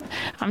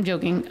I'm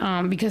joking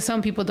because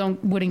some people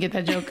wouldn't get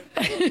that joke.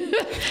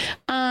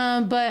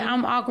 But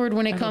I'm awkward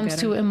when it comes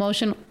to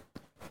emotional.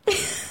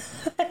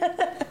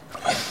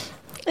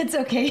 It's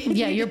okay.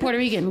 Yeah, you're Puerto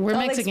Rican. We're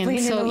Mexican.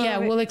 So yeah,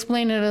 we'll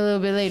explain it a little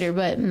bit later.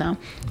 But no.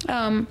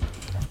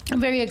 I'm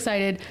very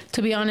excited,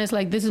 to be honest.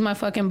 Like, this is my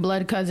fucking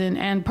blood cousin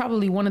and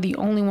probably one of the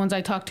only ones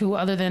I talk to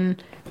other than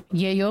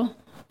Yayo.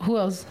 Who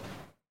else?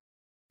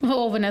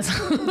 Oh, Vanessa.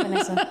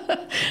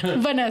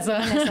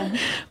 Vanessa.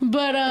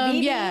 But,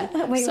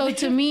 yeah. Wait.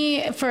 To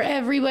me, for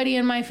everybody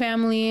in my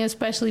family,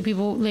 especially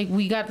people, like,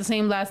 we got the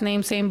same last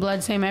name, same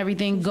blood, same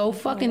everything. Go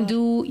fucking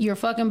do your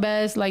fucking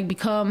best. Like,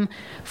 become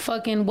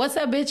fucking, what's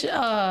that bitch?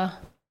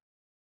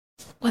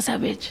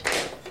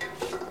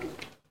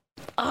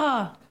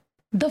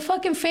 The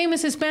fucking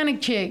famous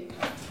Hispanic chick.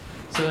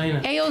 Selena.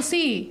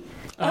 AOC.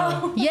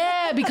 Oh.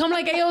 Yeah, become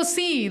like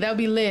AOC. That would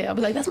be lit. I'll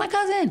be like, that's my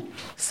cousin.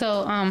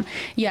 So,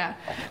 yeah.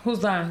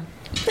 Who's that?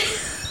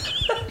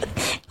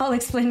 I'll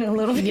explain it a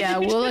little bit. Yeah,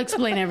 we'll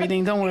explain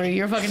everything. Don't worry.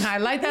 You're fucking high.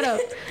 Light that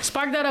up.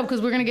 Spark that up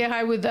because we're going to get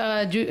high with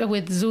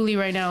Zuli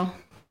right now.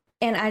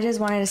 And I just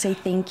wanted to say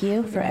thank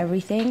you for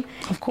everything.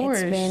 Of course.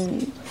 It's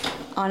been...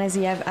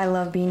 Honestly, I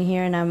love being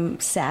here, and I'm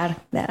sad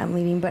that I'm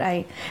leaving.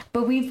 But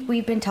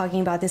we've been talking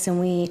about this, and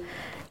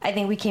I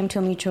think we came to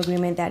a mutual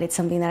agreement that it's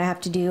something that I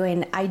have to do,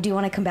 and I do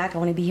want to come back. I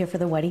want to be here for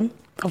the wedding.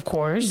 Of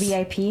course.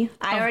 VIP.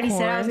 I already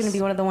said I was going to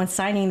be one of the ones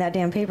signing that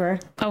damn paper.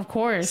 Of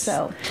course.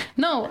 So,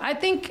 no, I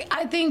think,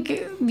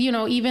 you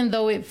know, even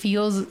though it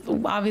feels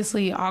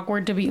obviously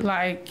awkward to be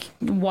like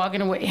walking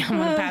away, I'm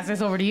going to pass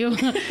this over to you.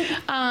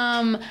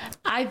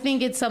 I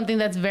think it's something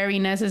that's very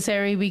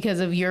necessary because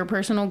of your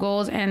personal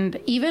goals. And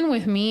even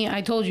with me,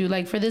 I told you,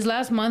 like, for this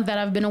last month that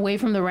I've been away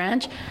from the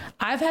ranch,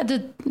 I've had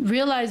to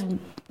realize,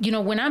 you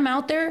know, when I'm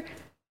out there,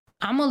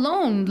 I'm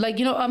alone. Like,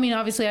 you know, I mean,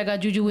 obviously I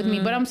got Juju with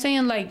me, but I'm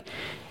saying, like,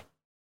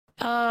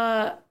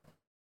 I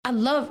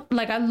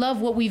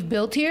love what we've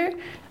built here.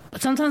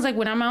 But sometimes, like,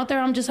 when I'm out there,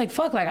 I'm just like,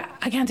 fuck, like,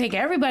 I can't take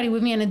everybody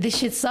with me, and this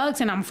shit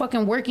sucks, and I'm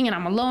fucking working, and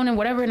I'm alone, and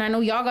whatever, and I know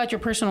y'all got your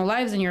personal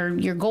lives and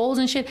your goals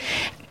and shit.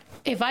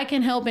 If I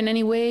can help in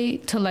any way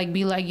to, like,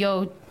 be like,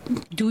 yo,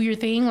 do your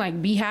thing, like,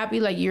 be happy,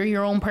 like, you're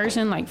your own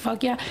person, like,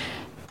 fuck yeah.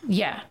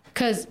 Yeah.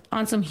 Because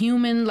on some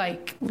human,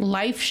 like,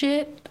 life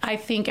shit, I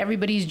think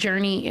everybody's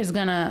journey is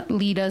going to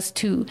lead us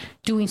to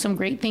doing some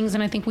great things.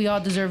 And I think we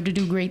all deserve to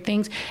do great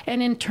things.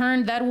 And in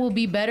turn, that will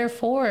be better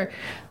for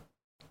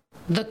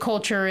the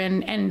culture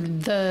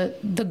and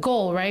the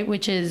goal, right?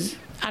 Which is,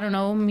 I don't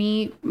know,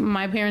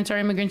 my parents are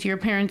immigrants, your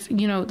parents,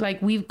 you know,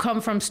 like, we've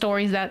come from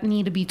stories that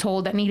need to be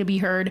told, that need to be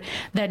heard,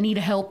 that need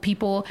to help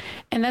people.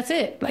 And that's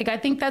it. Like, I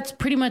think that's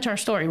pretty much our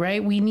story,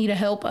 right? We need to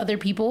help other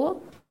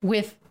people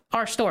with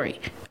our story.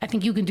 I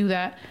think you can do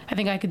that. I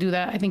think I could do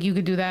that. I think you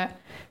could do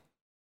that.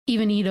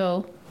 Even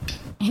Ito,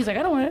 he's like,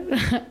 I don't want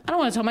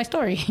to tell my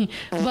story.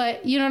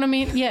 But you know what I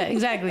mean? Yeah,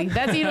 exactly.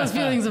 That's Ito's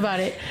feelings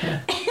about it.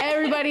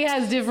 Everybody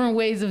has different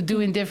ways of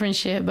doing different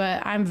shit,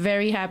 but I'm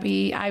very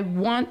happy. I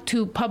want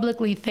to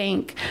publicly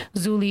thank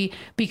Zuli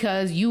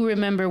because you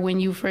remember when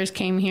you first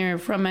came here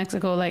from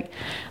Mexico, like,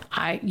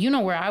 you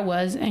know where I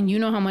was and you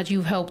know how much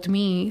you've helped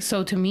me.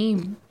 So to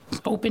me,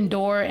 open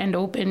door and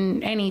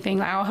open anything.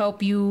 I'll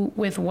help you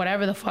with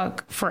whatever the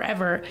fuck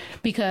forever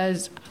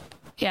because,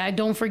 yeah, I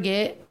don't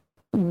forget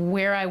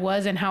where I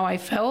was and how I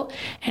felt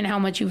and how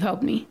much you've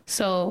helped me.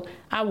 So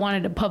I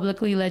wanted to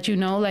publicly let you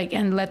know, like,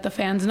 and let the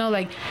fans know,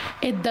 like,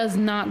 it does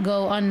not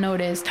go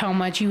unnoticed how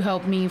much you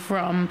helped me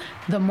from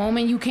the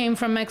moment you came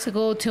from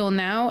Mexico till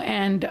now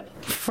and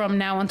from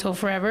now until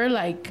forever.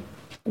 Like,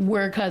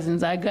 we're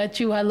cousins. I got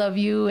you. I love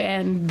you.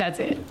 And that's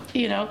it,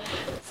 you know?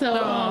 So,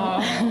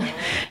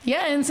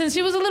 yeah. And since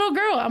she was a little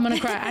girl, I'm going to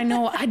cry. I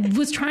know I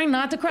was trying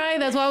not to cry.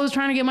 That's why I was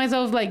trying to get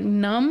myself, like,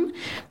 numb.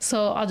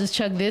 So I'll just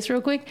chug this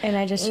real quick. And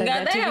I just chugged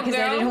that too because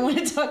I didn't want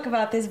to talk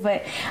about this.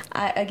 But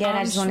I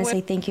just want to say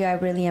thank you. I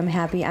really am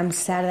happy. I'm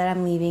sad that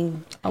I'm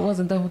leaving. I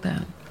wasn't done with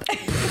that.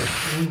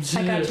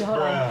 I got you.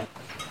 Hold on.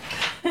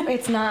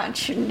 It's not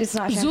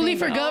Zuli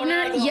for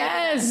governor? No.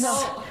 Yes.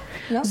 No.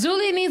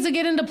 Zuli needs to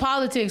get into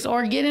politics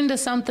or get into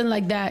something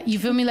like that. You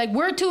feel me? Like,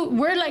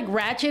 we're like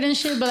ratchet and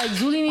shit, but like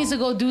Zuli needs to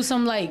go do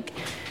some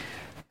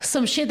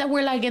shit that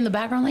we're like in the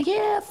background, like,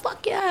 yeah,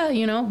 fuck yeah,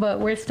 you know, but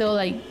we're still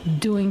like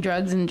doing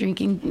drugs and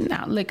drinking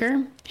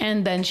liquor.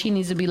 And then she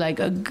needs to be like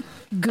a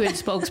good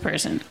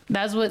spokesperson.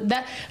 That's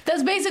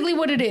basically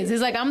what it is.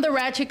 It's like, I'm the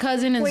ratchet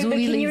cousin and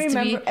Zuli needs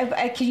to be.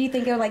 Can you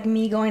think of like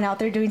me going out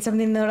there doing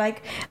something and they're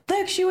like,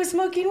 look, she was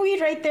smoking weed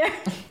right there.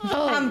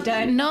 Oh, I'm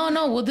done. No,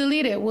 we'll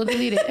delete it. We'll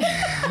delete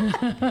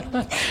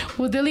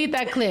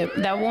that clip.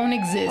 That won't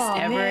exist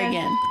ever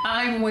again.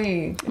 I'm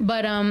weak.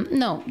 But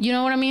no, you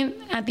know what I mean?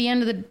 At the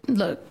end of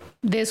look,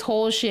 this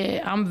whole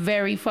shit, I'm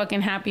very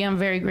fucking happy. I'm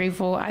very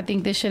grateful. I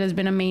think this shit has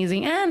been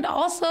amazing. And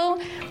also,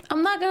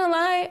 I'm not gonna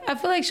lie, I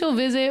feel like she'll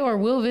visit or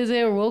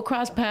we'll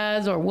cross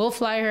paths or we'll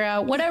fly her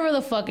out, whatever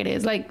the fuck it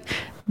is. Like,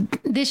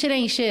 this shit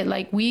ain't shit.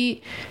 Like,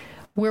 we're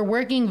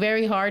working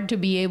very hard to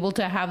be able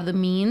to have the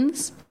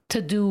means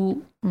to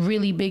do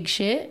really big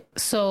shit.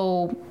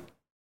 So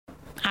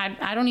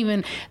I don't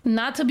even,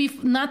 not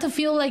to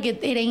feel like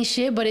it ain't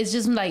shit, but it's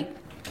just like,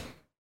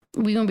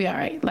 we gonna be all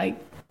right. Like,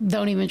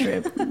 don't even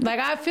trip. Like,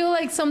 I feel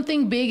like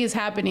something big is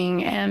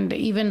happening. And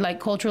even like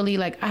culturally,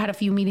 like, I had a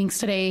few meetings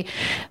today,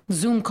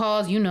 Zoom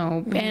calls, you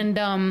know,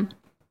 and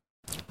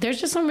there's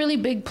just some really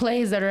big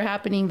plays that are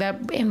happening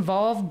that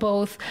involve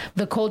both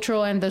the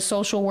cultural and the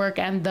social work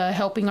and the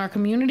helping our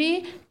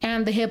community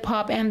and the hip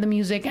hop and the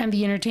music and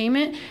the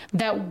entertainment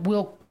that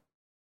will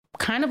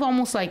kind of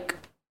almost like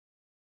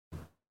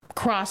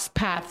cross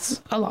paths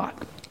a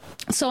lot.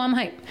 So I'm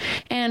hyped.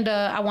 And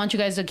I want you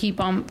guys to keep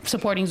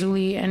supporting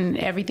Zuli and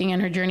everything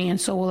and her journey, and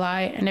so will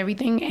I and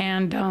everything.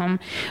 And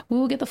we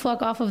will get the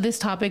fuck off of this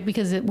topic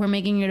because we're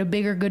making it a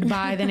bigger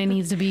goodbye than it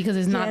needs to be because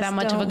it's not that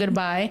much of a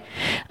goodbye.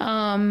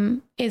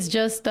 It's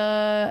just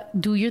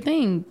do your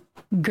thing,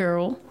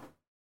 girl.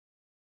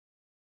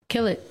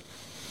 Kill it.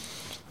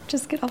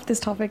 Just get off this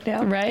topic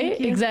now.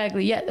 Right?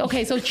 Exactly. Yeah.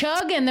 Okay, so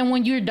chug, and then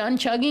when you're done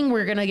chugging,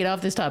 we're going to get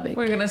off this topic.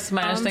 We're going to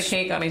smash the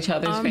cake on each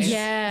other's face.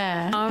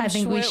 Yeah. I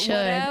think we should.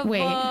 Whatever. Wait.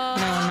 No,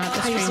 not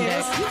the stream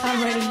deck.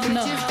 I'm ready.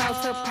 No.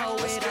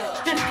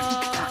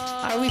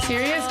 Are we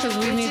serious? Because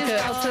we need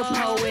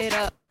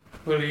to...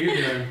 What are you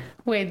doing?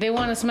 Wait, they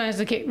want to smash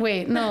the cake.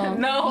 Wait, no.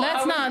 No,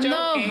 let's not.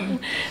 Joking.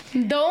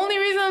 No. The only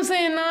reason I'm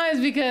saying no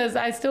is because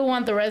I still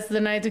want the rest of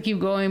the night to keep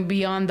going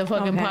beyond the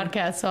fucking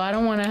podcast. So I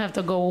don't want to have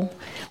to go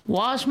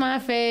wash my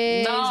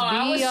face. No,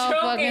 I was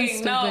fucking joking.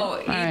 stupid. No,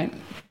 All right.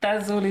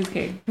 That's Zuli's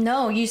cake.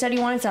 No, you said you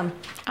wanted some.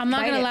 I'm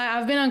not going to lie.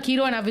 I've been on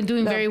keto and I've been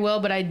doing very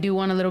well, but I do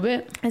want a little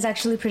bit. It's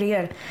actually pretty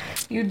good.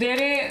 You did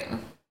it?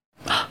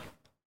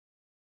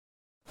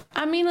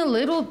 I mean, a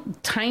little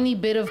tiny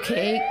bit of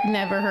cake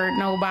never hurt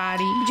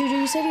nobody. Juju,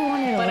 you said you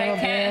wanted a But little I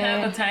can't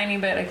have a tiny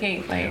bit of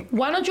cake. Like,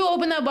 why don't you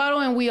open that bottle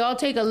and we all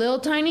take a little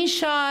tiny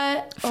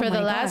shot for the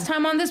last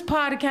time on this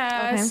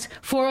podcast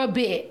for a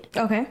bit.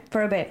 Okay,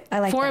 for a bit. I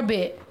like for that. a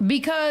bit.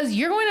 Because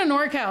you're going to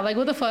NorCal. Like,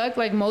 what the fuck?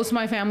 Like, most of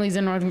my family's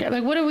in Northern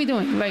California. Like, what are we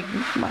doing? Like,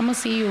 I'm going to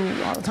see you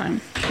all the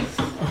time.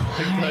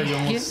 You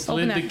almost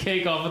slid the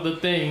cake off of the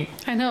thing.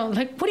 I know.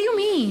 Like, what do you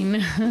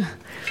mean?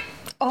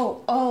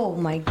 Oh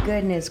my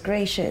goodness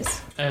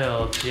gracious.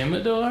 El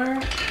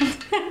Timador?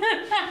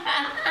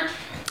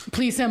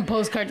 Please send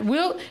postcards.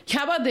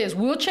 How about this?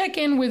 We'll check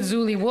in with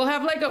Zuli.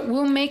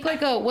 We'll make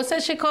like a, what's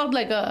that shit called?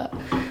 Like a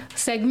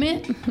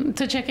segment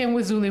to check in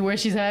with Zuli where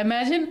she's at.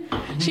 Imagine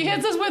she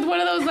hits us with one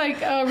of those like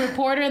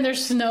reporter and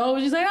there's snow.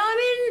 She's like, I'm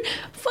in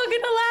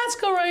fucking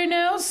Alaska right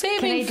now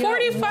saving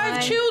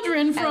 45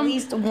 children from. At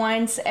least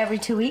once every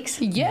 2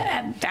 weeks?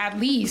 Yeah, at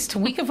least.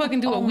 We could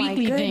fucking do a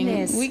weekly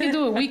thing. We could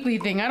do a weekly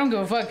thing. I don't give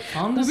a fuck.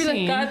 On the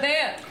scene.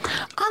 goddamn.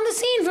 On the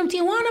scene from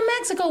Tijuana,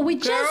 Mexico. We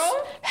just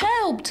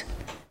helped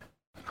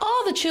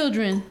all the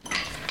children.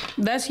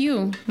 That's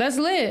you. That's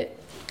lit.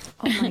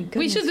 Oh my goodness.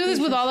 We should do this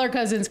with all our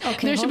cousins.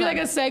 Okay, there should be like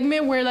a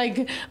segment where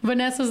like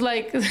Vanessa's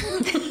like You're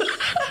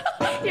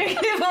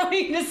gonna want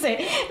me to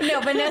say no,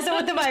 Vanessa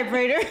with the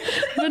vibrator.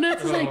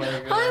 Vanessa's like,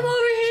 I'm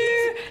over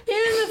here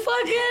in the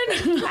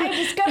fucking I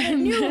discovered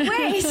new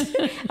ways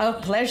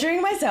of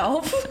pleasuring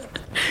myself.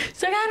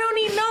 It's like, I don't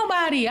need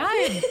nobody. I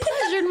have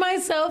pleasured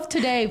myself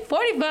today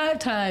 45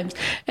 times.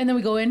 And then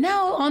we go in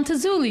now on to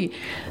Zuli.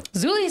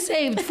 Zuli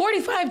saved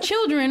 45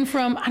 children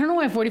from, I don't know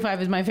why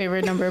 45 is my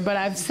favorite number, but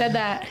I've said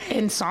that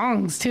in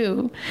songs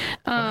too.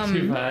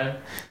 45?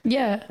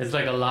 Yeah. It's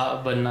like a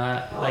lot, but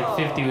not, like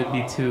 50 would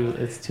be too,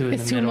 it's too in the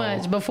It's too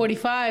much, but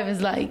 45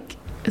 is like,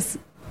 it's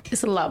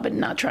a lot, but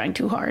not trying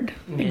too hard.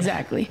 Yeah.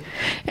 Exactly.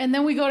 And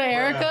then we go to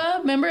Erica.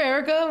 Remember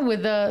Erica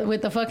with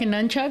the fucking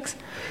nunchucks?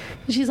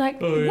 She's like,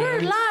 we're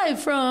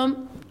live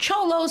from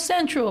Cholo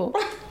Central.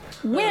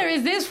 Where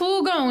is this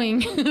fool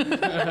going?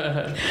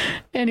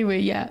 Anyway,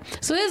 yeah.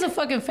 So this is a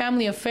fucking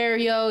family affair,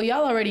 yo.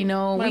 Y'all already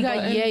know. We got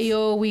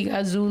Yayo, we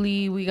got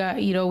Zuli, we got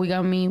Ito, we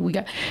got me,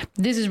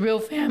 this is real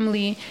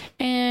family.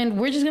 And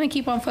we're just gonna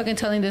keep on fucking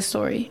telling this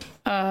story.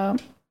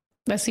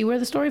 Let's see where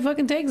the story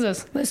fucking takes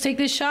us. Let's take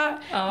this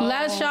shot.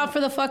 Last shot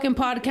for the fucking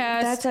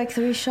podcast. That's like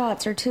 3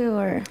 shots or 2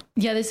 or...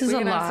 Yeah, this is a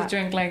lot. We're gonna have to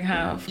drink like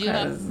half. You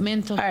have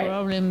mental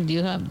problem.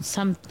 You have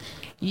some...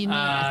 You need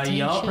attention.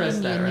 Y'all press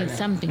that you right need now.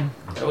 something.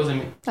 That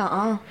wasn't me.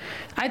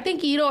 I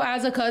think Ito,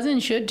 as a cousin,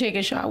 should take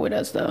a shot with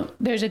us, though.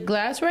 There's a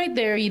glass right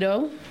there,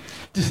 Ito.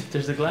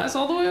 There's a glass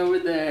all the way over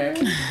there.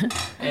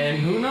 And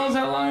who knows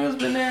how long it's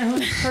been there,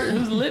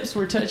 whose lips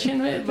were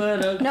touching it,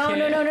 but okay. No.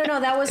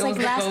 That was like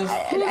last...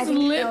 Whose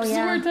lips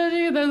were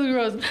touching it? That's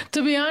gross.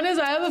 To be honest,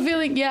 I have a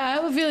feeling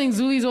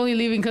Zuli's only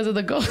leaving because of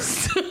the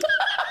ghost.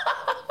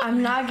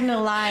 I'm not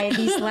gonna lie.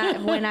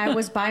 When I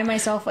was by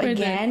myself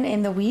again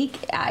in the week,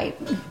 I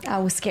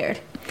was scared.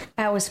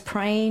 I was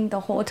praying the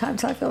whole time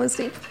till I fell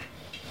asleep.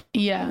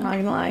 Yeah, I'm not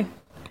gonna lie.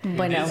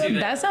 But no,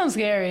 that sounds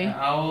scary. The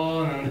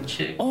owl and the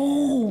chick.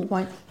 Oh,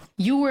 what?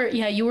 You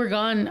were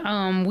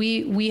gone.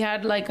 We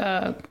had like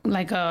a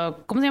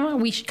 ¿cómo se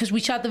llama? Because we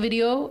shot the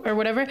video or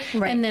whatever,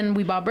 right. And then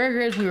we bought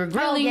burgers. We were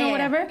grilling or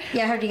whatever.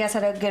 Yeah, I heard you guys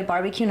had a good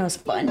barbecue and it was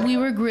fun. We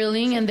were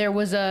grilling and there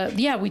was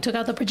we took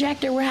out the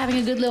projector. We're having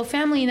a good little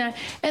family night,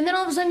 and then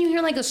all of a sudden you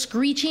hear like a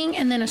screeching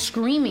and then a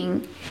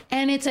screaming,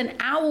 and it's an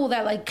owl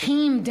that like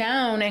came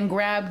down and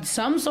grabbed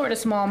some sort of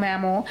small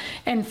mammal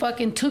and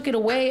fucking took it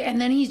away, and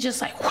then he's just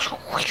like whoosh,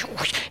 whoosh,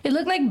 whoosh. It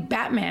looked like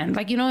Batman,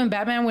 like, you know, in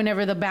Batman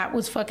whenever the bat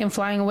was fucking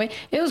flying away.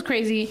 It was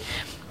crazy.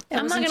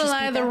 I'm not gonna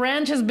lie, the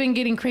ranch has been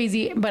getting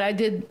crazy, but I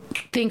did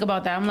think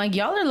about that. I'm like,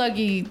 y'all are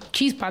lucky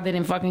Chispa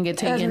didn't fucking get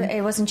taken.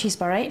 It wasn't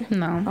Chispa, right?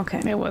 No.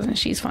 Okay. It wasn't.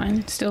 She's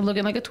fine. Still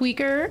looking like a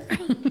tweaker.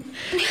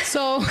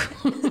 So,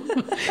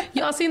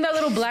 y'all seen that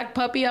little black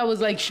puppy I was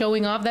like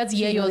showing off? That's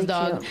Yayo's really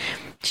dog. Cute.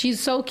 She's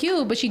so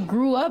cute, but she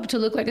grew up to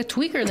look like a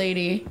tweaker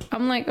lady.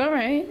 I'm like, all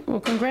right, well,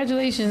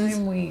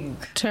 congratulations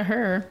to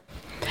her.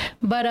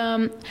 But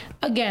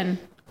again,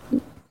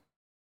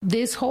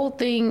 this whole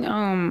thing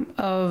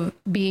of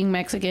being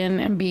Mexican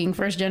and being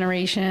first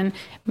generation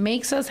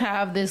makes us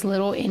have this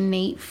little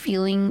innate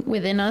feeling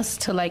within us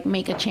to like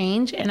make a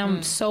change. And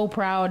I'm so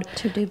proud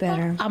to do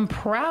better. I'm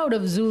proud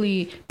of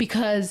Zuli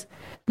because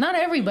not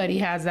everybody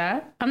has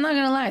that. I'm not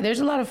gonna lie. There's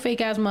a lot of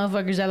fake ass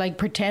motherfuckers that like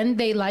pretend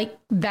they like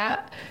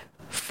that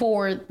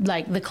for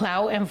like the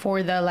clout and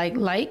for the like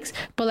likes,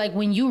 but like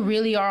when you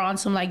really are on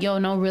some like, yo,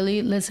 no,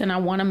 really, listen, I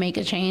want to make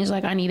a change,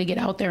 like I need to get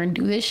out there and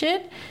do this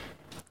shit,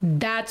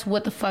 That's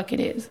what the fuck it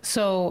is.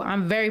 So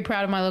I'm very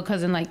proud of my little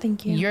cousin. Like,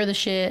 thank you. You're the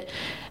shit.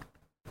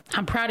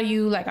 I'm proud of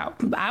you. Like,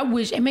 I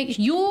wish it makes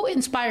you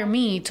inspire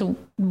me to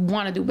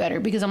want to do better,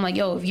 because I'm like,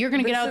 yo, if you're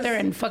gonna get out there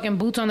and fucking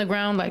boots on the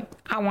ground, like,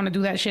 I want to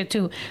do that shit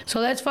too.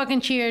 So let's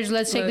fucking cheers.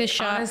 Let's take this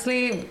shot.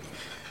 Honestly,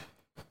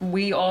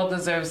 we all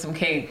deserve some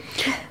cake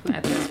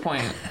at this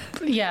point.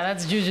 Yeah,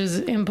 that's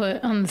Juju's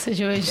input on the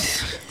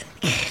situation.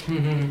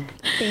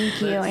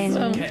 Thank you,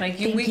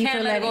 and we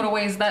can't let it go to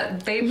waste. That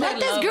they let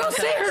this girl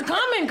say her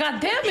comment. God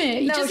damn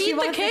it! No, just eat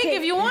the cake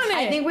if you want it.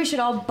 I think we should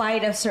all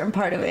bite a certain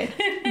part of it.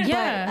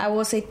 Yeah, but I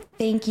will say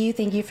thank you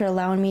for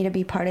allowing me to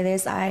be part of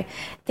this. I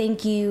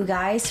thank you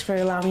guys for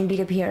allowing me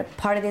to be a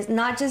part of this.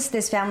 Not just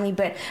this family,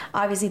 but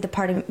obviously the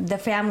part of the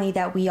family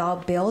that we all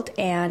built,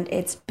 and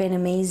it's been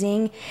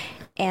amazing.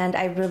 And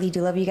I really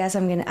do love you guys.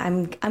 I'm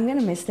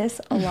gonna miss this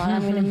a lot.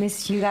 I'm gonna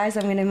miss you guys.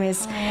 I'm gonna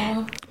miss.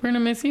 We're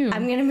gonna miss you.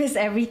 I'm gonna miss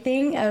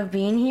everything of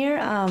being here.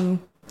 I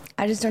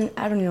don't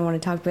even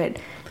want to talk, but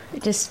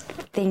just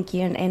thank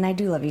you, and I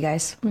do love you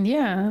guys.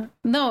 Yeah.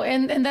 No,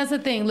 and that's the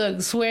thing.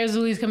 Look, swear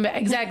Zuli's come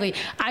back. Exactly.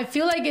 I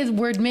feel like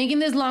we're making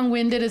this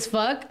long-winded as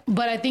fuck,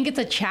 but I think it's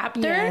a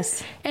chapter.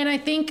 Yes. And I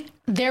think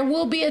there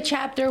will be a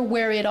chapter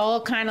where it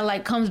all kind of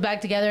like comes back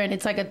together and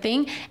it's like a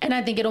thing. And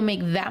I think it'll make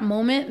that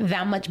moment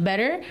that much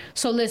better.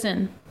 So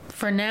listen,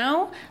 for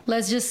now,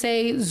 let's just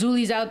say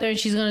Zuli's out there and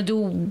she's gonna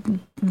do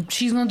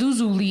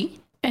Zuli.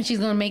 And she's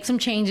going to make some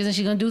changes and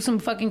she's going to do some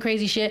fucking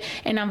crazy shit.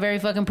 And I'm very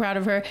fucking proud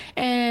of her.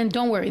 And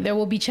don't worry, there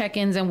will be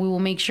check-ins and we will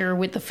make sure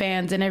with the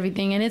fans and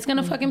everything. And it's going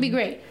to fucking be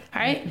great.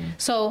 All right?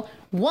 So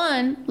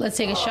 1, let's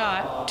take a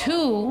shot.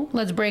 2,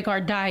 let's break our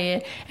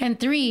diet. And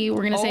 3, we're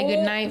going to say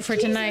good night for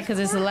tonight, because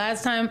it's the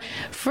last time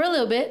for a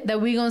little bit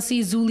that we're going to see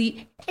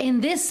Zuli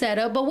in this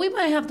setup. But we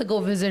might have to go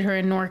visit her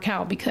in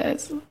NorCal,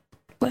 because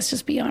let's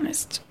just be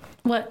honest.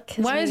 What?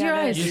 Why is your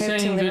eyes? You're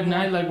saying good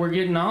night like we're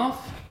getting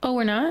off? Oh,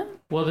 we're not?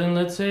 Well, then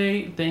let's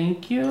say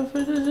thank you for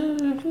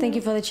the... Thank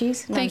you for the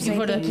cheese. No, thank you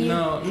for the...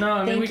 No,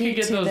 I mean, we could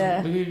get those...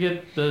 We could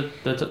get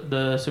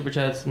the super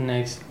chats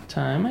next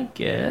time, I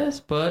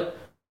guess. But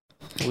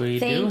we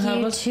do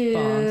have a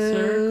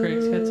sponsor,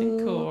 Craig's Cuts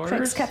and Cores.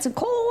 Craig's Cuts and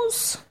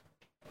Cores.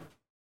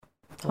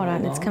 Hold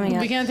on, it's coming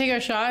up. We can't take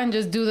our shot and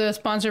just do the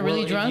sponsor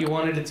really drunk? If you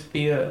wanted it to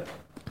be a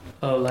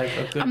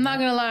good... I'm not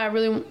going to lie, I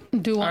really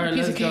do want a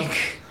piece of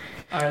cake.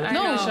 All right, let's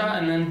take a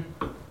shot and then...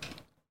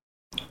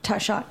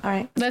 Shot. All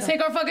right. Let's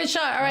take our fucking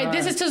shot. All right.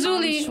 This is to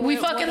Zuli. We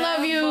fucking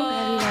love you.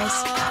 Love you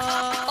guys.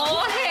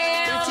 Oh,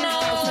 hell no.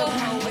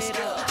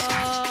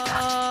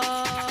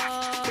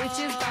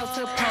 Bitches about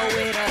to pull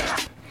it up.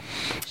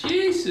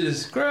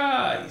 Jesus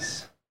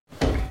Christ.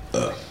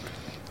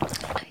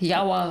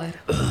 Y'all wallet.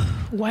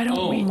 Why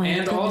don't we?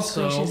 And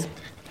also... Gracious.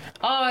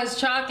 Oh, it's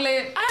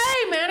chocolate.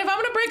 Hey, man, if I'm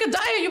going to break a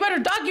diet, you better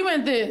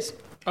document this.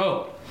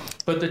 Oh,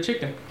 but the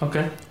chicken.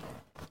 Okay.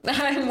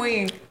 I'm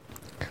weak.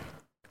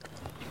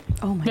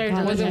 Oh my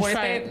God. Was it worth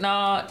it?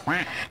 No.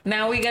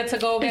 Now we get to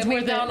go get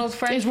McDonald's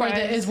French fries.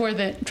 It's worth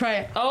it. Try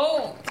it.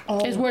 Oh.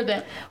 It's worth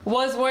it.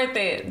 Was worth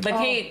it. The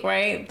cake,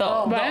 right? The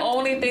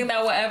only thing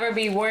that will ever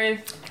be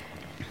worth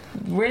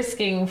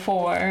risking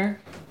for.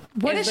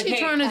 What is she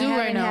trying to do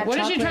right now? What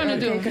is she trying to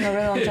do?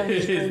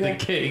 It is the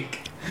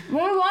cake.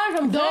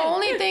 The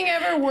only thing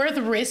ever worth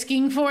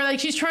risking for, like,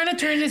 she's trying to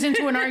turn this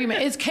into an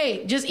argument. It's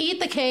cake. Just eat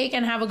the cake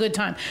and have a good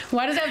time.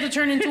 Why does it have to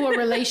turn into a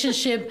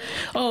relationship?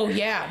 Oh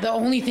yeah, the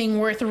only thing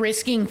worth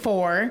risking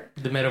for.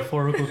 The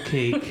metaphorical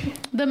cake.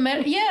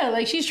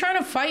 Like she's trying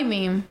to fight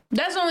me.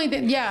 That's the only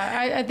thing.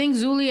 Yeah, I think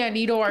Zuli and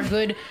Ito are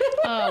good.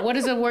 What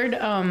is the word?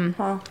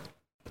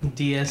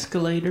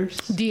 De-escalators.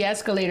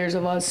 De-escalators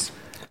of us.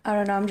 I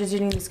don't know. I'm just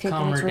eating this cake.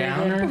 Calm her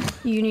down. Good.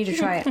 You need to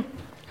try it.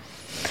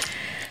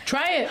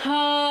 Try it.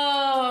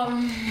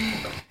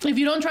 If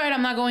you don't try it,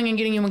 I'm not going and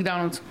getting you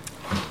McDonald's.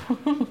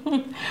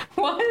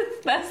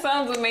 What? That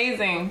sounds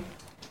amazing.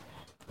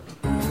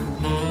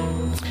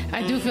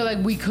 I do feel like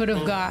we could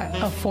have got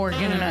a fork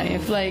and a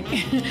knife. Like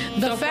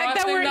the fact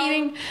that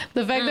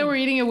we're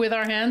eating it with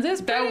our hands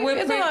is it's a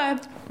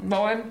vibe.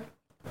 Boy.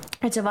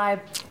 It's a vibe.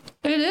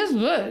 It is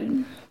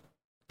good.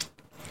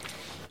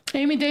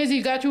 Amy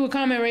Daisy got you a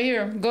comment right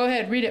here. Go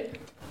ahead, read it.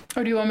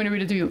 Or do you want me to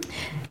read it to you?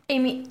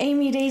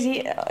 Amy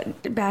Daisy,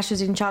 Bash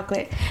is eating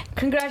chocolate.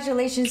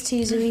 Congratulations to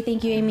you, Zuli.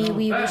 Thank you, Amy.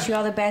 We wish you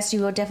all the best.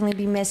 You will definitely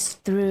be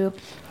missed through.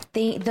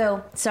 Thank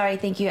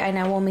you. And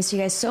I will miss you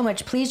guys so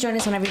much. Please join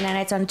us on every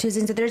nights on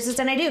Tuesdays and Thursdays.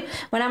 And I do.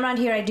 When I'm not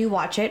here, I do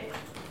watch it.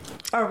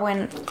 Or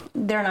when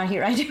they're not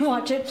here, I do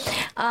watch it.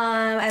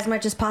 As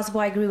much as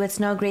possible, I agree with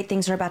Snow. Great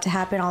things are about to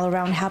happen all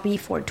around. Happy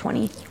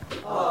 420.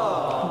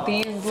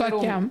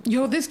 Fuck yeah.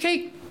 Yo, this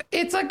cake...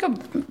 It's like a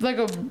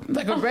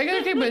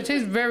regular cake, but it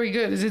tastes very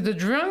good. Is it the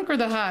drunk or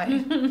the high?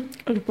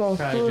 Try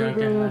drunk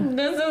and high.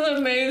 This is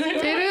amazing.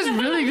 It is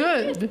really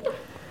good.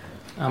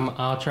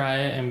 I'll try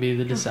it and be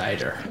the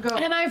decider.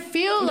 And I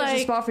feel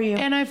like,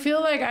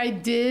 I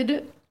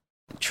did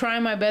try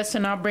my best to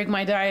not break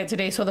my diet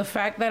today. So the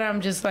fact that I'm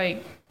just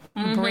like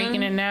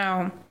breaking it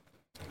now,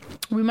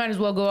 we might as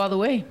well go all the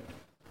way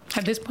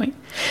at this point.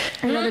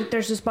 I know that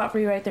there's a spot for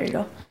you right there. You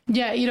go.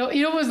 Yeah,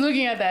 Ito was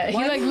looking at that.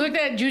 What? He like looked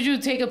at Juju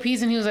take a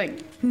piece and he was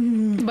like,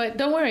 but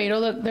don't worry, Ito,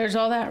 look, there's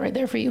all that right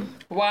there for you.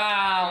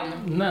 Wow.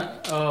 No,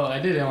 I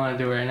didn't want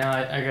to do it right now.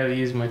 I gotta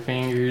use my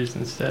fingers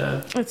and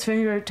stuff. It's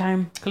finger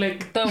time.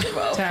 Click. The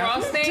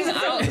frosting, you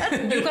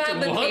can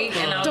have the cake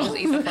and I'll just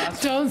eat the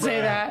frosting. Don't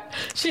say that.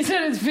 She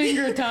said it's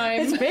finger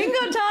time. It's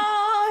bingo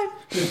time.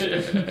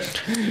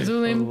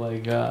 Zulim. Oh my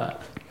God.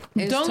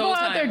 Don't go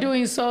out there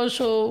doing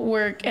social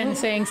work and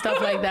saying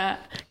stuff like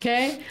that,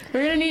 okay?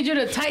 We're gonna need you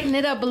to tighten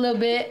it up a little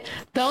bit.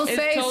 Don't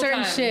say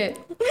certain shit.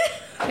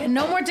 And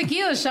no more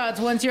tequila shots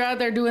once you're out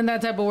there doing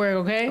that type of work,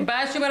 okay?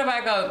 Bash, you better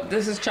back up.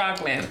 This is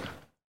chocolate.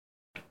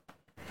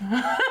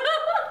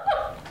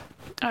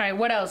 All right,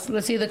 what else?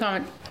 Let's see the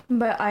comment.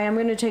 But I am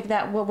gonna take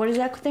that. What is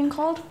that thing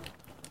called?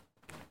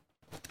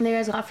 That you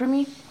guys got for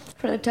me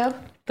for the tub?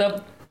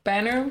 The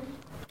banner.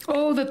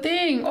 Oh, the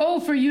thing. Oh,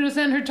 for you to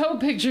send her toe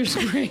pictures.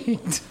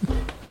 Great.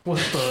 What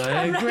the heck?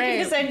 I'm not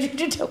gonna send you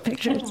toe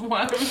pictures.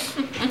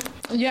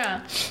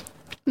 Yeah.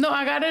 No,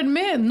 I gotta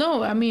admit.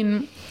 No, I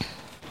mean,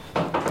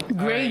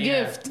 great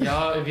gift.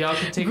 Yeah. If y'all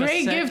could take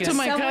great a second. gift to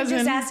my Someone cousin.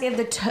 just asked if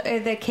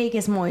the cake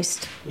is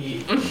moist.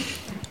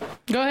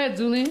 Go ahead,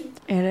 Zuli.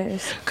 It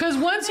is. Because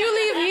once you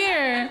leave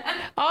here,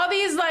 all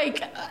these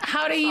like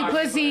how to eat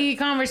pussy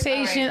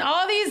conversation,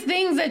 all these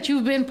things that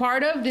you've been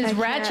part of, this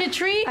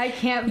ratchetry, I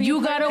can't be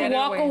you gotta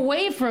walk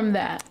away from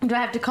that. Do I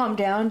have to calm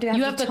down?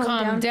 You have to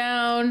calm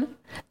down.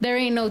 There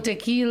ain't no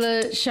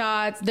tequila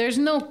shots. There's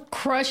no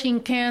crushing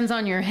cans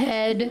on your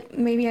head.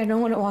 Maybe I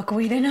don't want to walk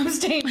away then. I'm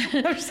staying.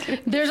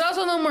 There's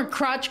also no more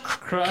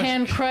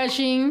can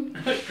crushing.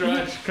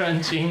 Crotch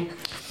crunching.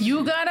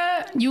 You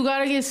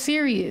gotta get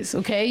serious,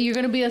 okay? You're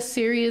gonna be a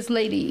serious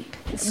lady.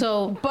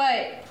 So,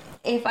 but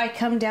if I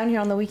come down here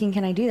on the weekend,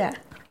 can I do that?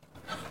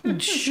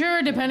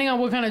 Sure, depending on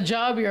what kind of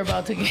job you're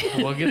about to get.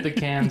 We'll get the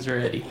cans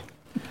ready.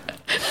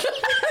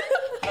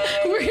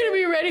 We're gonna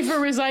be ready for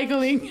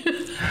recycling.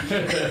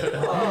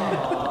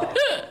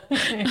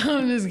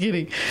 I'm just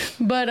kidding,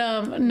 but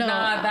no.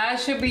 Nah, that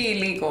should be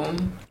illegal.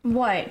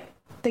 What?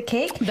 The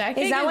cake? That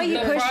cake is that why you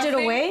pushed frosting?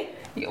 it away?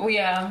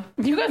 Yeah.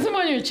 You got some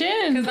on your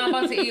chin. Because I'm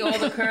about to eat all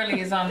the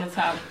curlies on the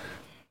top.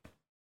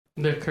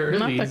 The curlies.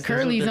 Not the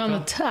curlies on the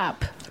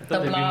top. I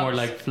thought they'd be more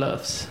like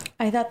fluffs.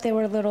 I thought they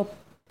were little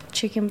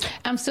chicken.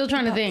 I'm still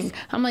trying to think.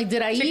 I'm like,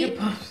 did I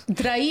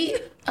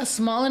eat a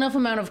small enough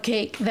amount of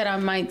cake that I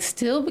might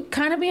still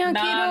kind of be on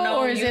keto, no,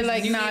 or is it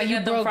like, you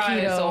broke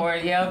keto? Or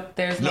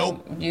there's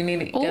no. You need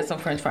to get some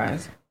French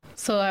fries.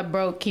 So I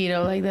broke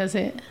keto, like that's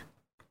it.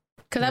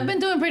 Cause I've been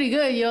doing pretty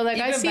good, yo. Like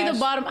I see the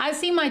bottom, I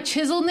see my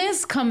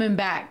chiselness coming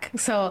back.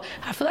 So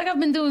I feel like I've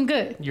been doing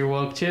good. Your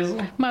woke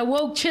chisel? My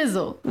woke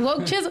chisel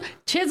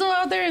chisel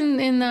out there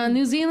in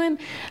New Zealand.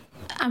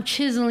 I'm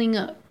chiseling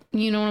up.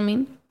 You know what I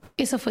mean?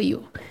 It's a for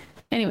you.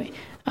 Anyway,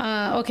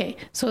 okay.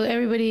 So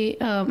everybody,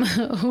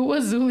 who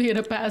was Zuli in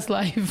a past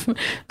life?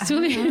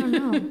 Zuli, I don't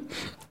know.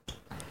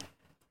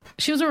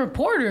 She was a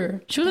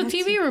reporter. She was a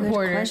TV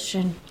reporter. Good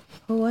question.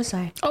 Who was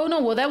I? Oh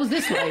no, well that was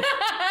this life.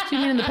 She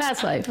mean in the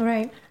past life,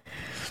 right?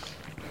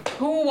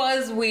 Who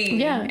was we?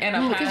 Yeah, in a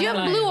past because you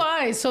have blue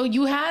eyes, so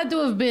you had to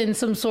have been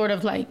some sort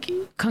of like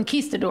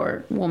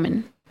conquistador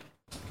woman,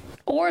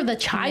 or the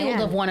child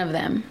of one of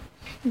them.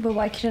 But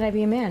why couldn't I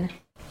be a man?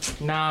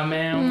 Nah,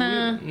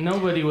 man.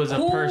 Nobody was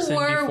a person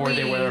before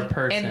they were a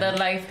person. In the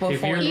life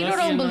before. You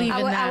don't believe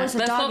in that. I was a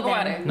Let's dog talk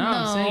about then. it. No,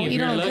 I'm saying if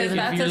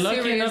you're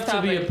lucky enough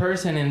to be a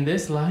person in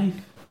this life,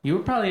 you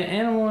were probably an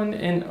animal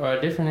or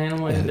a different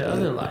animal in the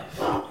other life.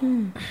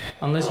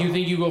 Unless you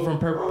think you go from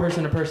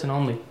person to person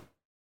only.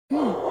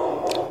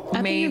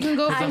 I think you can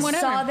go from I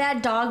whatever. saw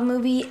that dog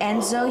movie,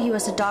 Enzo. He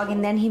was a dog,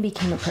 and then he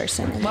became a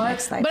person. In the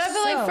next life. But I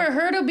feel like for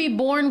her to be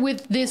born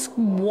with this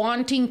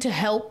wanting to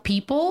help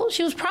people,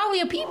 she was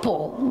probably a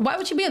people. Why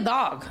would she be a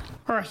dog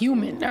or a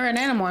human or an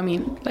animal? I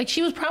mean, like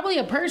she was probably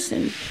a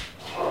person.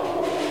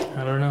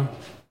 I don't know.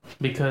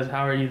 Because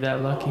how are you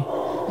that lucky?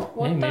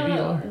 Hey, maybe you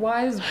are.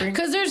 Why is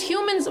Because there's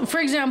humans, for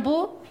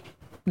example,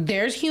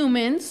 there's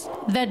humans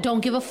that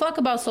don't give a fuck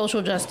about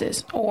social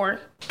justice or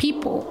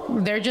people.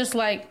 They're just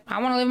like, I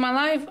want to live my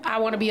life. I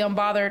want to be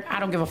unbothered. I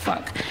don't give a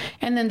fuck.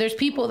 And then there's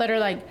people that are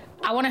like,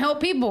 I want to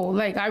help people.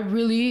 Like, I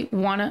really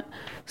want to.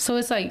 So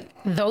it's like,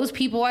 those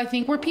people, I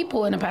think, were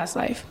people in a past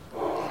life.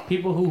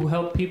 People who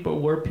help people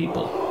were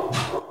people.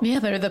 Yeah,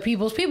 they're the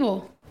people's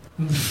people.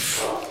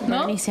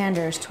 Bernie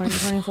Sanders,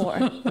 2024.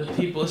 The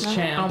people's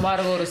champ. I'm about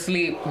to go to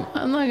sleep.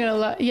 I'm not gonna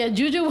lie. Yeah,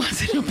 Juju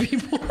wasn't a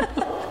people.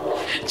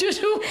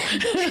 Juju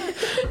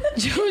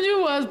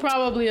was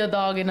probably a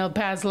dog in a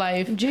past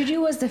life.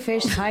 Juju was the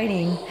fish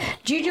hiding.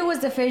 Juju was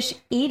the fish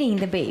eating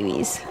the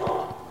babies.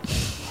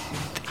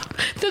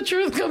 The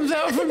truth comes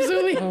out from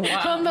Zuli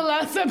on the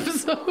last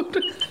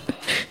episode.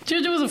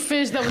 Juju was a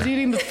fish that was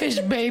eating the fish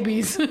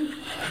babies.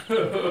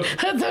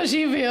 That's how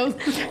she feels.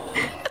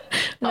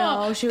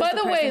 No, she was by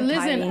the way,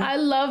 listen, hiding. I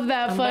love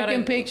that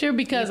fucking picture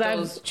because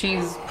I've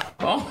cheese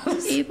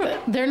balls.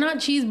 They're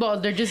not cheese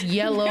balls, they're just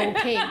yellow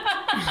cake.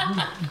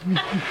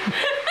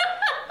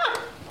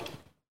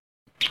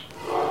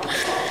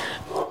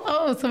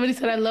 Oh Oh, somebody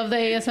said, I love the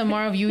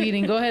ASMR of you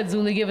eating. Go ahead,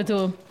 Zuli, give it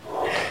to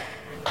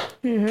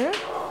him.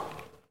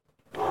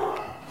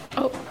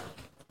 Oh.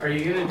 Are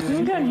you going to do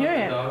anything about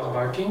the dogs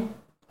barking?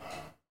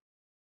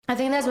 I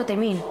think that's what they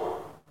mean.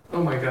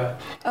 Oh my god.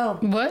 Oh.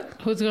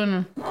 What? Who's going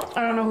on?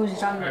 I don't know who's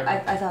talking about.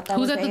 I thought that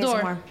was at the door?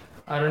 ASMR.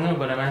 I don't know,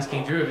 but I'm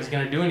asking Drew if he's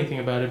going to do anything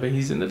about it, but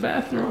he's in the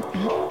bathroom.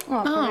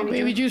 Oh,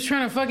 baby Drew's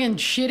trying to fucking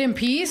shit in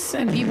peace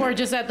and people are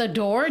just at the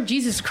door?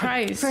 Jesus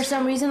Christ. For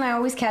some reason, I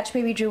always catch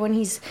Baby Drew when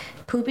he's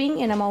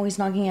pooping and I'm always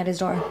knocking at his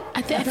door.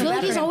 I feel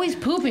like he's always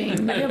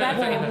pooping. I feel bad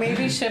for him.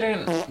 Maybe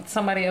shouldn't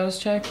somebody else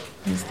check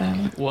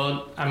instead?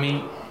 Well, I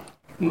mean,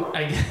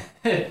 I'm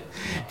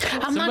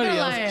not gonna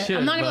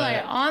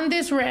lie. On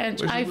this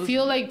ranch, I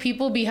feel like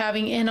people be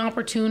having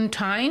inopportune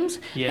times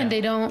and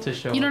they don't.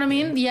 You know what I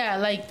mean? Yeah,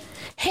 like,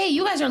 hey,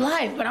 you guys are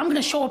live, but I'm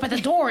gonna show up at the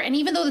door, and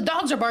even though the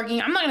dogs are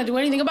barking, I'm not gonna do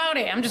anything about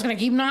it. I'm just gonna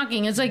keep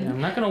knocking. It's like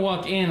I'm not gonna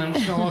walk in. I'm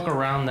just gonna walk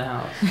around the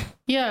house.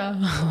 Yeah,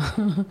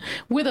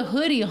 with a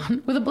hoodie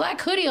on, with a black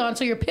hoodie on,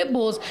 so your pit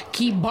bulls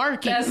keep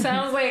barking. That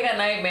sounds like a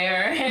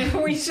nightmare,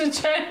 and we should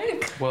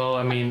check. Well,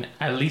 I mean,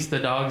 at least the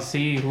dogs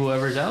see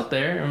whoever's out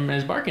there and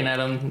is barking at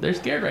them. They're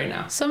scared right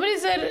now. Somebody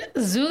said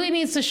Zuli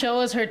needs to show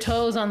us her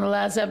toes on the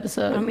last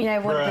episode. I mean, I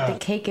would, but the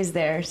cake is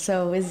there,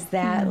 so is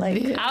that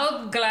like?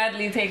 I'll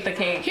gladly take the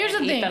cake. Here's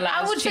the thing.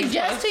 I would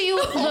suggest to you.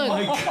 Look.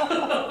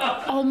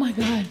 Oh my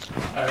god.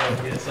 All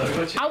right, yes, I'll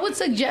go check. I would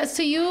suggest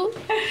to you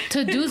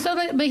to do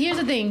something, but here's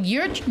the thing.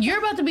 You're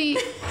about to be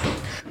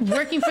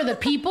working for the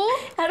people.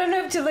 I don't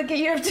have to look at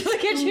you. I have to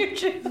look at you.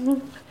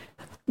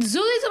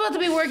 Zuli's about to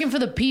be working for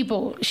the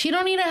people. She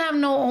don't need to have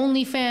no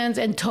OnlyFans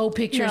and toe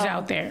pictures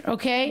out there,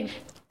 okay?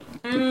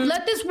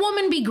 Let this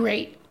woman be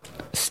great.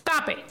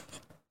 Stop it.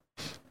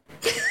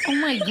 Oh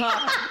my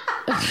god.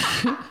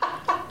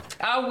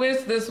 I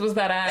wish this was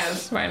that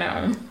ass right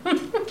now.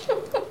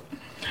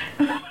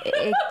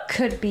 It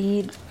could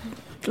be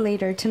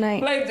later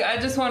tonight. Like, I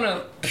just want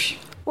to...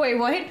 Wait,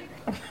 what?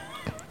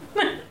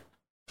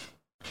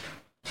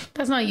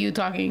 That's not you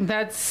talking.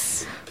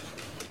 That's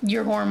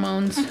your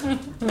hormones.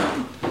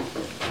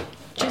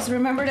 Just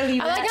remember to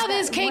leave. I like how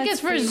this cake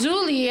is for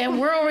Zuli, and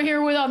we're over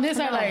here with on this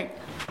side like...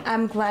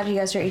 I'm glad you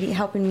guys are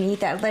helping me eat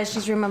that. Let's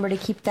just remember to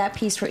keep that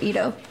piece for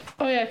Ito.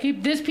 Oh yeah,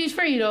 keep this piece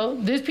for Ito.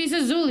 This piece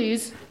is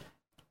Zuli's.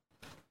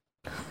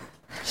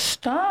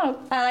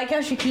 Stop. I like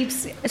how she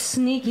keeps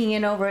sneaking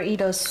in over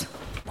Ito's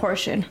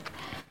portion.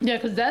 Yeah,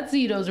 because that's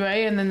Ito's,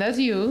 right? And then that's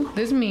you.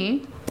 This is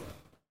me.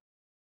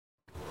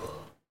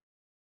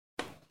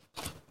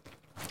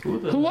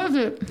 Who was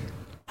it?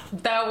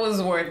 That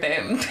was worth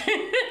it.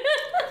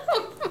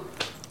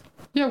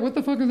 Yeah, what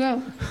the fuck is that?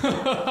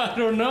 I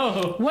don't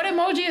know. What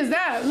emoji is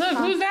that? Look,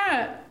 who's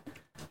that?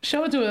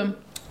 Show it to him.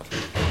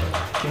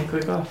 Can't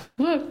click off.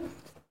 Look.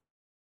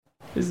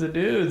 It's the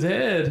dude's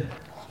head.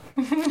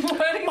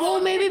 Oh,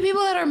 maybe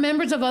people that are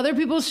members of other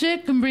people's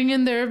shit can bring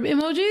in their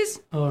emojis?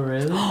 Oh,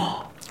 really?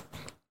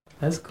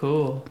 That's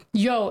cool.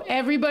 Yo,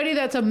 everybody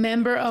that's a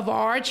member of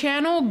our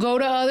channel, go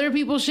to other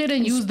people's shit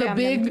and use the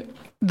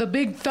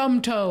big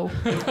thumb toe.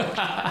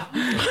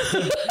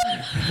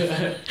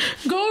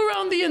 Go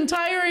around the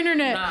entire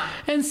internet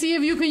and see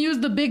if you can use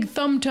the big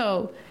thumb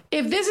toe.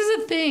 If this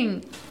is a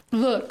thing,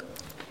 look,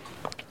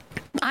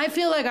 I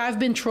feel like I've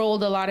been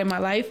trolled a lot in my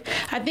life.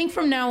 I think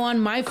from now on,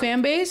 my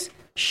fan base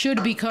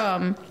should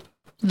become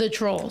the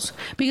trolls,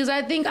 because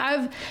I think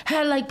I've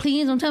had like,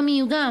 please don't tell me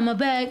you got my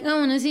back, I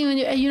want to see when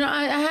you know,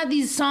 I had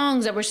these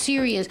songs that were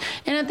serious,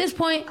 and at this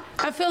point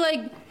I feel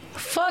like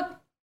fuck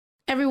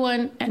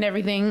everyone and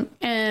everything,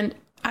 and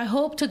I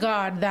hope to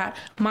God that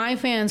my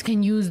fans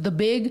can use the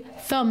big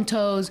thumb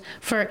toes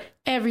for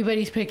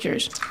everybody's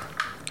pictures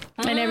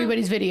and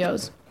everybody's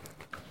videos.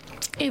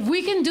 If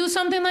we can do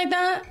something like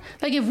that,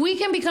 like if we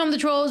can become the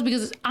trolls,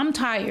 because I'm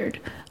tired,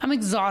 I'm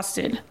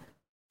exhausted.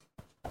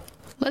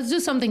 Let's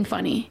do something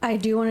funny. I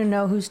do want to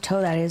know whose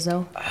toe that is,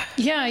 though.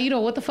 Yeah, Ito,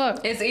 what the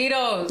fuck? It's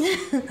Ito's.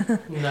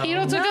 No.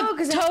 Ito took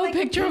a toe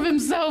picture of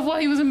himself while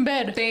he was in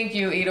bed. Thank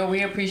you, Ito.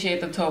 We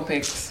appreciate the toe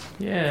pics.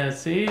 Yeah,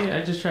 see?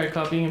 I just tried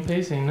copying and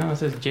pasting. No, it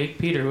says Jake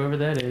Peter, whoever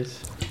that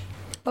is.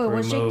 Oh, it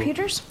was Jake Remote.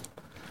 Peters?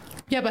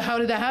 Yeah, but how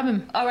did that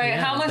happen? All right,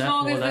 Yeah, how much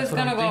long is this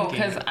going to go? thinking.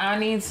 Because I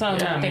need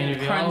something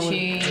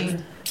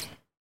crunchy,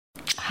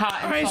 hot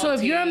and All right, so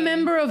if you're a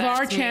member of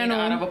our channel...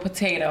 out of a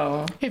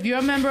potato. If you're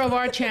a member of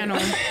our channel...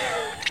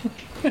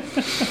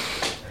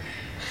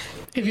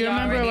 If you're a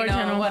member of our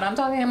channel, what I'm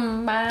talking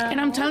about,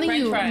 and I'm telling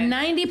French you, fries.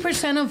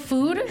 90% of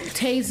food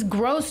tastes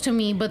gross to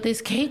me, but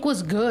this cake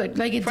was good.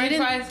 Like it French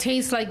didn't fries?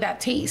 taste like that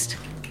taste,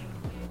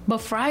 but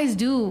fries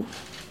do.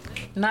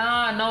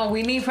 Nah, no,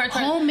 we need French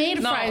fries.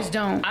 Homemade fries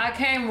don't. I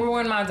can't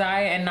ruin my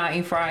diet and not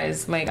eat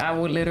fries. Like I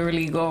would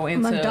literally go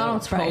into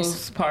McDonald's fries.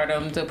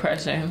 postpartum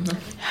depression.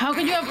 How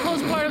could you have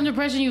postpartum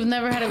depression? You've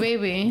never had a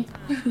baby.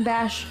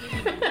 Bash.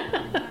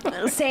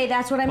 Say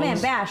that's what I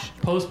meant. Bash.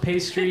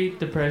 Post-pastry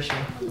depression.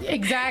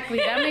 Exactly.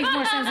 That makes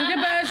more sense. Look at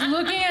Bash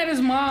looking at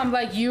his mom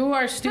like you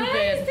are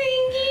stupid.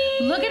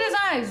 Look at his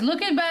eyes.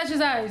 Look at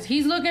Bash's eyes.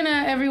 He's looking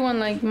at everyone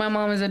like my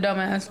mom is a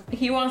dumbass.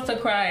 He wants to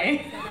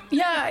cry.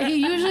 Yeah, he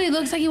usually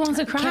looks like he wants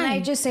to cry. Can I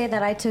just say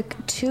that I took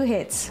 2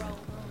 hits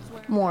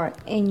more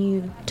and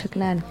you took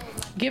none?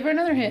 Give her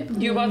another hit.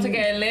 You about to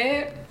get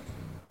lit?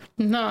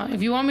 No,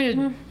 if you want me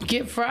to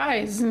get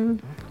fries.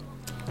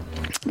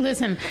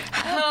 Listen.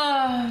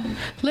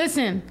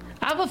 Listen.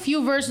 I have a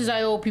few verses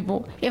I owe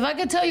people. If I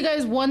could tell you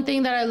guys one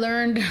thing that I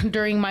learned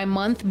during my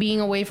month being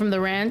away from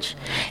the ranch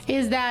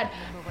is that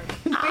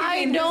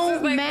I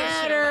don't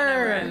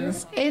matter.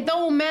 It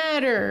don't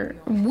matter.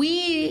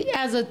 We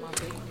as a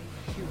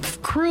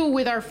crew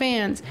with our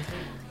fans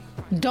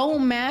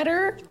don't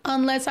matter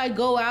unless I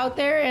go out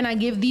there and I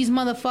give these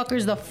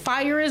motherfuckers the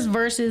firest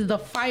verses, the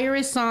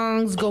firest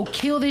songs, go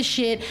kill this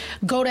shit,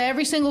 go to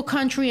every single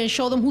country and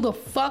show them who the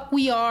fuck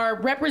we are,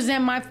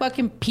 represent my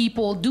fucking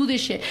people, do this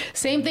shit.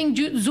 Same thing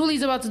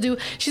Zuli's about to do.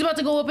 She's about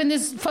to go up in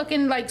this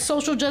fucking like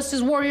social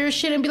justice warrior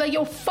shit and be like,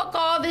 yo, fuck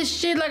all this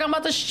shit. Like I'm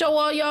about to show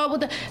all y'all what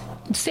the...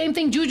 Same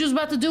thing Juju's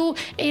about to do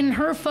in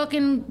her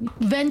fucking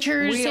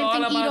ventures. We Same all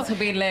thing about to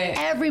be lit.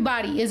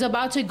 Everybody is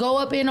about to go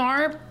up in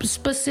our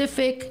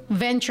specific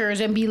ventures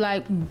and be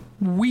like,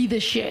 we the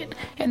shit.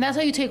 And that's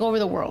how you take over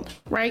the world,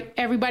 right?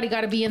 Everybody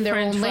got to be in their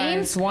French own fries,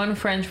 lanes. one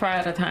French fry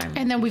at a time.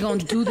 And then we're going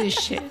to do this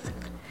shit.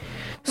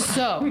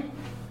 So,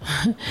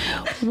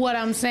 what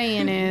I'm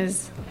saying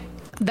is...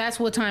 That's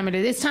what time it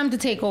is. It's time to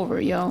take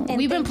over, yo. And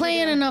we've been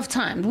playing enough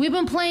time. We've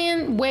been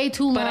playing way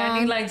too long. But I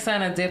need like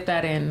Sana dip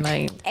that in,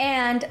 like.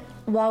 And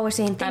while we're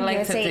saying thank you,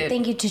 I say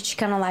thank you to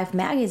Chicano Life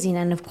Magazine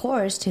and of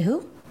course to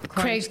who?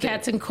 Craig's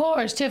Cats and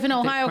Cores. Tiff in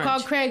Ohio.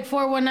 Call Craig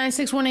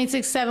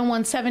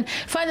 419-618-6717.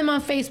 Find them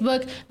on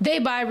Facebook. They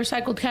buy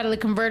recycled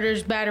catalytic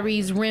converters,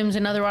 batteries, rims,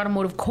 and other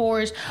automotive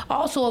cores.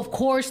 Also, of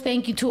course,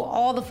 thank you to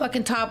all the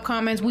fucking top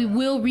comments. We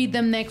will read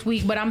them next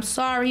week, but I'm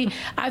sorry.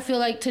 I feel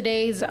like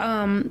today's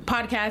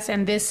podcast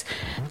and this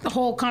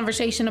whole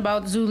conversation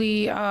about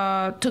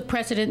Zuli took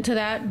precedent to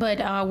that, but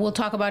we'll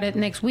talk about it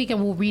next week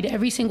and we'll read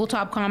every single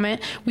top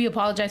comment. We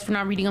apologize for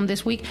not reading them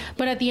this week,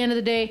 but at the end of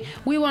the day,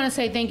 we want to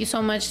say thank you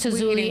so much to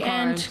Zuli.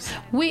 And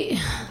we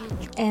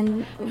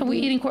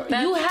eating carbs.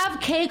 You have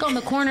cake on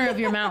the corner of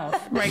your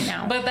mouth right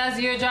now. But that's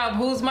your job.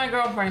 Who's my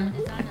girlfriend?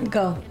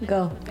 Go.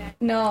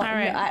 No, all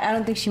right. No, I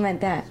don't think she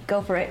meant that.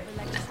 Go for it.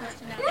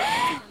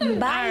 Bye. All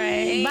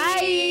right.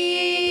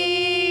 Bye.